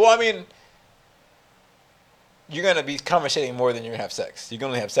 Yeah. Well, I mean, you're gonna be conversating more than you're gonna have sex. You're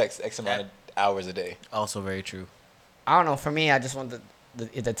gonna have sex X amount of hours a day. Also very true. I don't know. For me, I just want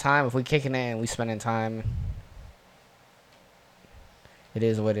the time. If we kicking it and we spending time, it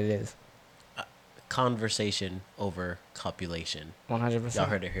is what it is. Conversation over copulation. 100%. Y'all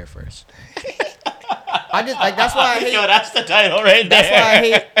heard it here first. I just like that's why I hate. Yo, that's the title right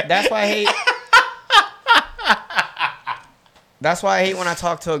there. That's why I hate. That's why I hate when I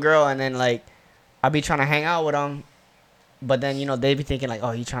talk to a girl and then like I be trying to hang out with them, but then you know they be thinking like,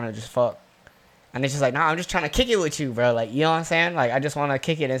 oh, you trying to just fuck, and it's just like, nah, I'm just trying to kick it with you, bro. Like, you know what I'm saying? Like, I just want to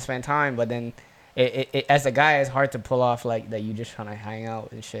kick it and spend time, but then it as a guy, it's hard to pull off like that. You just trying to hang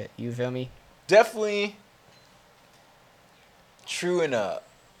out and shit. You feel me? Definitely true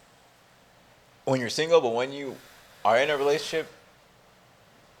when you're single, but when you are in a relationship,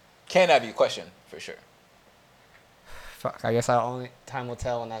 cannot be a question for sure. Fuck. I guess time will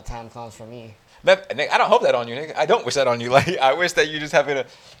tell when that time comes for me. Nigga, I don't hope that on you, nigga. I don't wish that on you. Like, I wish that you just have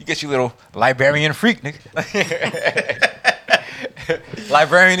you get you little librarian freak, nigga.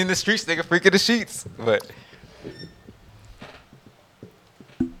 Librarian in the streets, nigga, freak of the sheets. But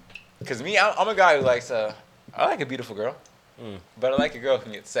because me, I'm a guy who likes I like a beautiful girl, but I like a girl who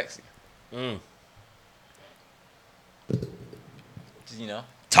can get sexy. Just, you know,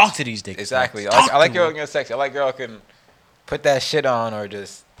 talk to these dicks. Exactly. I like girl who can get sexy. I like girl who can put that shit on or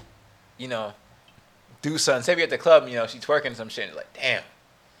just, you know, do something. Say we at the club, you know, she twerking some shit. And like, damn,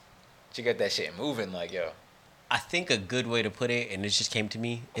 she got that shit moving. Like, yo. I think a good way to put it, and this just came to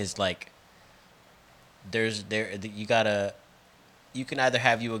me, is like, you can either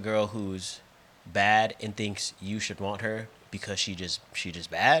have you a girl who's bad and thinks you should want her because she just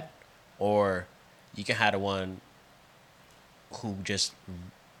bad, or you can have the one who just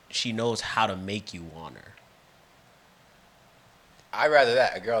she knows how to make you want her. I'd rather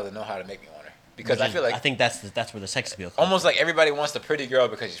that, a girl that know how to make me want her. Because I feel like I think that's where the sex appeal comes almost from. like everybody wants the pretty girl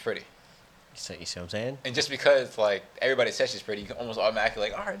because she's pretty. You see what I'm saying? And just because like everybody says she's pretty, you can almost automatically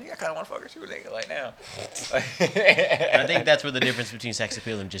like, all right, nigga, I kind of want to fuck her too, nigga, like now. I think that's where the difference between sex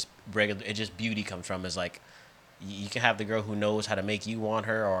appeal and just regular, it just beauty comes from. Is like you can have the girl who knows how to make you want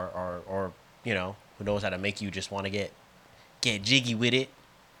her, or you know, who knows how to make you just want to get jiggy with it.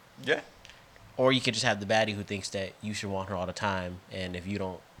 Yeah. Or you could just have the baddie who thinks that you should want her all the time, and if you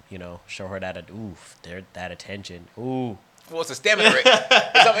don't, you know, show her that that attention, ooh. Well, it's a stamina race.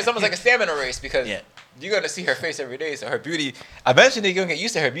 It's almost like a stamina race because Yeah. you're gonna see her face every day, so her beauty. Eventually, you're gonna get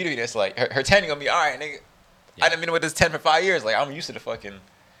used to her beauty. That's like her 10. You're gonna be all right, nigga. Yeah. I done been with this 10 for 5 years. Like I'm used to the fucking.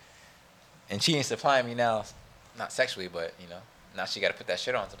 And she ain't supplying me now, not sexually, but you know, now she got to put that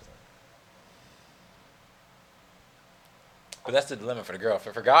shit on. But that's the dilemma for the girl.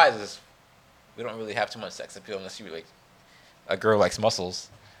 For guys, is we don't really have too much sex appeal unless you like a girl likes muscles.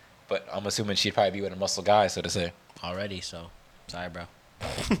 But I'm assuming she'd probably be with a muscle guy, so to say. Already, so sorry, bro.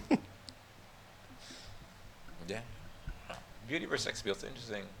 Yeah. Beauty versus sex appeal. It's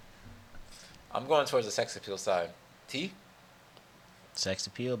interesting. I'm going towards the sex appeal side. T? Sex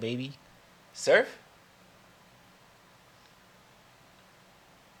appeal, baby. Surf?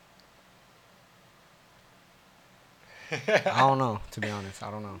 I don't know, to be honest.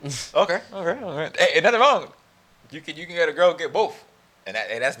 I don't know. Okay. Hey, nothing wrong. You can get a girl get both, and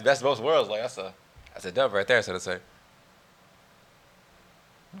that's the best of both worlds. Like that's a dub right there, so to say.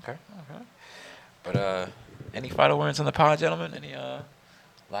 Okay. But any final words on the pod, gentlemen? Any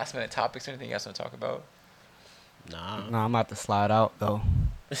last minute topics? Anything you guys want to talk about? Nah. No, I'm about to slide out though.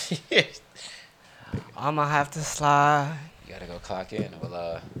 I'm gonna have to slide. You gotta go clock in.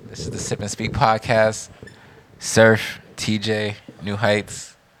 Well, this is the Sip and Speak podcast. Surf, TJ, New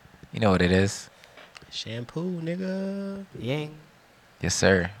Heights. You know what it is. Shampoo, nigga. Yang. Yes,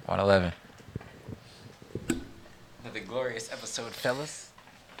 sir. 111. Another glorious episode, fellas.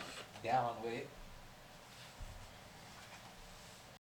 Down with it.